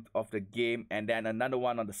 minutes of the game, and then another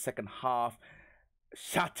one on the second half,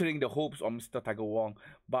 shattering the hopes of Mr. Tiger Wong.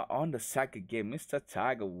 But on the second game, Mr.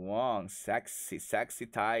 Tiger Wong, sexy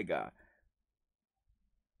Tiger,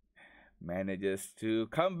 manages to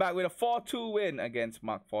come back with a 4-2 win against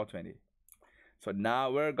Mark 420. So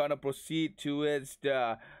now we're going to proceed towards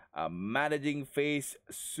the managing phase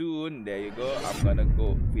soon. There you go. I'm gonna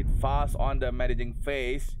go bit fast on the managing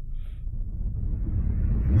phase.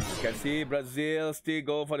 You can see Brazil still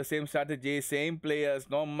go for the same strategy, same players,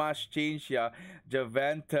 not much change here.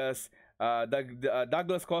 Juventus,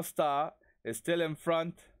 Douglas Costa is still in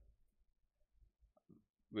front.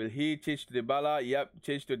 Will he change to Dybala? Yep,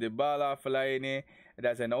 change to Dybala. Fellaini.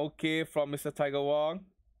 That's an okay from Mr. Tiger Wong.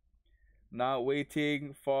 Now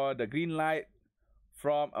waiting for the green light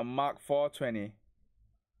from a Mark 420.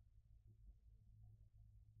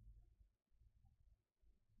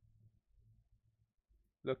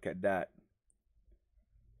 Look at that.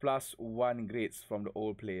 +1 grades from the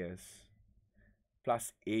old players.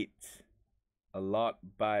 +8. A lot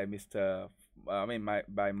by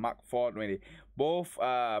by Mark 420. Both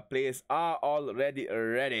players are already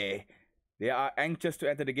ready. They are anxious to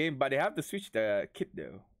enter the game, but they have to switch the kit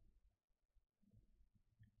though.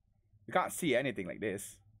 You can't see anything like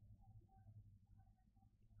this.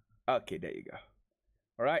 Okay, there you go.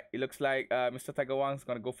 Alright, it looks like Mr. Tiger Wong is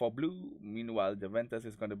going to go for blue. Meanwhile, Juventus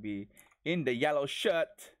is going to be in the yellow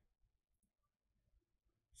shirt.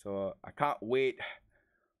 So, I can't wait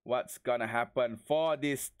what's going to happen for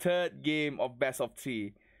this third game of best of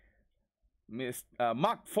 3.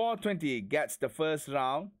 Mark 420 gets the first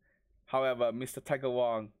round. However, Mr. Tiger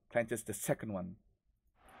Wong clinches the second one.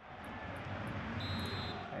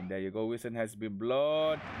 And there you go, whistle has been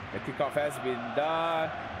blown. The kickoff has been done.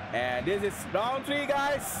 And this is round 3,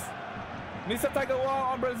 guys. Mr. Tiger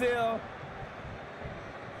Wong on Brazil.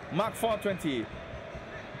 Mark 420.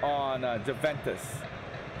 on Juventus.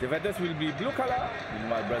 Juventus will be blue color.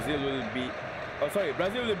 Meanwhile, Brazil will be... Oh, sorry.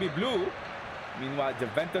 Brazil will be blue. Meanwhile,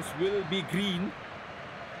 Juventus will be green.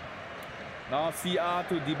 Now CR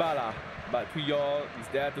to Dybala. But Puyol is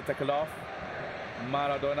there to tackle off.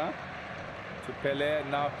 Maradona to Pele.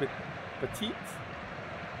 Now Petit.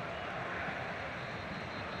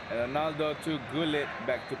 And Ronaldo to Gullit.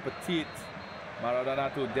 Back to Petit.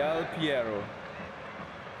 Maradona to Del Piero.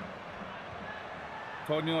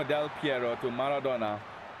 Antonio Del Piero to Maradona.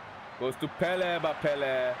 Goes to Pele, but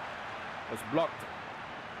Pele was blocked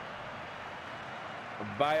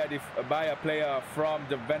by a player from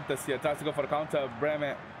Juventus here. Tries to go for the counter.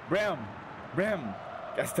 Brem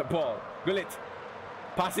gets the ball. Gullit.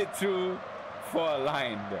 Pass it through for a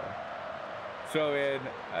line. Throw in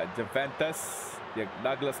Juventus.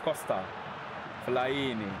 Douglas Costa.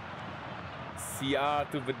 Fellaini.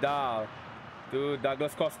 CR to Vidal. To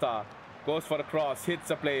Douglas Costa. Goes for the cross. Hits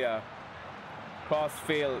a player. Cross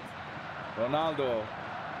failed. Ronaldo.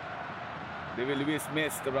 David Luiz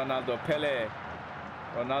missed Ronaldo. Pele.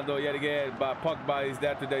 Ronaldo yet again. But Pogba is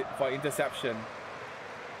there for interception.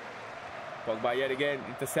 Pogba yet again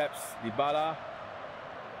intercepts. Dybala.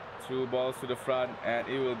 Through balls to the front. And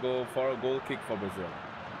it will go for a goal kick for Brazil.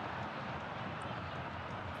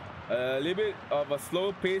 A little bit of a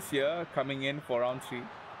slow pace here coming in for round 3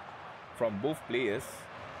 from both players.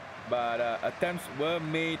 But attempts were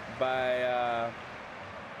made by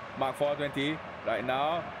Mark 420 right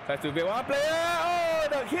now. Tries to be one player. Oh,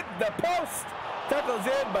 the hit the post. Tackles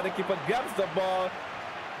in, but the keeper grabs the ball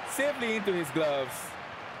safely into his gloves.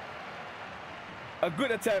 A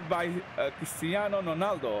good attempt by Cristiano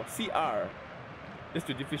Ronaldo, CR. Just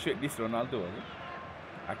to differentiate this Ronaldo.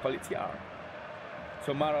 I call it CR.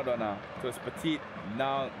 So Maradona to Petit,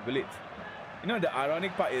 now Gullit. You know, the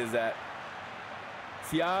ironic part is that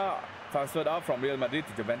CR transferred out from Real Madrid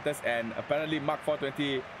to Juventus, and apparently Mark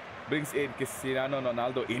 420 brings in Cristiano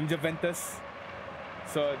Ronaldo in Juventus.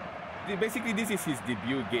 So basically this is his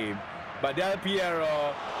debut game. But Del Piero,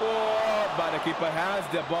 oh, but the keeper has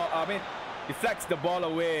the ball. I mean, deflects the ball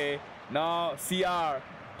away. Now CR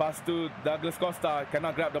pass to Douglas Costa,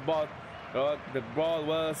 cannot grab the ball. The ball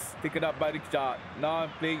was taken up by Richard. Now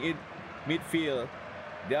playing in midfield.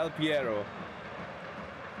 Del Piero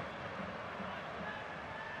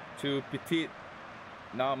to Petit.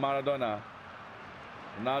 Now Maradona.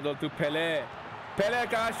 Ronaldo to Pele. Pele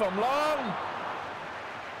catch from long.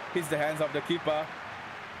 Hits the hands of the keeper.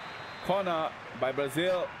 Corner by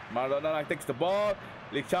Brazil. Maradona takes the ball.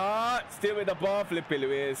 Richard still with the ball. Felipe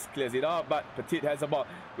Luis clears it out, but Petit has the ball.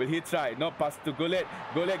 Will he try? No, pass to Gullit.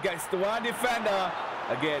 Gullit gets to one defender.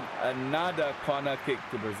 Again, another corner kick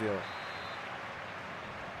to Brazil.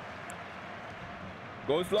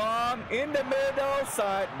 Goes long in the middle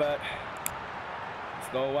side, but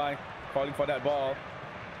there's no one calling for that ball.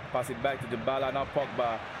 Pass it back to Dybala. Now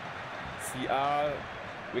Pogba. CR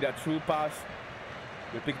with a true pass.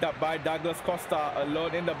 We picked up by Douglas Costa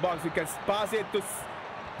alone in the box. We can pass it to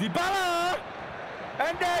Dybala.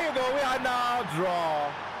 And there you go. We are now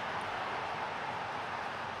draw.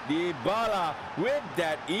 Dybala with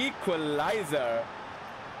that equalizer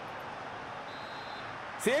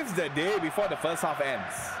saves the day before the first half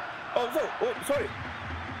ends. Oh, sorry.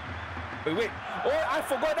 Wait. Oh, I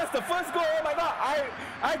forgot that's the first goal. Oh my God.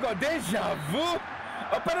 I got deja vu.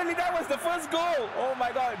 Apparently that was the first goal. Oh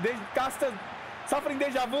my God. Caster suffering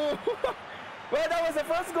deja vu. Well, that was the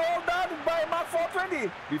first goal done by Mark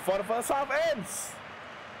 420 before the first half ends.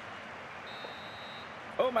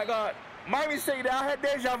 Oh my God. My mistake that I had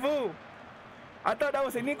deja vu. I thought that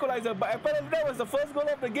was an equalizer, but apparently that was the first goal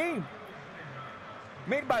of the game.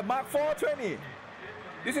 Made by Mark 420.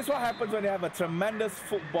 This is what happens when you have a tremendous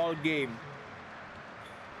football game.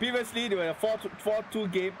 Previously, there were a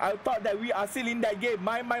 4-2 game. I thought that we are still in that game.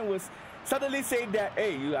 My mind was suddenly saying that,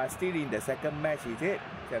 hey, you are still in the second match, is it?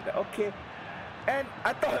 Okay. And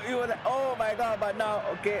I thought we were like, oh my God, but now,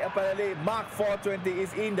 okay, apparently Mark 420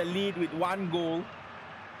 is in the lead with 1 goal.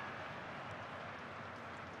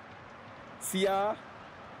 CR.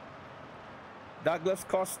 Douglas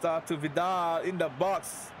Costa to Vidal in the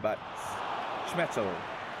box, but Schmetzel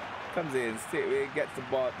comes in straight away, gets the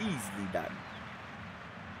ball, easily done.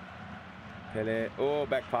 Pele, oh,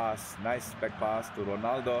 back pass, nice back pass to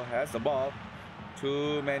Ronaldo, has the ball.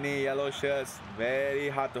 Too many yellow shirts, very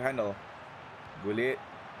hard to handle. Gullit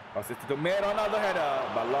passes to Ronaldo header,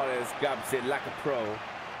 but Lores grabs it like a pro.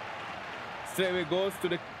 Straight away goes to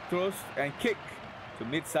the throws and kick to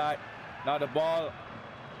mid-side. Now the ball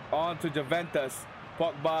on to Juventus.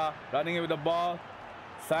 Pogba running with the ball.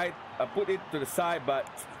 Put it to the side, but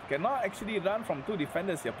cannot actually run from 2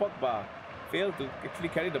 defenders here. Pogba failed to actually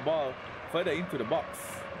carry the ball further into the box.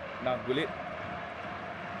 Now Gullit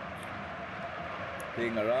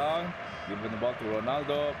playing around, giving the ball to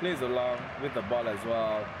Ronaldo, plays along with the ball as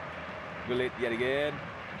well. Gullit yet again.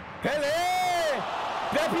 Pele!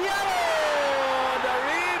 Del Piero! The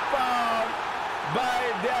rebound by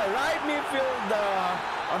their right midfielder,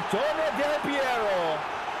 Antonio Del Piero,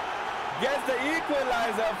 gets the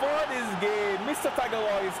equalizer for this game. Mr. Tiger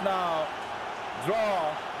Wong is now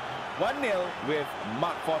draw 1-0 with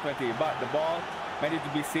Mark 420, but the ball managed to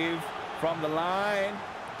be saved from the line.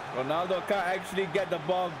 Ronaldo can't actually get the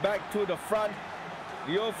ball back to the front.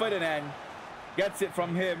 Rio Ferdinand gets it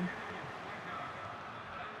from him.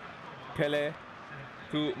 Pele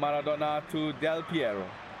to Maradona to Del Piero.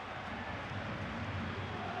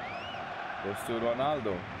 Goes to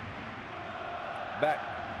Ronaldo. Back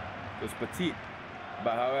to Petit.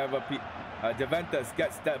 But however, Juventus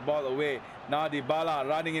gets that ball away. Now Dybala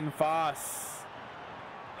running in fast.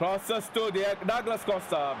 Crosses to Douglas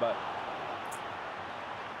Costa, but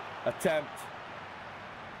attempt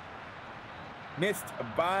missed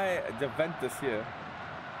by Juventus here.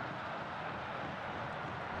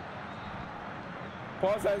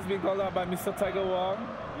 Pause has been called out by Mr. Tiger Wong,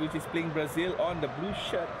 which is playing Brazil on the blue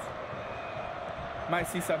shirt. Might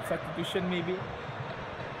see some substitution maybe.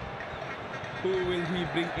 Who will he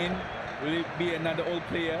bring in? Will it be another old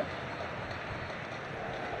player?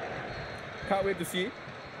 Can't wait to see.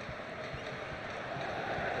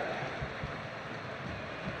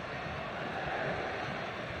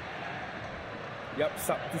 Yep,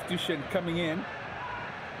 substitution coming in.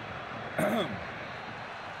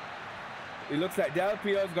 It looks like Del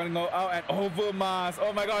Piero is going to go out and Overmars.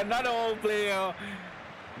 Oh my God, another old player.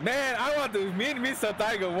 Man, I want to meet Mr.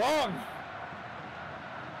 Tiger Wong.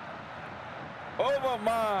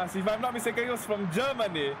 Overmars, if I'm not mistaken, he was from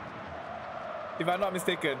Germany. If I'm not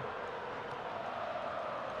mistaken.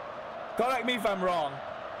 Correct me if I'm wrong.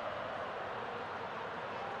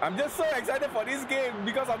 I'm just so excited for this game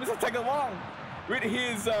because of Mr. Tiger Wong. With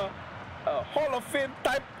his Hall of Fame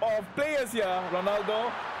type of players here.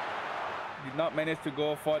 Ronaldo did not manage to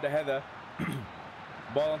go for the header.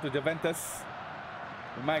 Ball onto Juventus.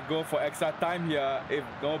 We might go for extra time here if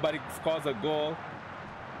nobody scores a goal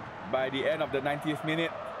by the end of the 90th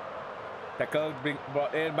minute. Tackle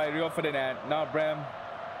brought in by Rio Ferdinand. Now Bram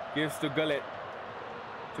gives to Gullit.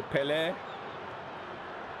 To Pele.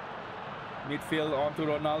 Midfield on to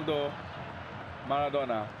Ronaldo.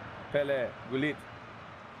 Maradona. Pele. Gullit.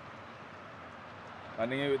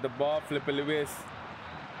 Running in with the ball. Felipe Luis.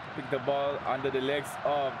 Pick the ball under the legs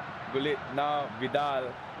of Gullit. Now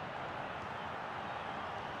Vidal.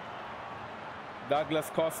 Douglas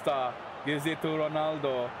Costa gives it to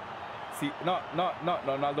Ronaldo. See, not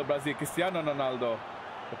Ronaldo Brazil. Cristiano Ronaldo,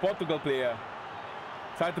 the Portugal player.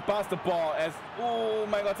 Trying to pass the ball as, oh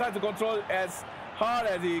my God, trying to control as hard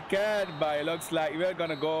as he can. But it looks like we're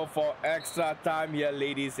gonna go for extra time here,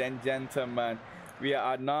 ladies and gentlemen. We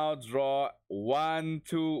are now draw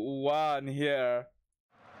 1-1 here.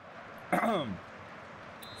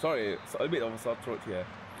 Sorry, it's a bit of a sore throat here.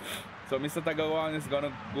 So Mr. Tiger Wong is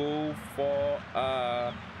gonna go for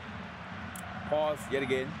pause yet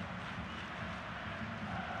again.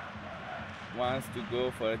 Wants to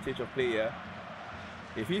go for a change of player.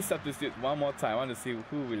 If he substitutes one more time, I want to see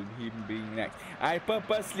who will he bring next. I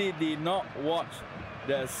purposely did not watch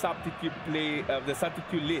the substitute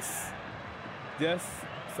list just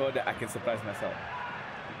so that I can surprise myself.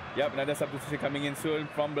 Yep, another substitution coming in soon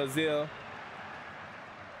from Brazil.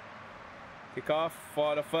 Kick off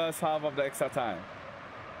for the first half of the extra time.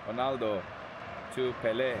 Ronaldo to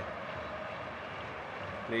Pele.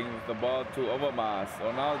 Playing with the ball to Overmars.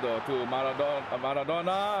 Ronaldo to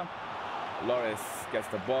Maradona. Loris gets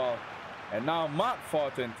the ball. And now Mark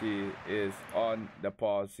 420 is on the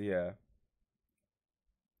pause here.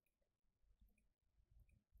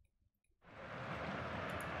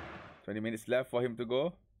 "20 minutes left for him to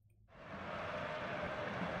go.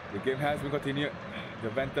 The game has been continued.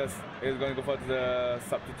 Juventus is going to go for the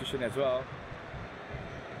substitution as well.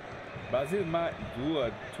 Brazil might do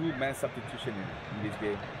a two-man substitution in this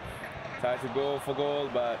game. Try to go for goal,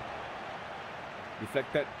 but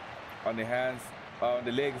deflected on the hands, on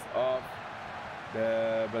the legs of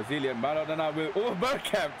the Brazilian. Maradona will, oh,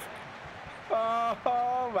 Bergkamp!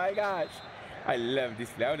 Oh my gosh! I love this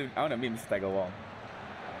player. I want to meet Mr. Tiger Wong.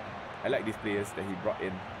 I like these players that he brought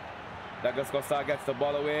in. Douglas Costa gets the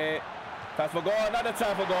ball away. Chance for goal, another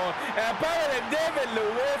chance for goal. And apparently David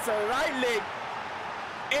Luiz, right leg,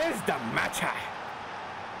 is the matcha.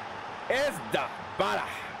 Is the bala.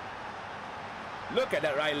 Look at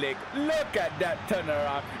that right leg. Look at that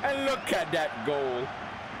turnaround. And look at that goal.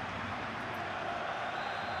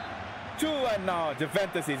 2-1 now.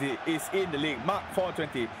 Juventus is in the league. Mark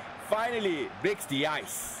 420 finally breaks the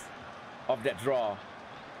ice of that draw.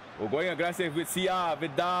 We're going aggressive with CR.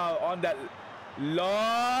 Vidal on that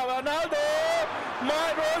long. Ronaldo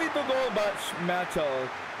might roll it to goal, but Schmeichel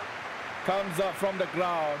comes up from the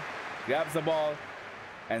ground, grabs the ball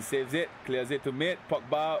and saves it, clears it to mid.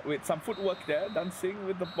 Pogba with some footwork there, dancing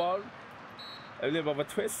with the ball. A little bit of a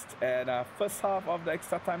twist, and first half of the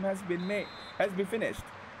extra time has been finished.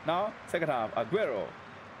 Now, second half, Sergio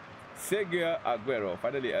Aguero,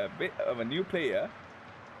 finally a bit of a new player.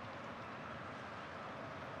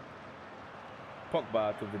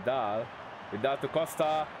 Pogba to Vidal, Vidal to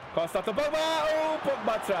Costa, Costa to Pogba. Oh,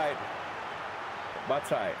 Pogba tried.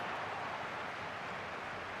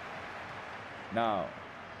 Now,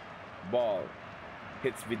 ball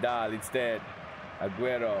hits Vidal instead.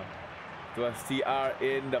 Aguero to a CR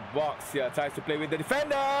in the box here, tries to play with the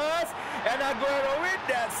defenders, and Aguero with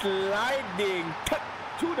that sliding cut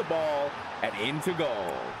to the ball and into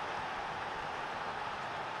goal.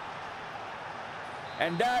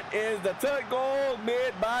 And that is the third goal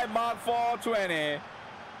made by Mark 420.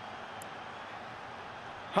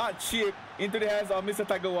 Hard chip into the hands of Mr.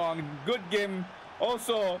 Tiger Wong. Good game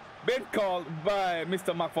also been called by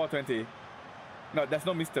Mr. Mark 420. No, that's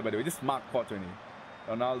not Mr. by the way, just Mark 420.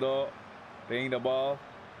 Ronaldo playing the ball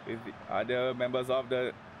with the other members of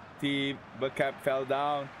the team. Bergkamp fell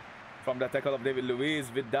down from the tackle of David Luiz.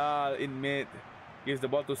 Vidal in mid gives the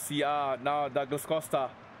ball to CR. Now Douglas Costa,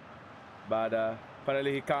 but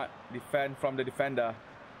apparently he can't defend from the defender.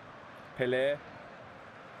 Pele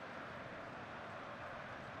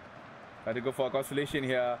trying to go for a consolation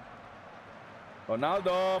here.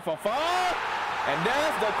 Ronaldo from far, and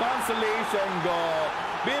there's the consolation goal.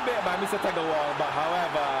 Big bit by Mr. Tiger Wong, but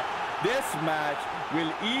however, this match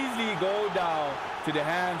will easily go down to the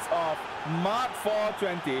hands of Mark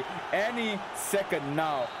 420 any second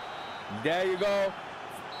now. There you go.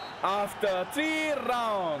 After 3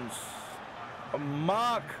 rounds,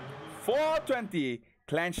 Mark 420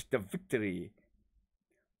 clinched the victory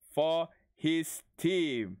for his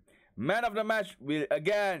team. Man of the match will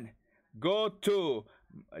again go to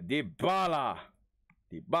Dybala.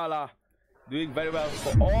 Dybala doing very well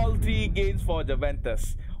for all 3 games for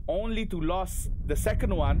Juventus, only to lose the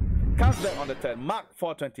second one. Comes back on the third. Mark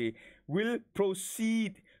 420 will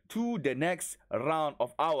proceed to the next round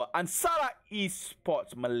of our ANSARA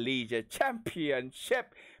ESports Malaysia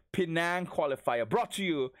Championship Penang Qualifier, brought to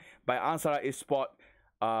you by ANSARA ESports,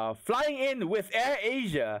 flying in with Air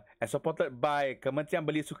Asia and supported by Kementerian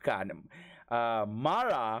Belia Sukan,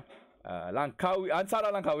 Mara, Langkawi,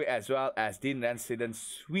 ANSARA Langkawi, as well as Dean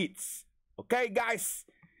Residence Suites. Okay, guys,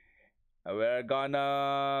 we're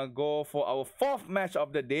gonna go for our 4th match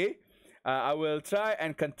of the day. I will try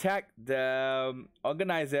and contact the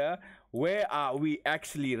organizer. Where are we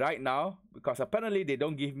actually right now? Because apparently they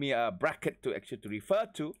don't give me a bracket to actually refer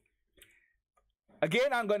to.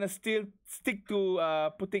 Again, I'm gonna still stick to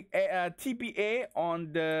putting TPA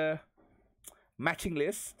on the matching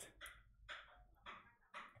list.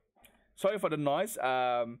 Sorry for the noise.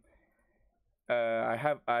 I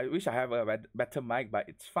wish I have a better mic, but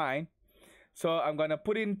it's fine. So I'm gonna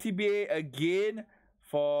put in TBA again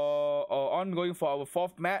for ongoing for our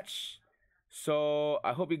 4th match. So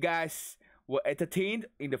I hope you guys were entertained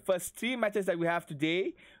in the first 3 matches that we have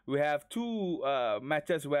today. We have 2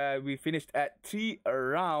 matches where we finished at 3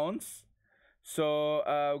 rounds. So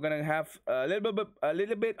we're gonna have a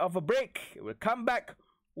little bit of a break. We'll come back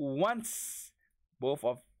once both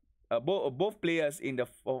players in the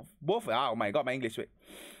both. Oh my God, my English. Wait.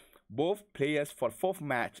 Both players for 4th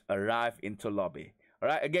match arrive into lobby.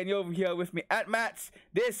 Alright, again, you're here with me at Mats.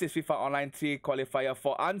 This is FIFA Online 3 qualifier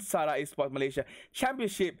for ANSARA ESports Malaysia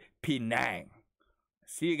Championship Penang.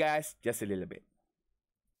 See you guys just a little bit.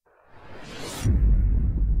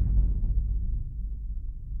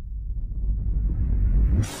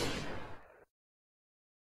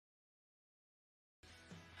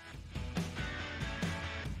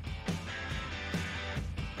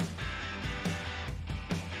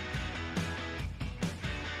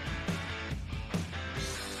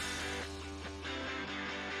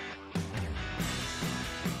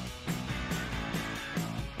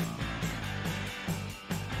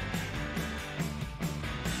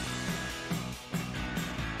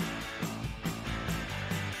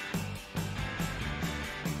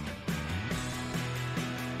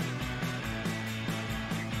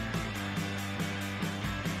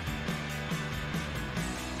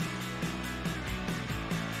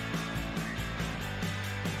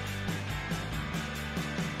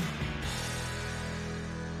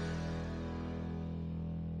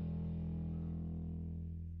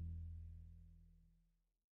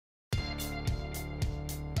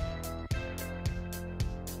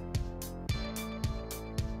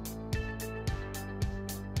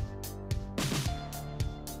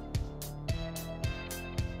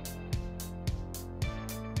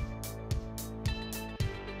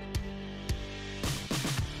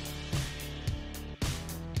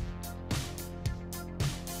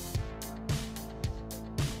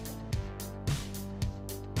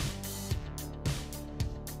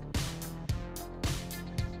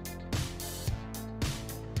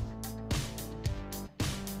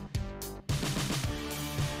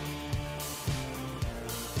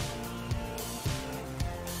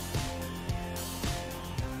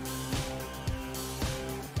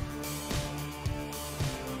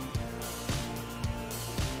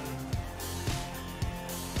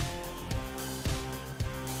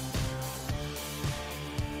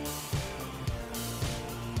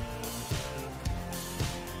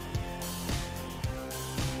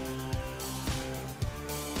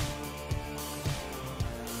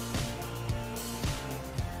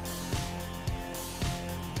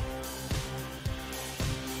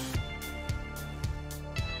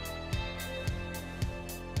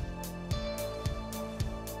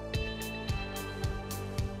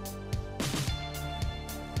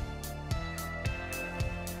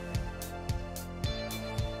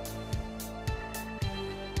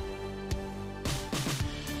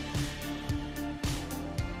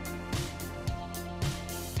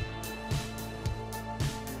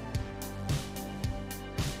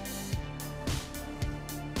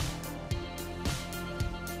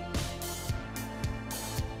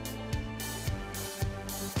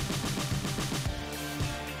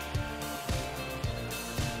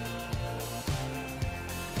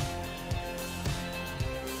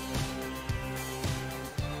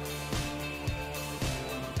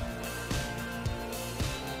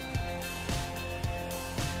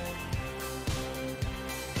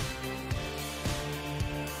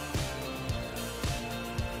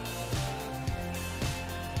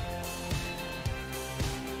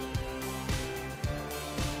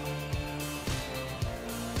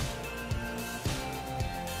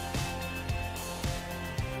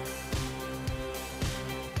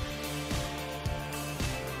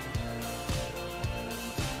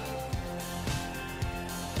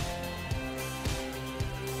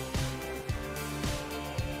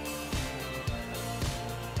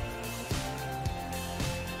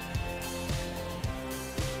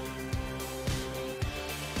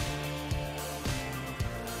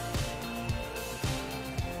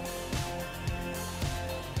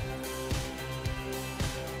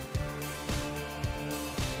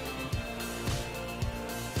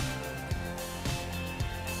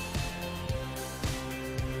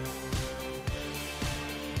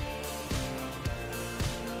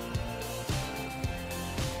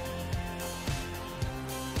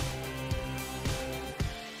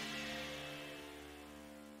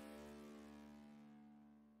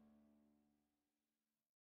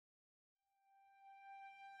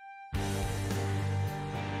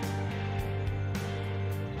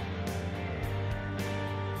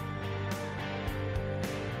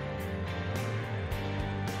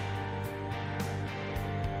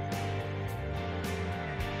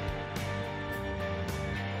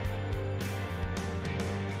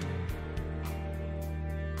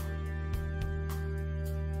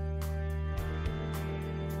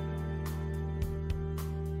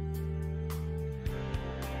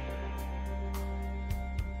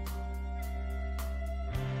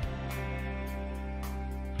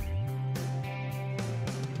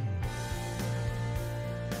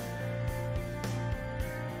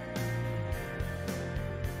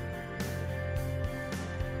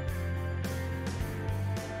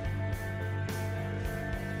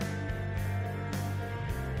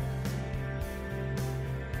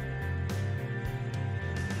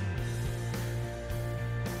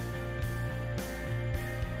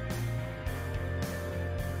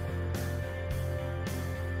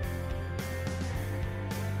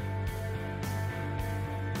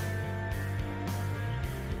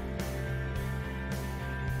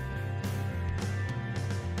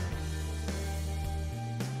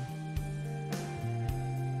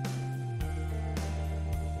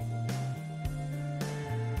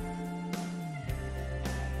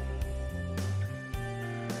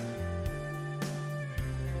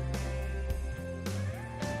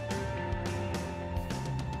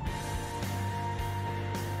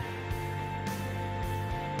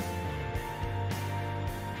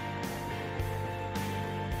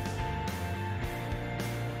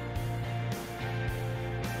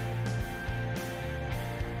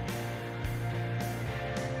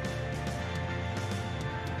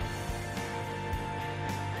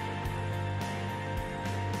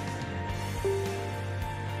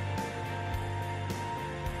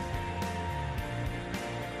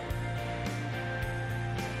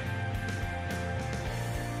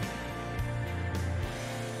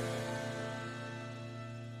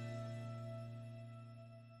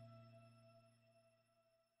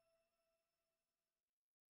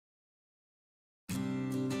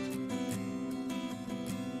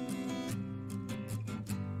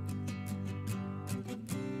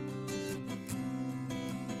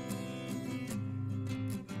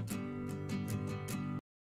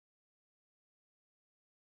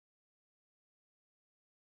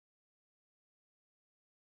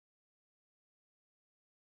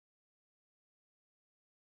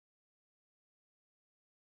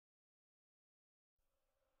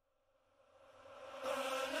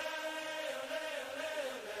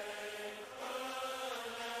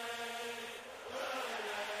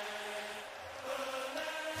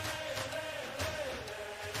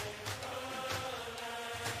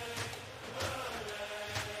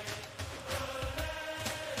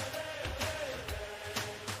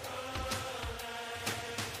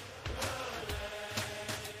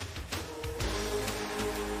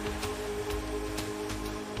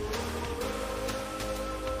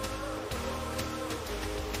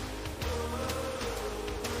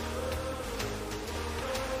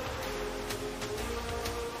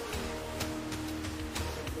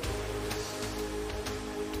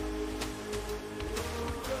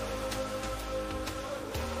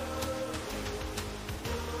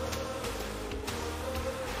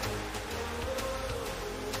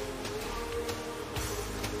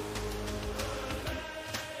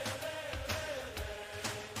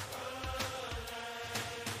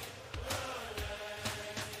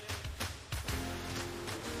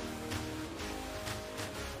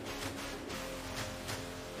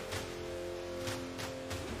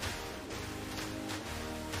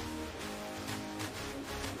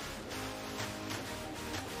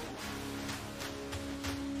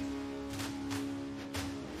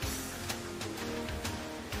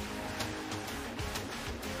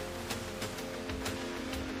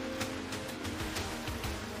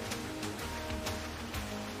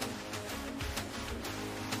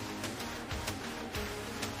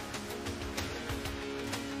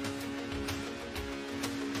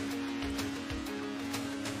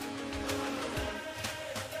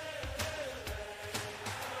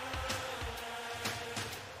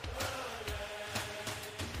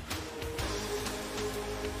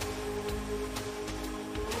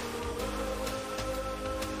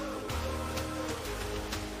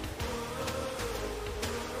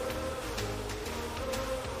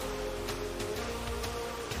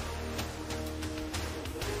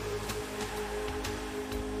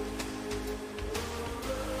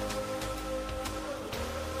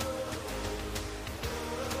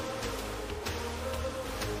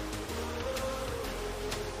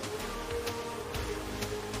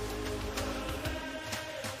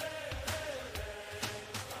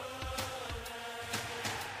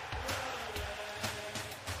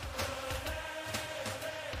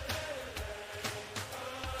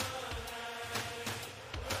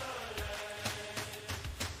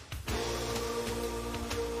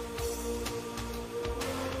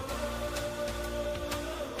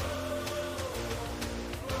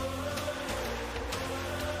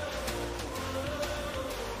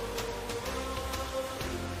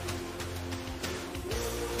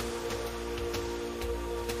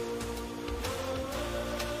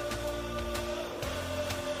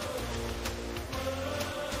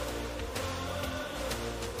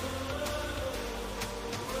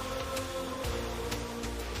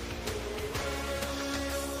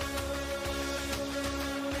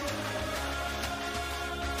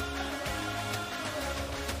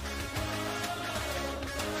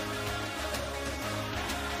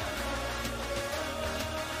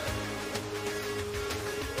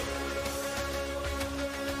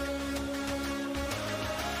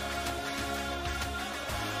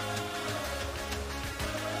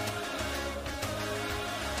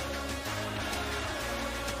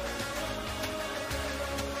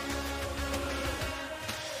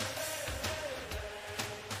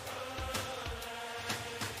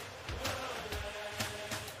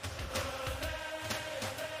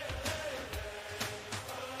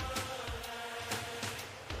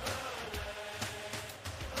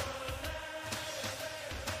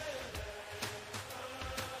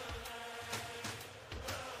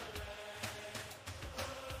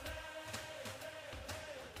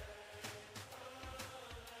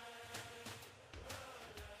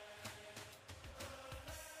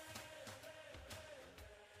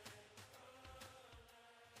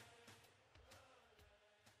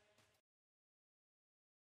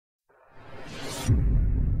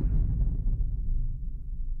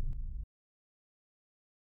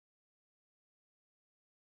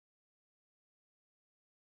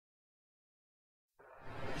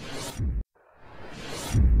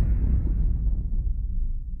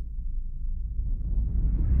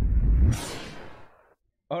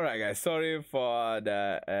 Alright guys, sorry for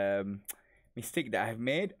the mistake that I've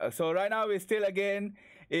made. So right now we're still again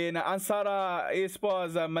in ANSARA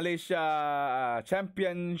ESports Malaysia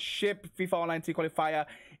Championship FIFA Online 3 Qualifier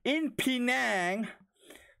in Penang.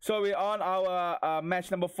 So we're on our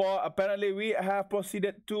match number 4. Apparently we have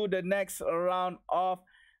proceeded to the next round of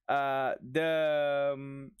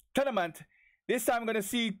the tournament. This time we're going to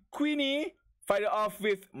see Queenie fight it off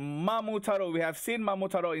with Mamutaro. We have seen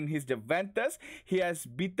Mamutaro in his Juventus. He has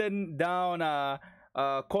beaten down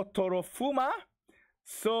Kotoro Fuma.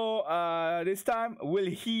 So this time, will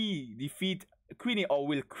he defeat Queenie or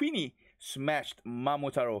will Queenie smash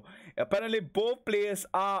Mamutaro? Apparently, both players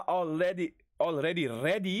are already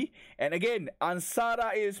ready. And again,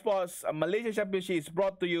 ANSARA ESports Malaysia Championship is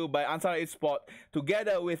brought to you by ANSARA ESports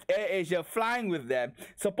together with Air Asia flying with them,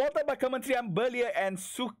 supported by Kementerian Belia and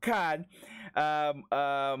Sukan.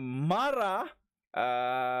 Mara,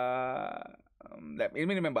 let me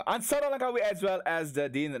remember, ANSARA Langkawi as well as the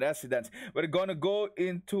Dean residents. We're gonna go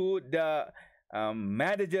into the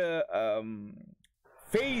manager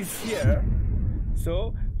phase here.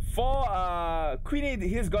 So for Queenie,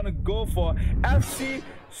 he's gonna go for FC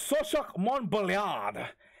Sochaux Montbéliard.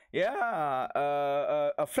 Yeah,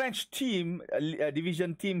 a French team, a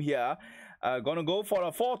division team here. Gonna go for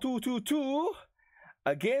a 4-2-2-2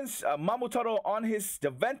 against Mamutaro on his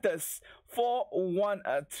Juventus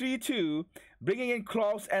 4-1-3-2, bringing in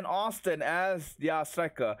Klaus and Austin as their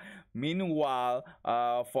striker. Meanwhile,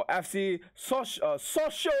 for FC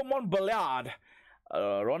Sochaux Montbéliard,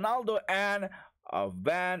 Ronaldo and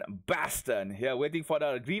Van Basten here waiting for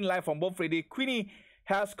the green light from both ready. Queenie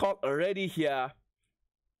has called already here.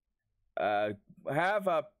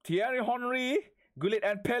 Have Thierry Henry, Gullit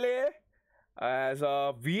and Pele as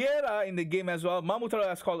Vieira in the game as well. Mamutaro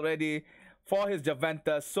has called already for his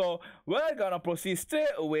Juventus. So we're gonna proceed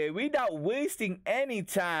straight away without wasting any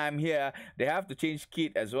time here. They have to change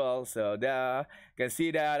kit as well. So there you can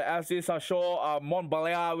see that FC Sochaux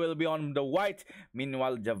Montbéliard will be on the white.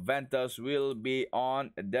 Meanwhile, Juventus will be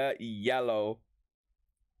on the yellow.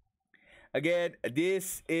 Again,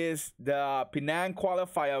 this is the Penang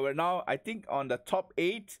qualifier. We're now, I think, on the top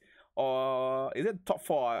 8. Or is it top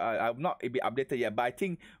 4? I've not been updated yet, but I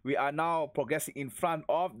think we are now progressing in front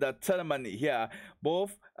of the tournament here.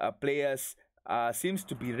 Both players seems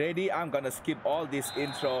to be ready. I'm gonna skip all this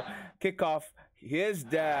intro. Kickoff. Here's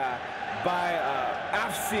the by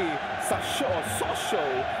FC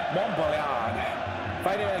Sochaux Montbéliard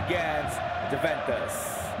fighting against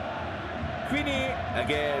Juventus. Queenie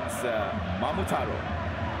against Mamutaro.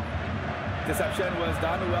 Interception was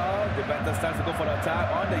done well. Juventus starts to go for the attack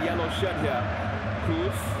on the yellow shirt here.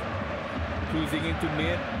 Cruising into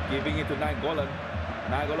mid, giving it to Nainggolan.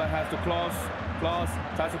 Nainggolan has to Klaus. Klaus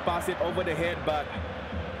tries to pass it over the head, but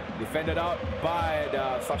defended out by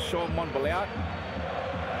the Sochaux Montbéliard.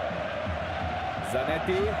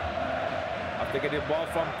 Zanetti after getting the ball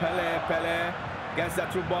from Pele. Pele gets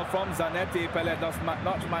that through ball from Zanetti. Pele does not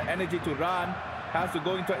much energy to run. Has to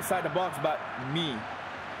go inside the box, but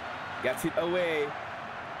gets it away.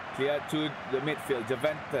 Clear to the midfield.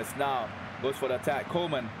 Juventus now goes for the attack.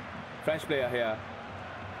 Coleman, French player here,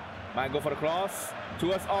 might go for the cross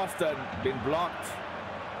towards Austin. Been blocked.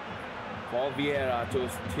 For Vieira to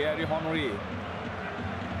Thierry Henry.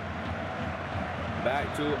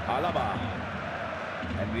 Back to Alaba.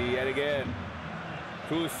 Henry yet again.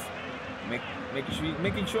 Cruz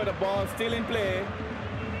making sure the ball still in play.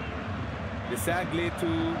 Desagli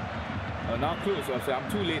to now Cruz. Also, I'm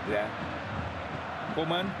too late there.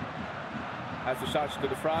 Coleman has to charge to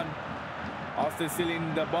the front. Austin still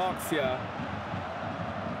in the box here.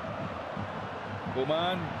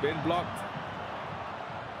 Coleman been blocked.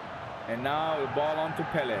 And now the ball on to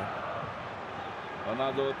Pele.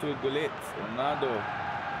 Ronaldo to Gullit. Ronaldo.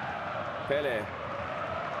 Pele.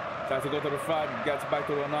 Tries to go to the front. Gets back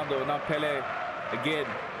to Ronaldo. Now Pele again.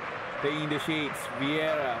 Playing the shades.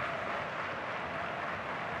 Vieira.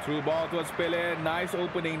 Through ball towards Pele. Nice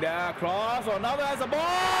opening there. Cross. Ronaldo has a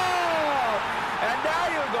ball. And there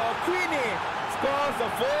you go. Queenie scores the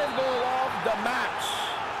first goal of the match.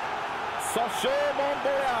 Sochaux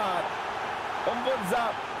Montbéliard opens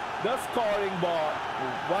up the scoring ball.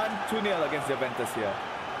 1-2-0 against Juventus here.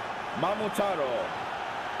 Mamutaro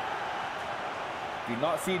did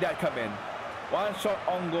not see that coming. One shot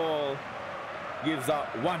on goal gives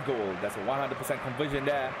up 1 goal. That's a 100% conversion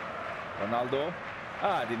there. Ronaldo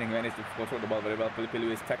didn't manage to control the ball very well. Felipe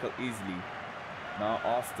Luis tackled easily. Now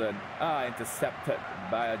Austin intercepted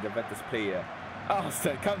by a Juventus player.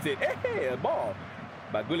 Austin comes in. Hey, a ball.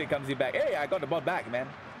 But Gullit comes in back. Hey, I got the ball back, man.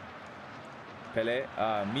 Pele,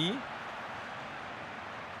 me.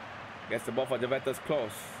 Gets the ball for Juventus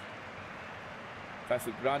close. Tries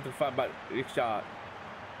to run to front, but Richard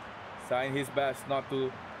trying his best not to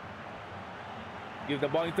give the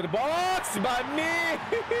ball into the box. But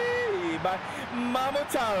by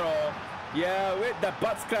Mamutaro. Yeah, with the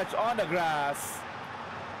butt scratch on the grass.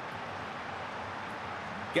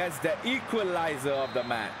 Gets the equalizer of the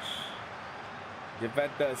match.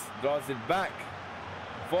 Juventus draws it back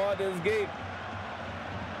for this game.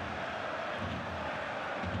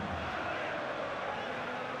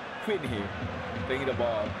 Quinn here playing the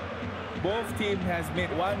ball. Both teams has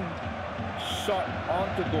made one shot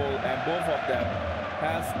onto goal and both of them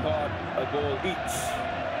has got a goal each.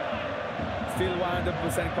 Still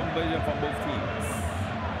 100% conversion from both teams.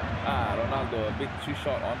 Ronaldo, a big too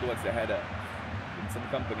shot on towards the header. Vincent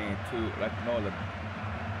Kompany to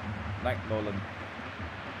Mike Nolan.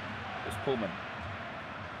 It's Coleman.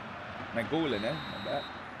 McGolan, not bad.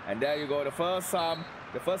 And there you go. The first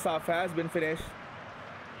half has been finished.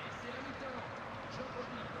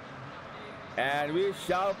 And we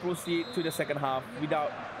shall proceed to the second half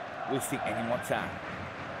without wasting any more time.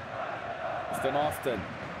 Mr. Austin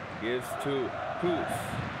gives to Cruz.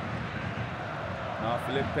 Now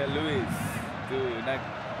Felipe Luis to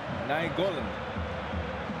Nainggolan.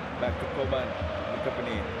 Back to Coleman. The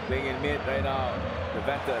company playing in mid right now.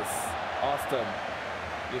 Juventus. Austin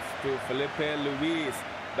gives to Felipe Luis.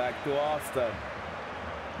 Back to Austin.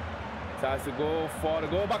 Tries to go for the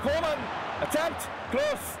goal, but Coleman attempt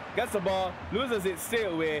close, gets the ball, loses it straight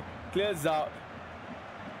away, clears out.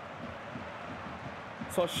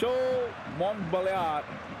 So Show Montbeliard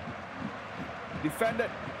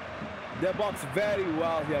defended the box very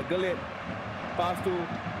well here. Gullit pass to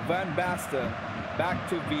Van Basten, back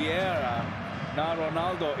to Vieira. Now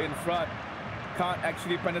Ronaldo in front, can't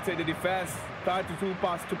actually penetrate the defense. Tried to through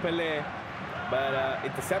pass to Pelé, but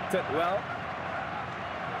intercepted well.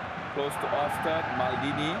 Close to Austin,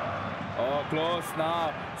 Maldini. Oh, close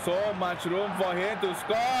now. So much room for him to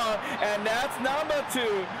score. And that's number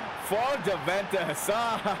 2 for Juventus.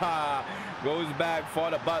 Goes back for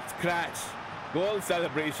the butt scratch. Goal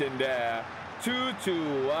celebration there.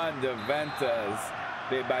 2-1 Juventus.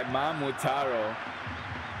 Played by Mamutaro.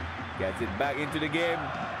 Gets it back into the game.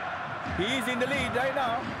 He's in the lead right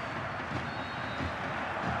now.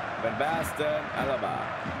 Van Basten, Alaba.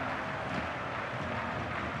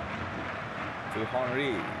 To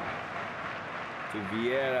Henry. To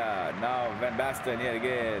Vieira. Now Van Basten here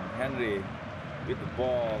again. Henry with the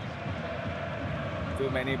ball. Too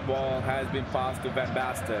many ball has been passed to Van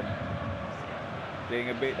Basten.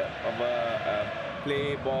 Playing a bit of a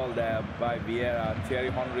play ball there by Vieira.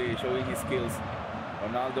 Thierry Henry showing his skills.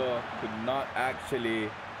 Ronaldo could not actually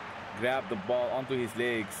grab the ball onto his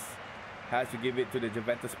legs. Has to give it to the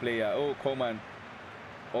Juventus player. Oh, Coleman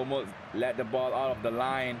almost let the ball out of the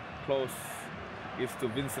line. Close. Gives to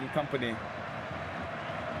Vincent Kompany.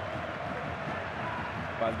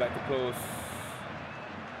 Pass back to Close.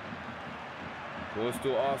 Goes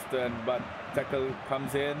to Austin, but tackle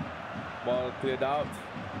comes in. Ball cleared out.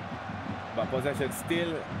 But possession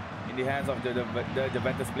still in the hands of the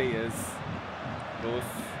Juventus players. Close.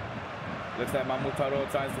 Looks like Mamutaro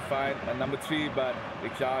tries to find a number 3, but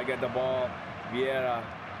Richard get the ball. Vieira.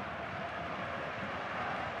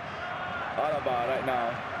 Alaba right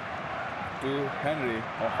now. To Henry,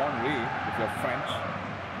 or Henry if you're French.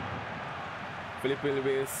 Felipe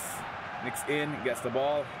Luis nicks in, gets the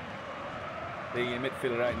ball. Playing in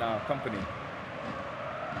midfield right now, Kompany.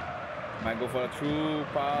 Might go for a true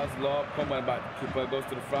pass, lob, Coleman, but keeper goes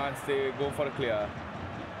to the front, they go for the clear.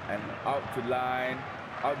 And out the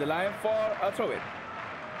line for a throw it.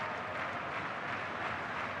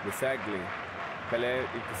 Desagli. Pelé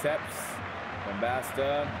intercepts. Van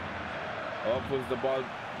Basten. Oh, pulls the ball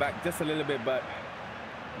back just a little bit, but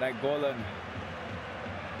Nainggolan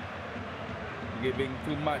giving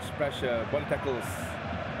too much pressure. Body tackles.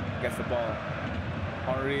 Gets the ball.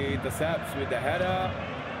 Henry intercepts with the header.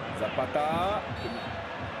 Zapata.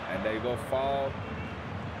 And there you go, foul.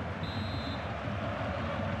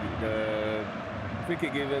 The free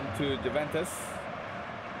kick given to Juventus.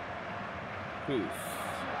 Cruz.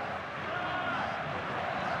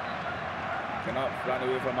 Cannot run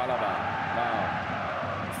away from Alaba. Now,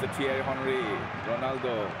 Mr. Thierry Henry,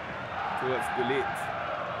 Ronaldo towards Gullit.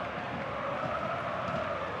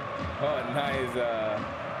 Oh, nice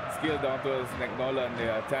skill down towards McNolan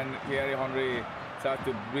there. Thierry Henry tries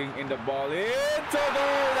to bring in the ball into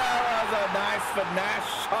goal. That was a nice finesse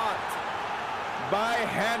shot by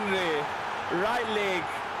Henry. Right leg,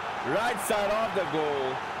 right side of the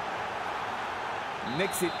goal.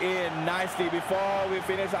 Nicks it in nicely before we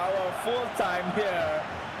finish our full time here.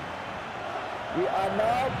 We are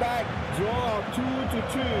now back, draw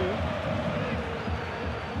 2-2.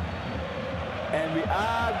 And we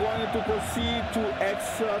are going to proceed to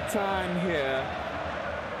extra time here.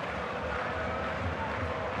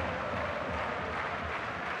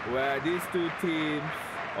 Where these two teams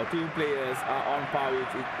or two players are on par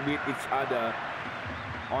with each other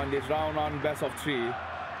on this round on best of 3.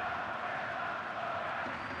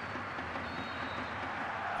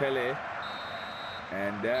 Pele.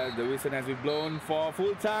 And there the whistle has been blown for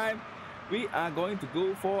full time. We are going to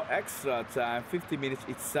go for extra time, 50 minutes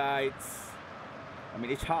each side.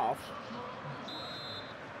 Each half.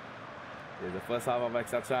 Here's the first half of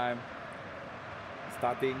extra time.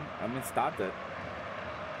 Started.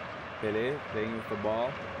 Pele playing with the ball.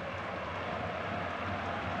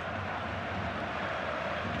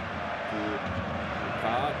 To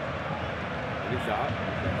Card. Very sharp.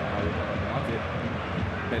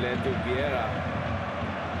 Pele to Vieira.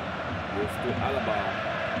 Gives to Alaba.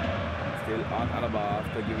 Still on Alaba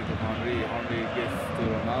after giving to Henry. Henry gives to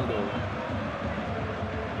Ronaldo.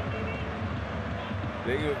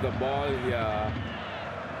 Playing with the ball here.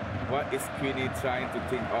 What is Queenie trying to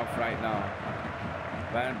think of right now?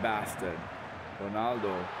 Van Basten.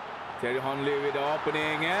 Ronaldo. Thierry Henry with the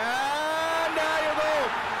opening. And there you go.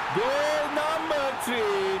 Goal number 3.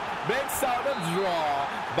 Breaks out a draw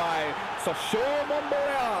by Sochaux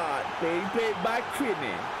Montbéliard. Played by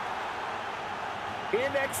Queenie.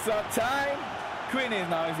 In extra time, Queenie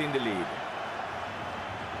now is in the lead.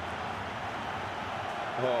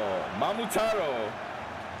 Oh, Mamutaro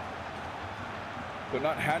could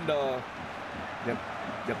not handle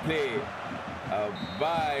the play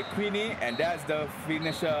by Queenie, and that's the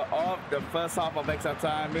finisher of the first half of extra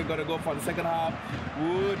time. We're going to go for the second half.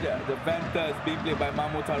 Wood, the Ventus being played by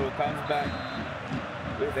Mamutaro, comes back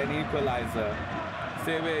with an equalizer.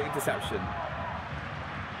 Straight away interception.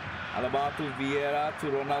 Alaba to Vieira to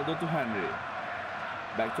Ronaldo to Henry.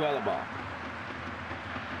 Back to Alaba.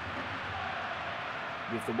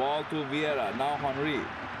 Gives the ball to Vieira. Now Henry.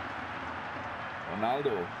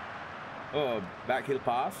 Ronaldo. Oh, backheel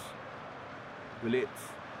pass. Willet.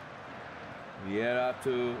 Vieira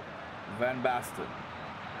to Van Basten.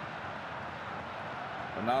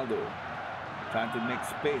 Ronaldo. Trying to make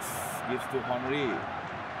space. Gives to Henry.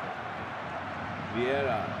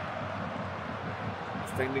 Vieira.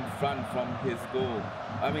 Standing front from his goal.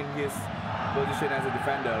 His position as a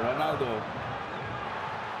defender. Ronaldo.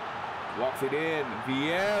 Walks it in.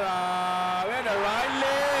 Vieira with the right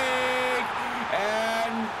leg.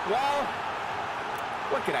 And, well,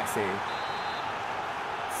 what can I say?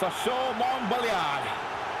 Sochaux Montbéliard.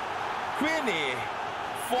 Queenie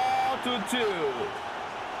 4-2.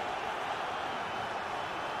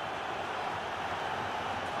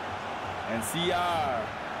 And CR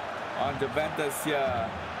on Juventus here.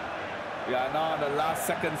 We are now in the last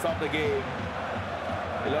seconds of the game.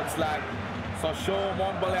 It looks like Sochaux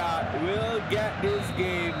Montbéliard will get this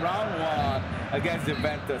game round 1 against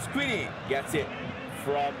Juventus. Queenie gets it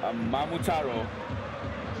from Mamutaro.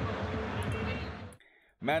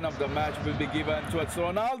 Man of the match will be given towards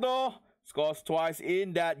Ronaldo. Scores twice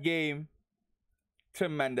in that game.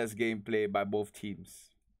 Tremendous gameplay by both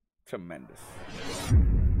teams. Tremendous.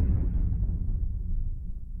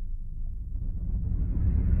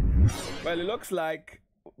 Well, it looks like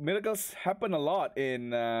miracles happen a lot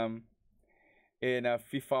in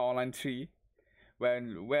FIFA Online 3,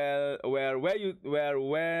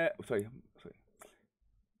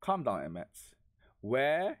 calm down, Emmets.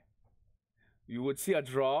 Where you would see a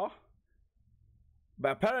draw,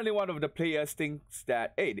 but apparently one of the players thinks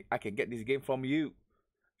that, hey, I can get this game from you,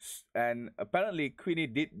 and apparently Queenie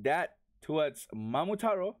did that towards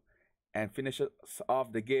Mamutaro and finishes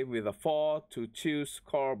off the game with a 4-2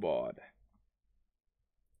 scoreboard.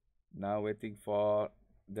 Now waiting for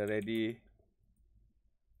the ready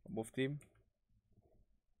both team.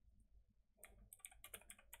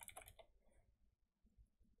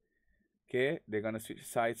 Okay, they're gonna switch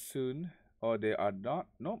sides soon, or they are not.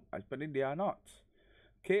 No, apparently they are not.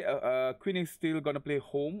 Okay, Queen is still gonna play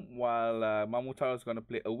home while Mamutaro is gonna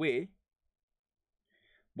play away.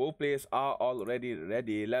 Both players are already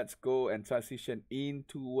ready. Let's go and transition in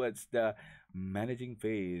towards the managing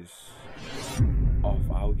phase of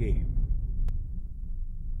our game.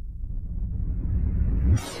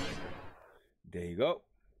 There you go.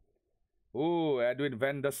 Oh, Edwin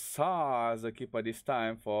van der Sar as a keeper this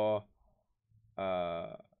time for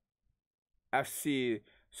FC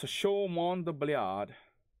Sochaux Montbéliard.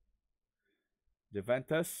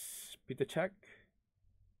 Juventus, Peter Cech.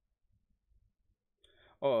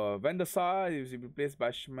 Oh, Van der Sar is replaced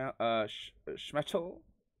by Schmeichel.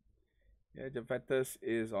 Yeah, Juventus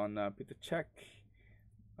is on Peter Cech.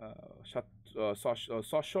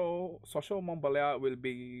 Social Montpellier will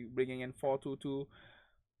be bringing in 4-2-2-2,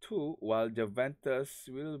 while Juventus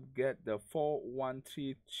will get the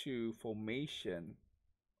 4-1-3-2 formation.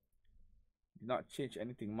 Not change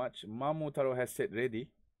anything much. Mamutaro has said ready.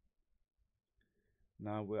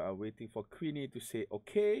 Now we are waiting for Queenie to say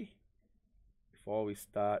okay before we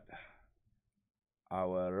start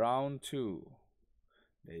our round 2.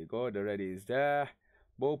 There you go, the ready is there.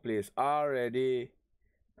 Both players are ready.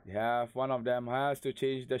 They have, one of them has to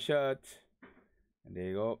change the shirt. And there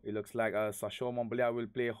you go. It looks like Sochaux Montpellier will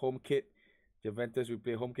play home kit. Juventus will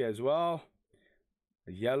play home kit as well.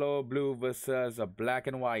 Yellow, blue versus a black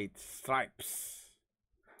and white stripes.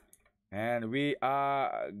 And we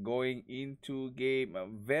are going into game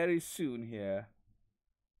very soon here.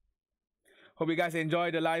 Hope you guys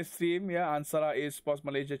enjoy the live stream. Yeah, ANSARA ESports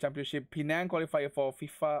Malaysia Championship Penang qualifier for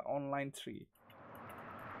FIFA Online 3.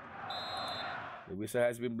 The whistle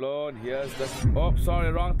has been blown. Here's the... Oh,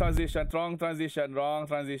 sorry, wrong transition. There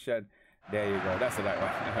you go. That's the right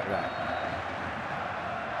one. Right.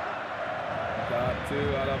 Cut to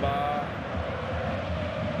Alaba.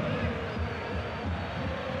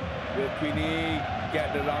 Will Queenie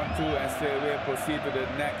get the round 2 and straight away proceed to the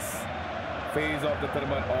next phase of the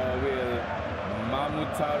tournament, or will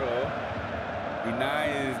Mamutaro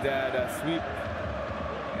denies that sweep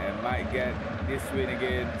and might get this win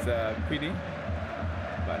against Queenie?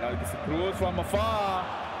 But now it's a cruise from afar.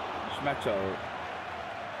 Schmechel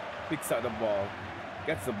picks up the ball,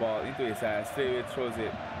 gets the ball into his hands, straight away throws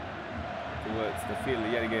it towards the field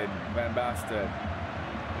yet again. Van Basten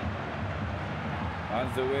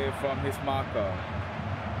runs away from his marker.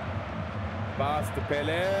 Pass to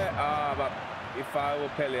Pele. But if I were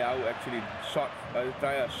Pele, I would actually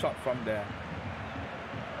try a shot from there.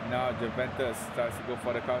 Now Juventus tries to go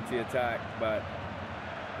for the counter attack, but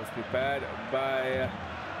was prepared by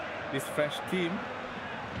this French team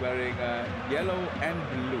wearing yellow and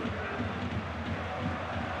blue.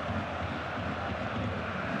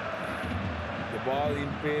 The ball in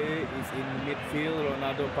play is in midfield.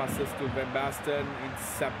 Ronaldo passes to Van Basten,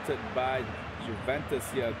 intercepted by Juventus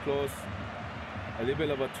here. Close, a little bit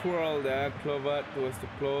of a twirl there. Clovert towards the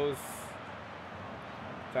close,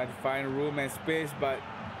 trying to find room and space, but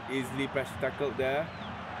easily pressure tackled there.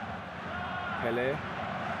 Pele.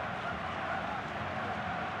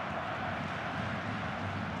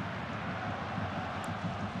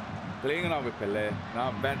 Playing around with Pele.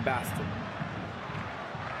 Now Van Basten.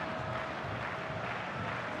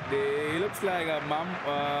 It looks like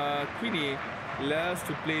Queenie loves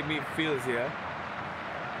to play midfields here.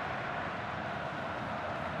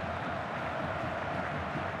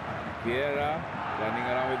 Vieira running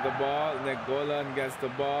around with the ball. Negolan gets the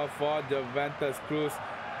ball for Juventus. Cruz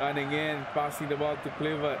running in, passing the ball to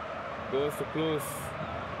Clivert. Goes to Cruz.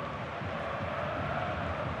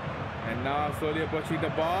 And now slowly approaching the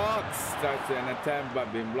box. Tries an attempt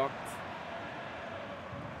but being blocked.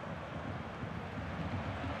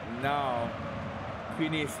 Now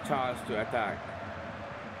Queenie's chance to attack.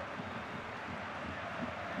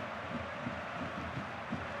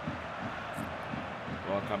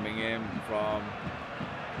 Ball coming in from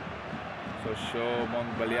Sochaux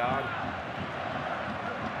Montbéliard.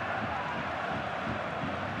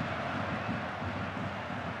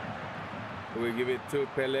 We give it to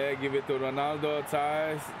Pele, give it to Ronaldo,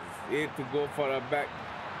 tries it to go for a back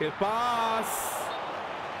heel pass.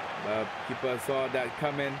 The keeper saw that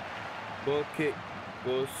coming. Goal kick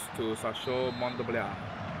goes to Sochaux Montbéliard.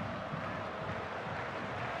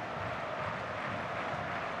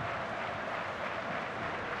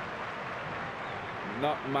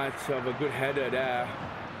 Not much of a good header there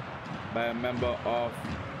by a member of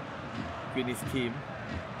Queenie's team.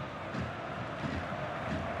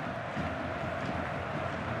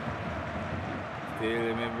 Still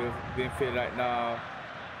in midfield right now,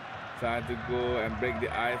 trying to go and break the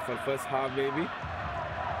ice for the first half maybe.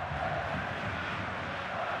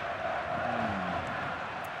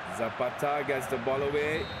 Zapata gets the ball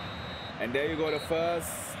away, and there you go, the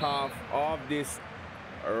first half of this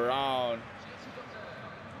round.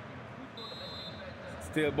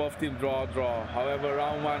 Still both teams draw. However,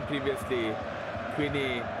 round 1 previously,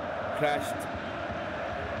 Queenie crashed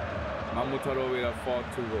Mamutaro with a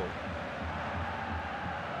 4-2 goal.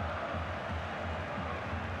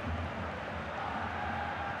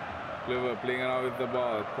 Clever playing around with the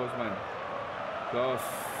ball. Postman. Close.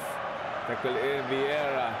 Tackle in.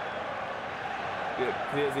 Vieira. It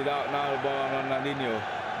clears it out now. The ball on Ronaldinho.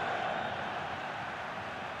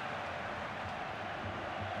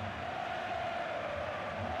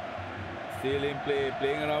 Still in play.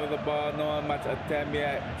 Playing around with the ball. No much attempt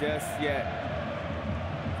yet. Just yet.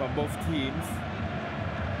 from both teams.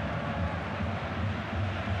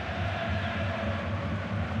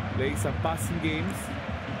 Playing some passing games.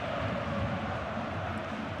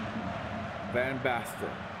 Van Basten.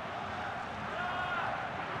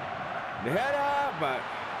 The header, but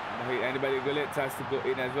anybody Gullit tries to go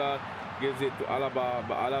in as well. Gives it to Alaba,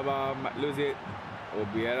 but Alaba might lose it.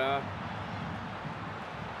 Obiera.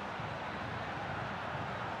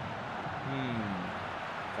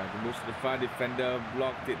 Trying to move to the front. Defender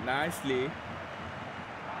blocked it nicely.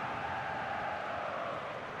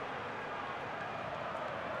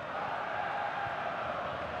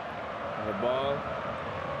 The ball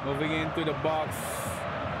moving into the box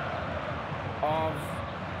of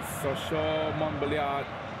Sochaux Montbéliard.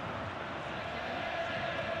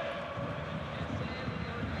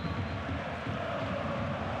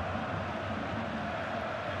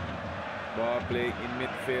 Ball playing in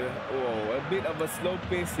midfield. Oh, a bit of a slow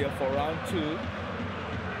pace here for round 2.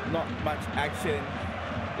 Not much action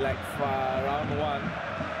like for round 1.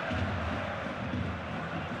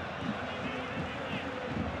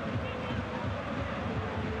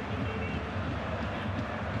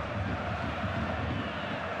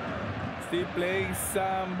 Still playing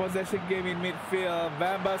some possession game in midfield.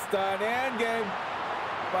 Van Basten in game,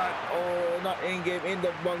 but not in game in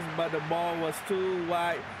the box, but the ball was too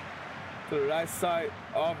wide to the right side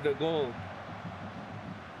of the goal.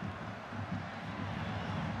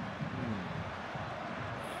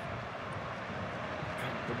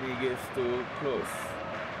 Company gets too close.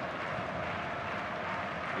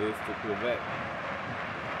 Gets to Clovet.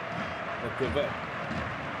 The Clovet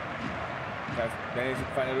has managed to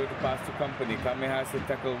find a route to pass to Company. Company has to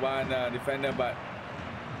tackle one defender, but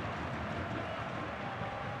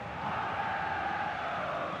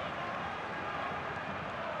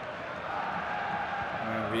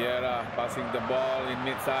Vieira passing the ball in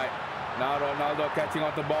mid-side. Now Ronaldo catching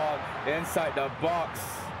on the ball inside the box.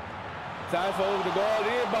 Chance for the goal.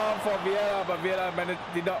 Rebound for Vieira, but Vieira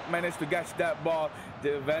did not manage to catch that ball.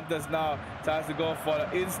 The Juventus now tries to go for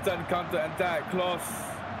the instant counter-attack. Close.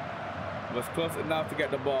 Was close enough to get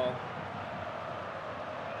the ball.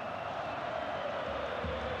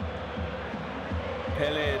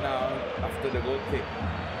 Pele now after the goal kick.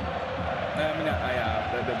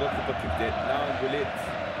 The goalkeeper kicked it. Now Gullit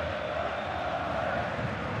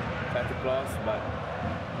tried to cross, but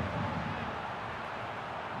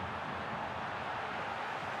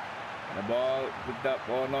the ball picked up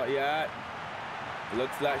or not yet.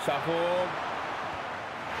 Looks like Shahub.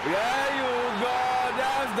 There you go.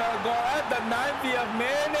 That's the goal at the 90th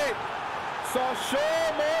minute.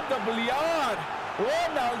 Sochaux Montbéliard.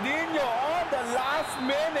 Ronaldinho on the last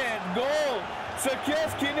minute goal.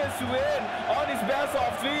 Secures Guinness win on his best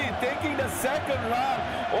of 3, taking the second round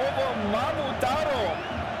over Mamutaro.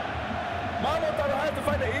 Mamutaro has to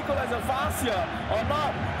find the equalizer fast here or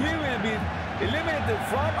not. He will be eliminated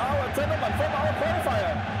from our tournament, from our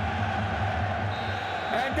qualifier.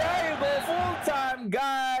 And there you go, full time,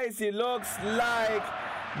 guys. It looks like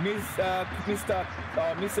Mr.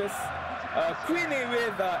 or Mrs. Queenie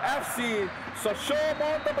with FC Sochaux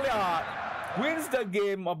Montbéliard wins the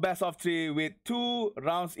game of best of 3 with 2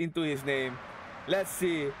 rounds into his name. Let's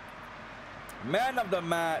see. Man of the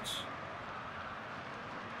match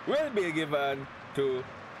will be given to,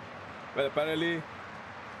 well, apparently,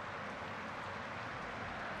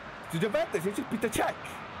 to Juventus. It's Peter Cech.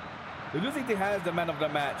 The losing team has the man of the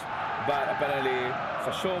match, but apparently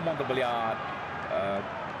Sochaux Montbéliard,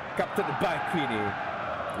 captained by Queenie,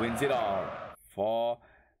 wins it all for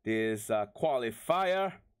this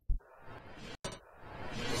qualifier.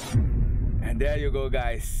 And there you go,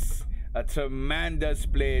 guys. A tremendous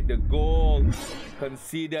play. The goal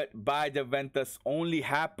conceded by Juventus only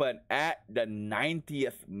happened at the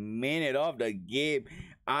 90th minute of the game.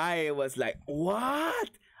 I was like, what?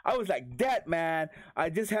 I was like, that, man. I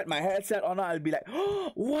just had my headset on. I'll be like,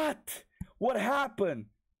 oh, what? What happened?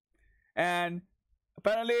 And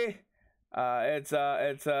apparently, it's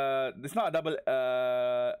not a double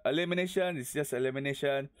elimination. It's just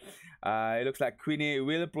elimination. It looks like Queenie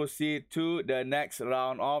will proceed to the next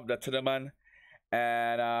round of the tournament.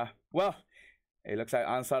 And, well, it looks like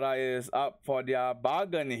ANSARA is up for their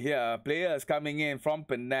bargain here. Players coming in from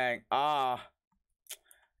Penang are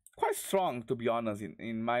quite strong, to be honest,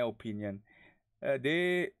 in my opinion.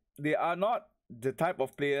 They are not the type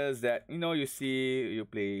of players that, you see, you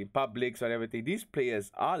play in publics or everything. These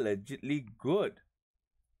players are legitly good.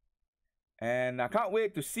 And I can't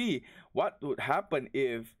wait to see what would happen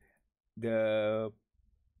if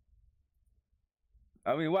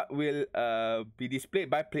what will be displayed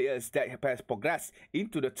by players that has progressed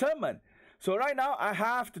into the tournament. So right now, I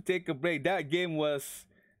have to take a break. That game was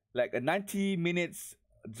like a 90 minutes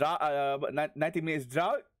drought, 90 minutes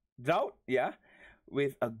drought, yeah,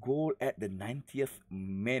 with a goal at the 90th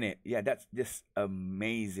minute. Yeah, that's just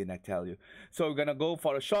amazing, I tell you. So we're gonna go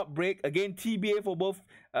for a short break. Again, TBA for both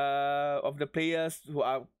of the players who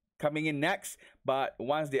are coming in next. But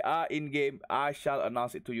once they are in game, I shall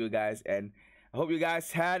announce it to you guys. And I hope you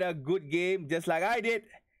guys had a good game, just like I did.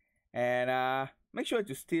 And make sure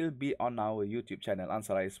to still be on our YouTube channel,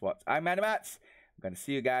 ANSARA ESports. I'm Animats. I'm gonna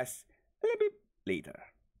see you guys a little bit later.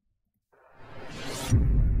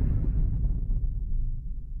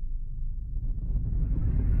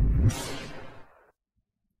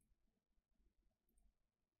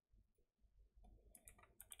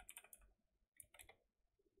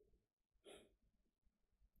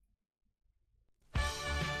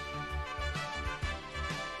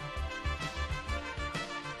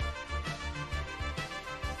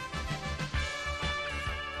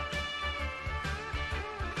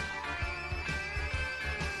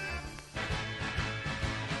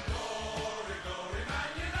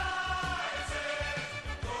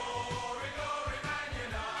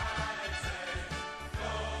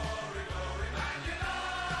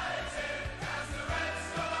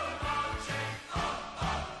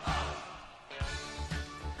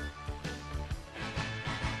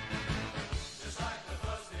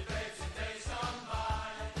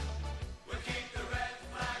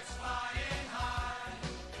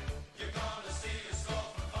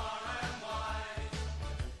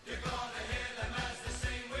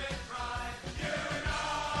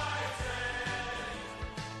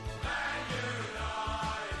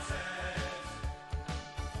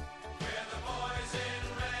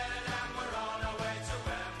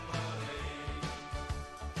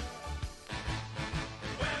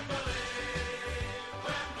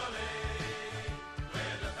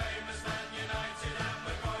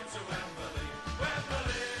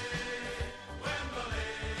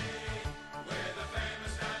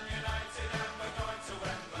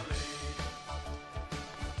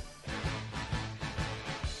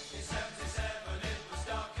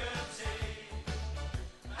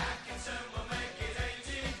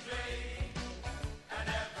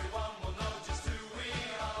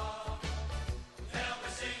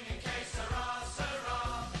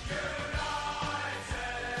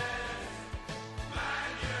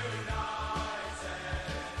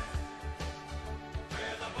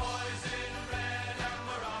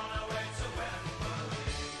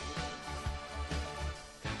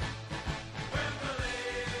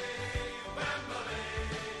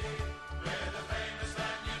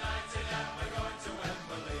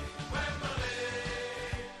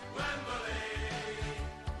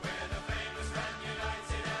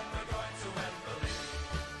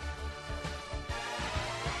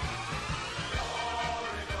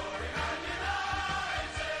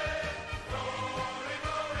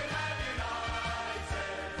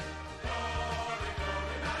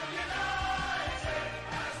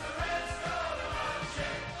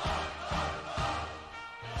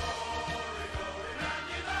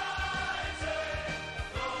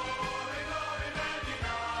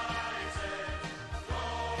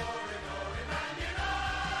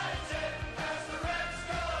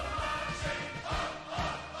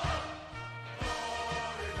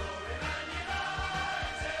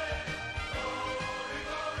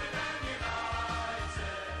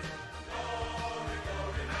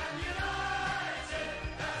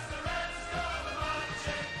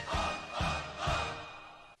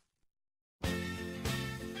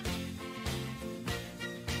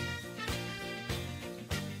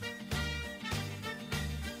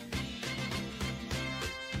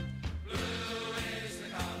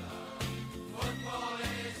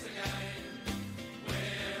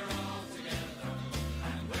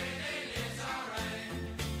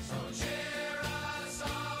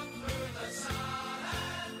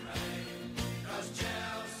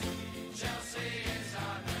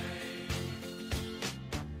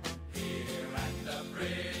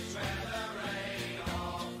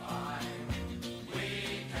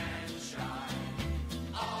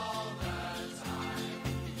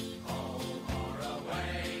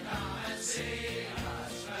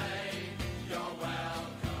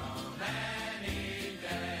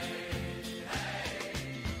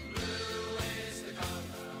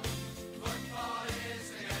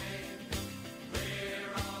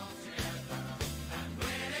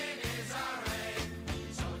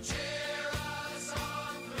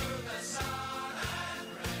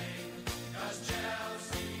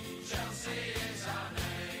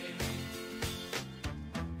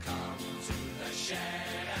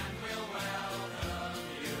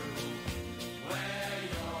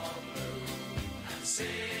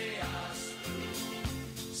 See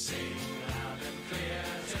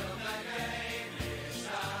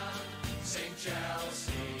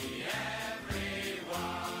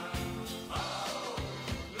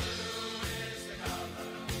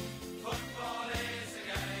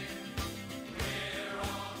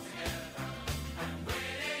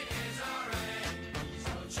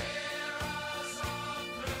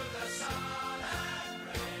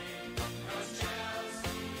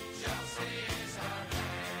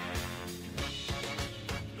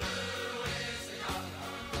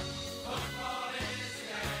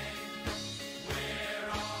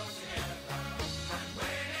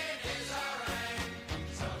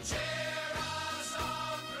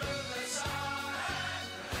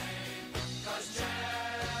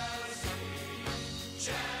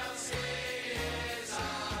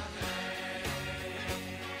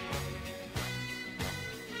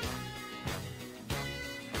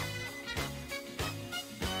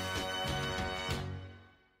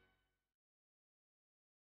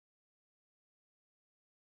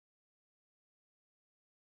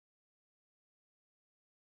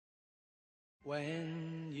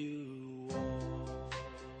When you walk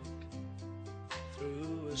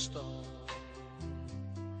through a storm,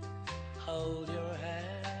 hold your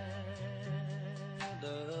head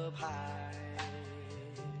up high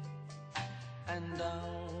and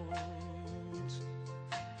don't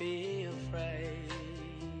be afraid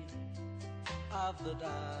of the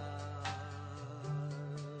dark.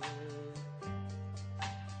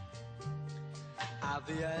 At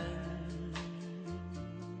the end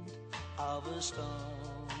of a storm,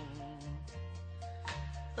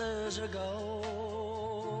 there's a golden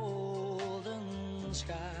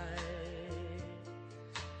sky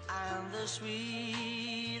and the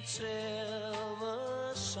sweet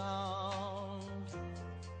silver song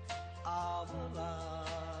of a lark.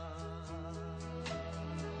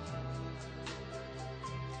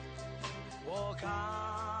 Walk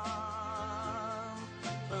on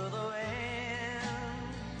through the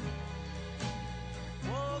wind,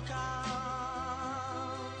 walk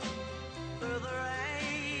on through the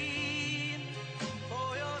rain, for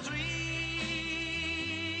your dreams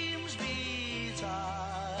be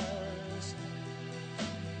tossed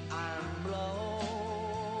and blown.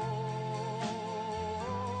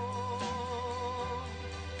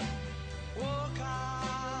 Walk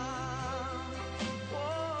on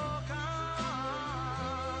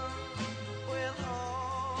with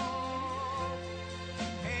hope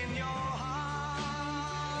in your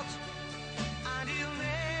heart, and you'll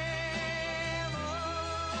never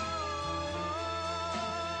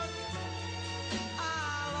walk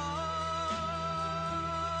alone.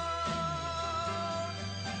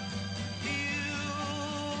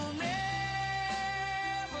 You'll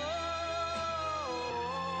never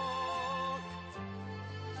walk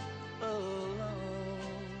alone.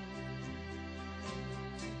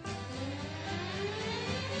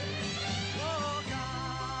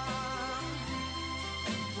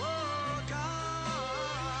 Walk on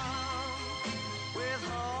with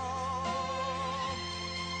hope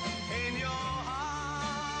in your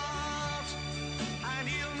heart, and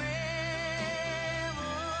you'll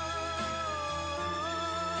never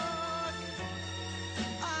walk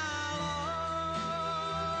alone.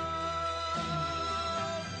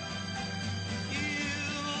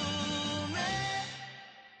 You'll never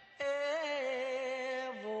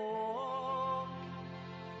walk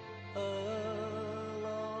alone.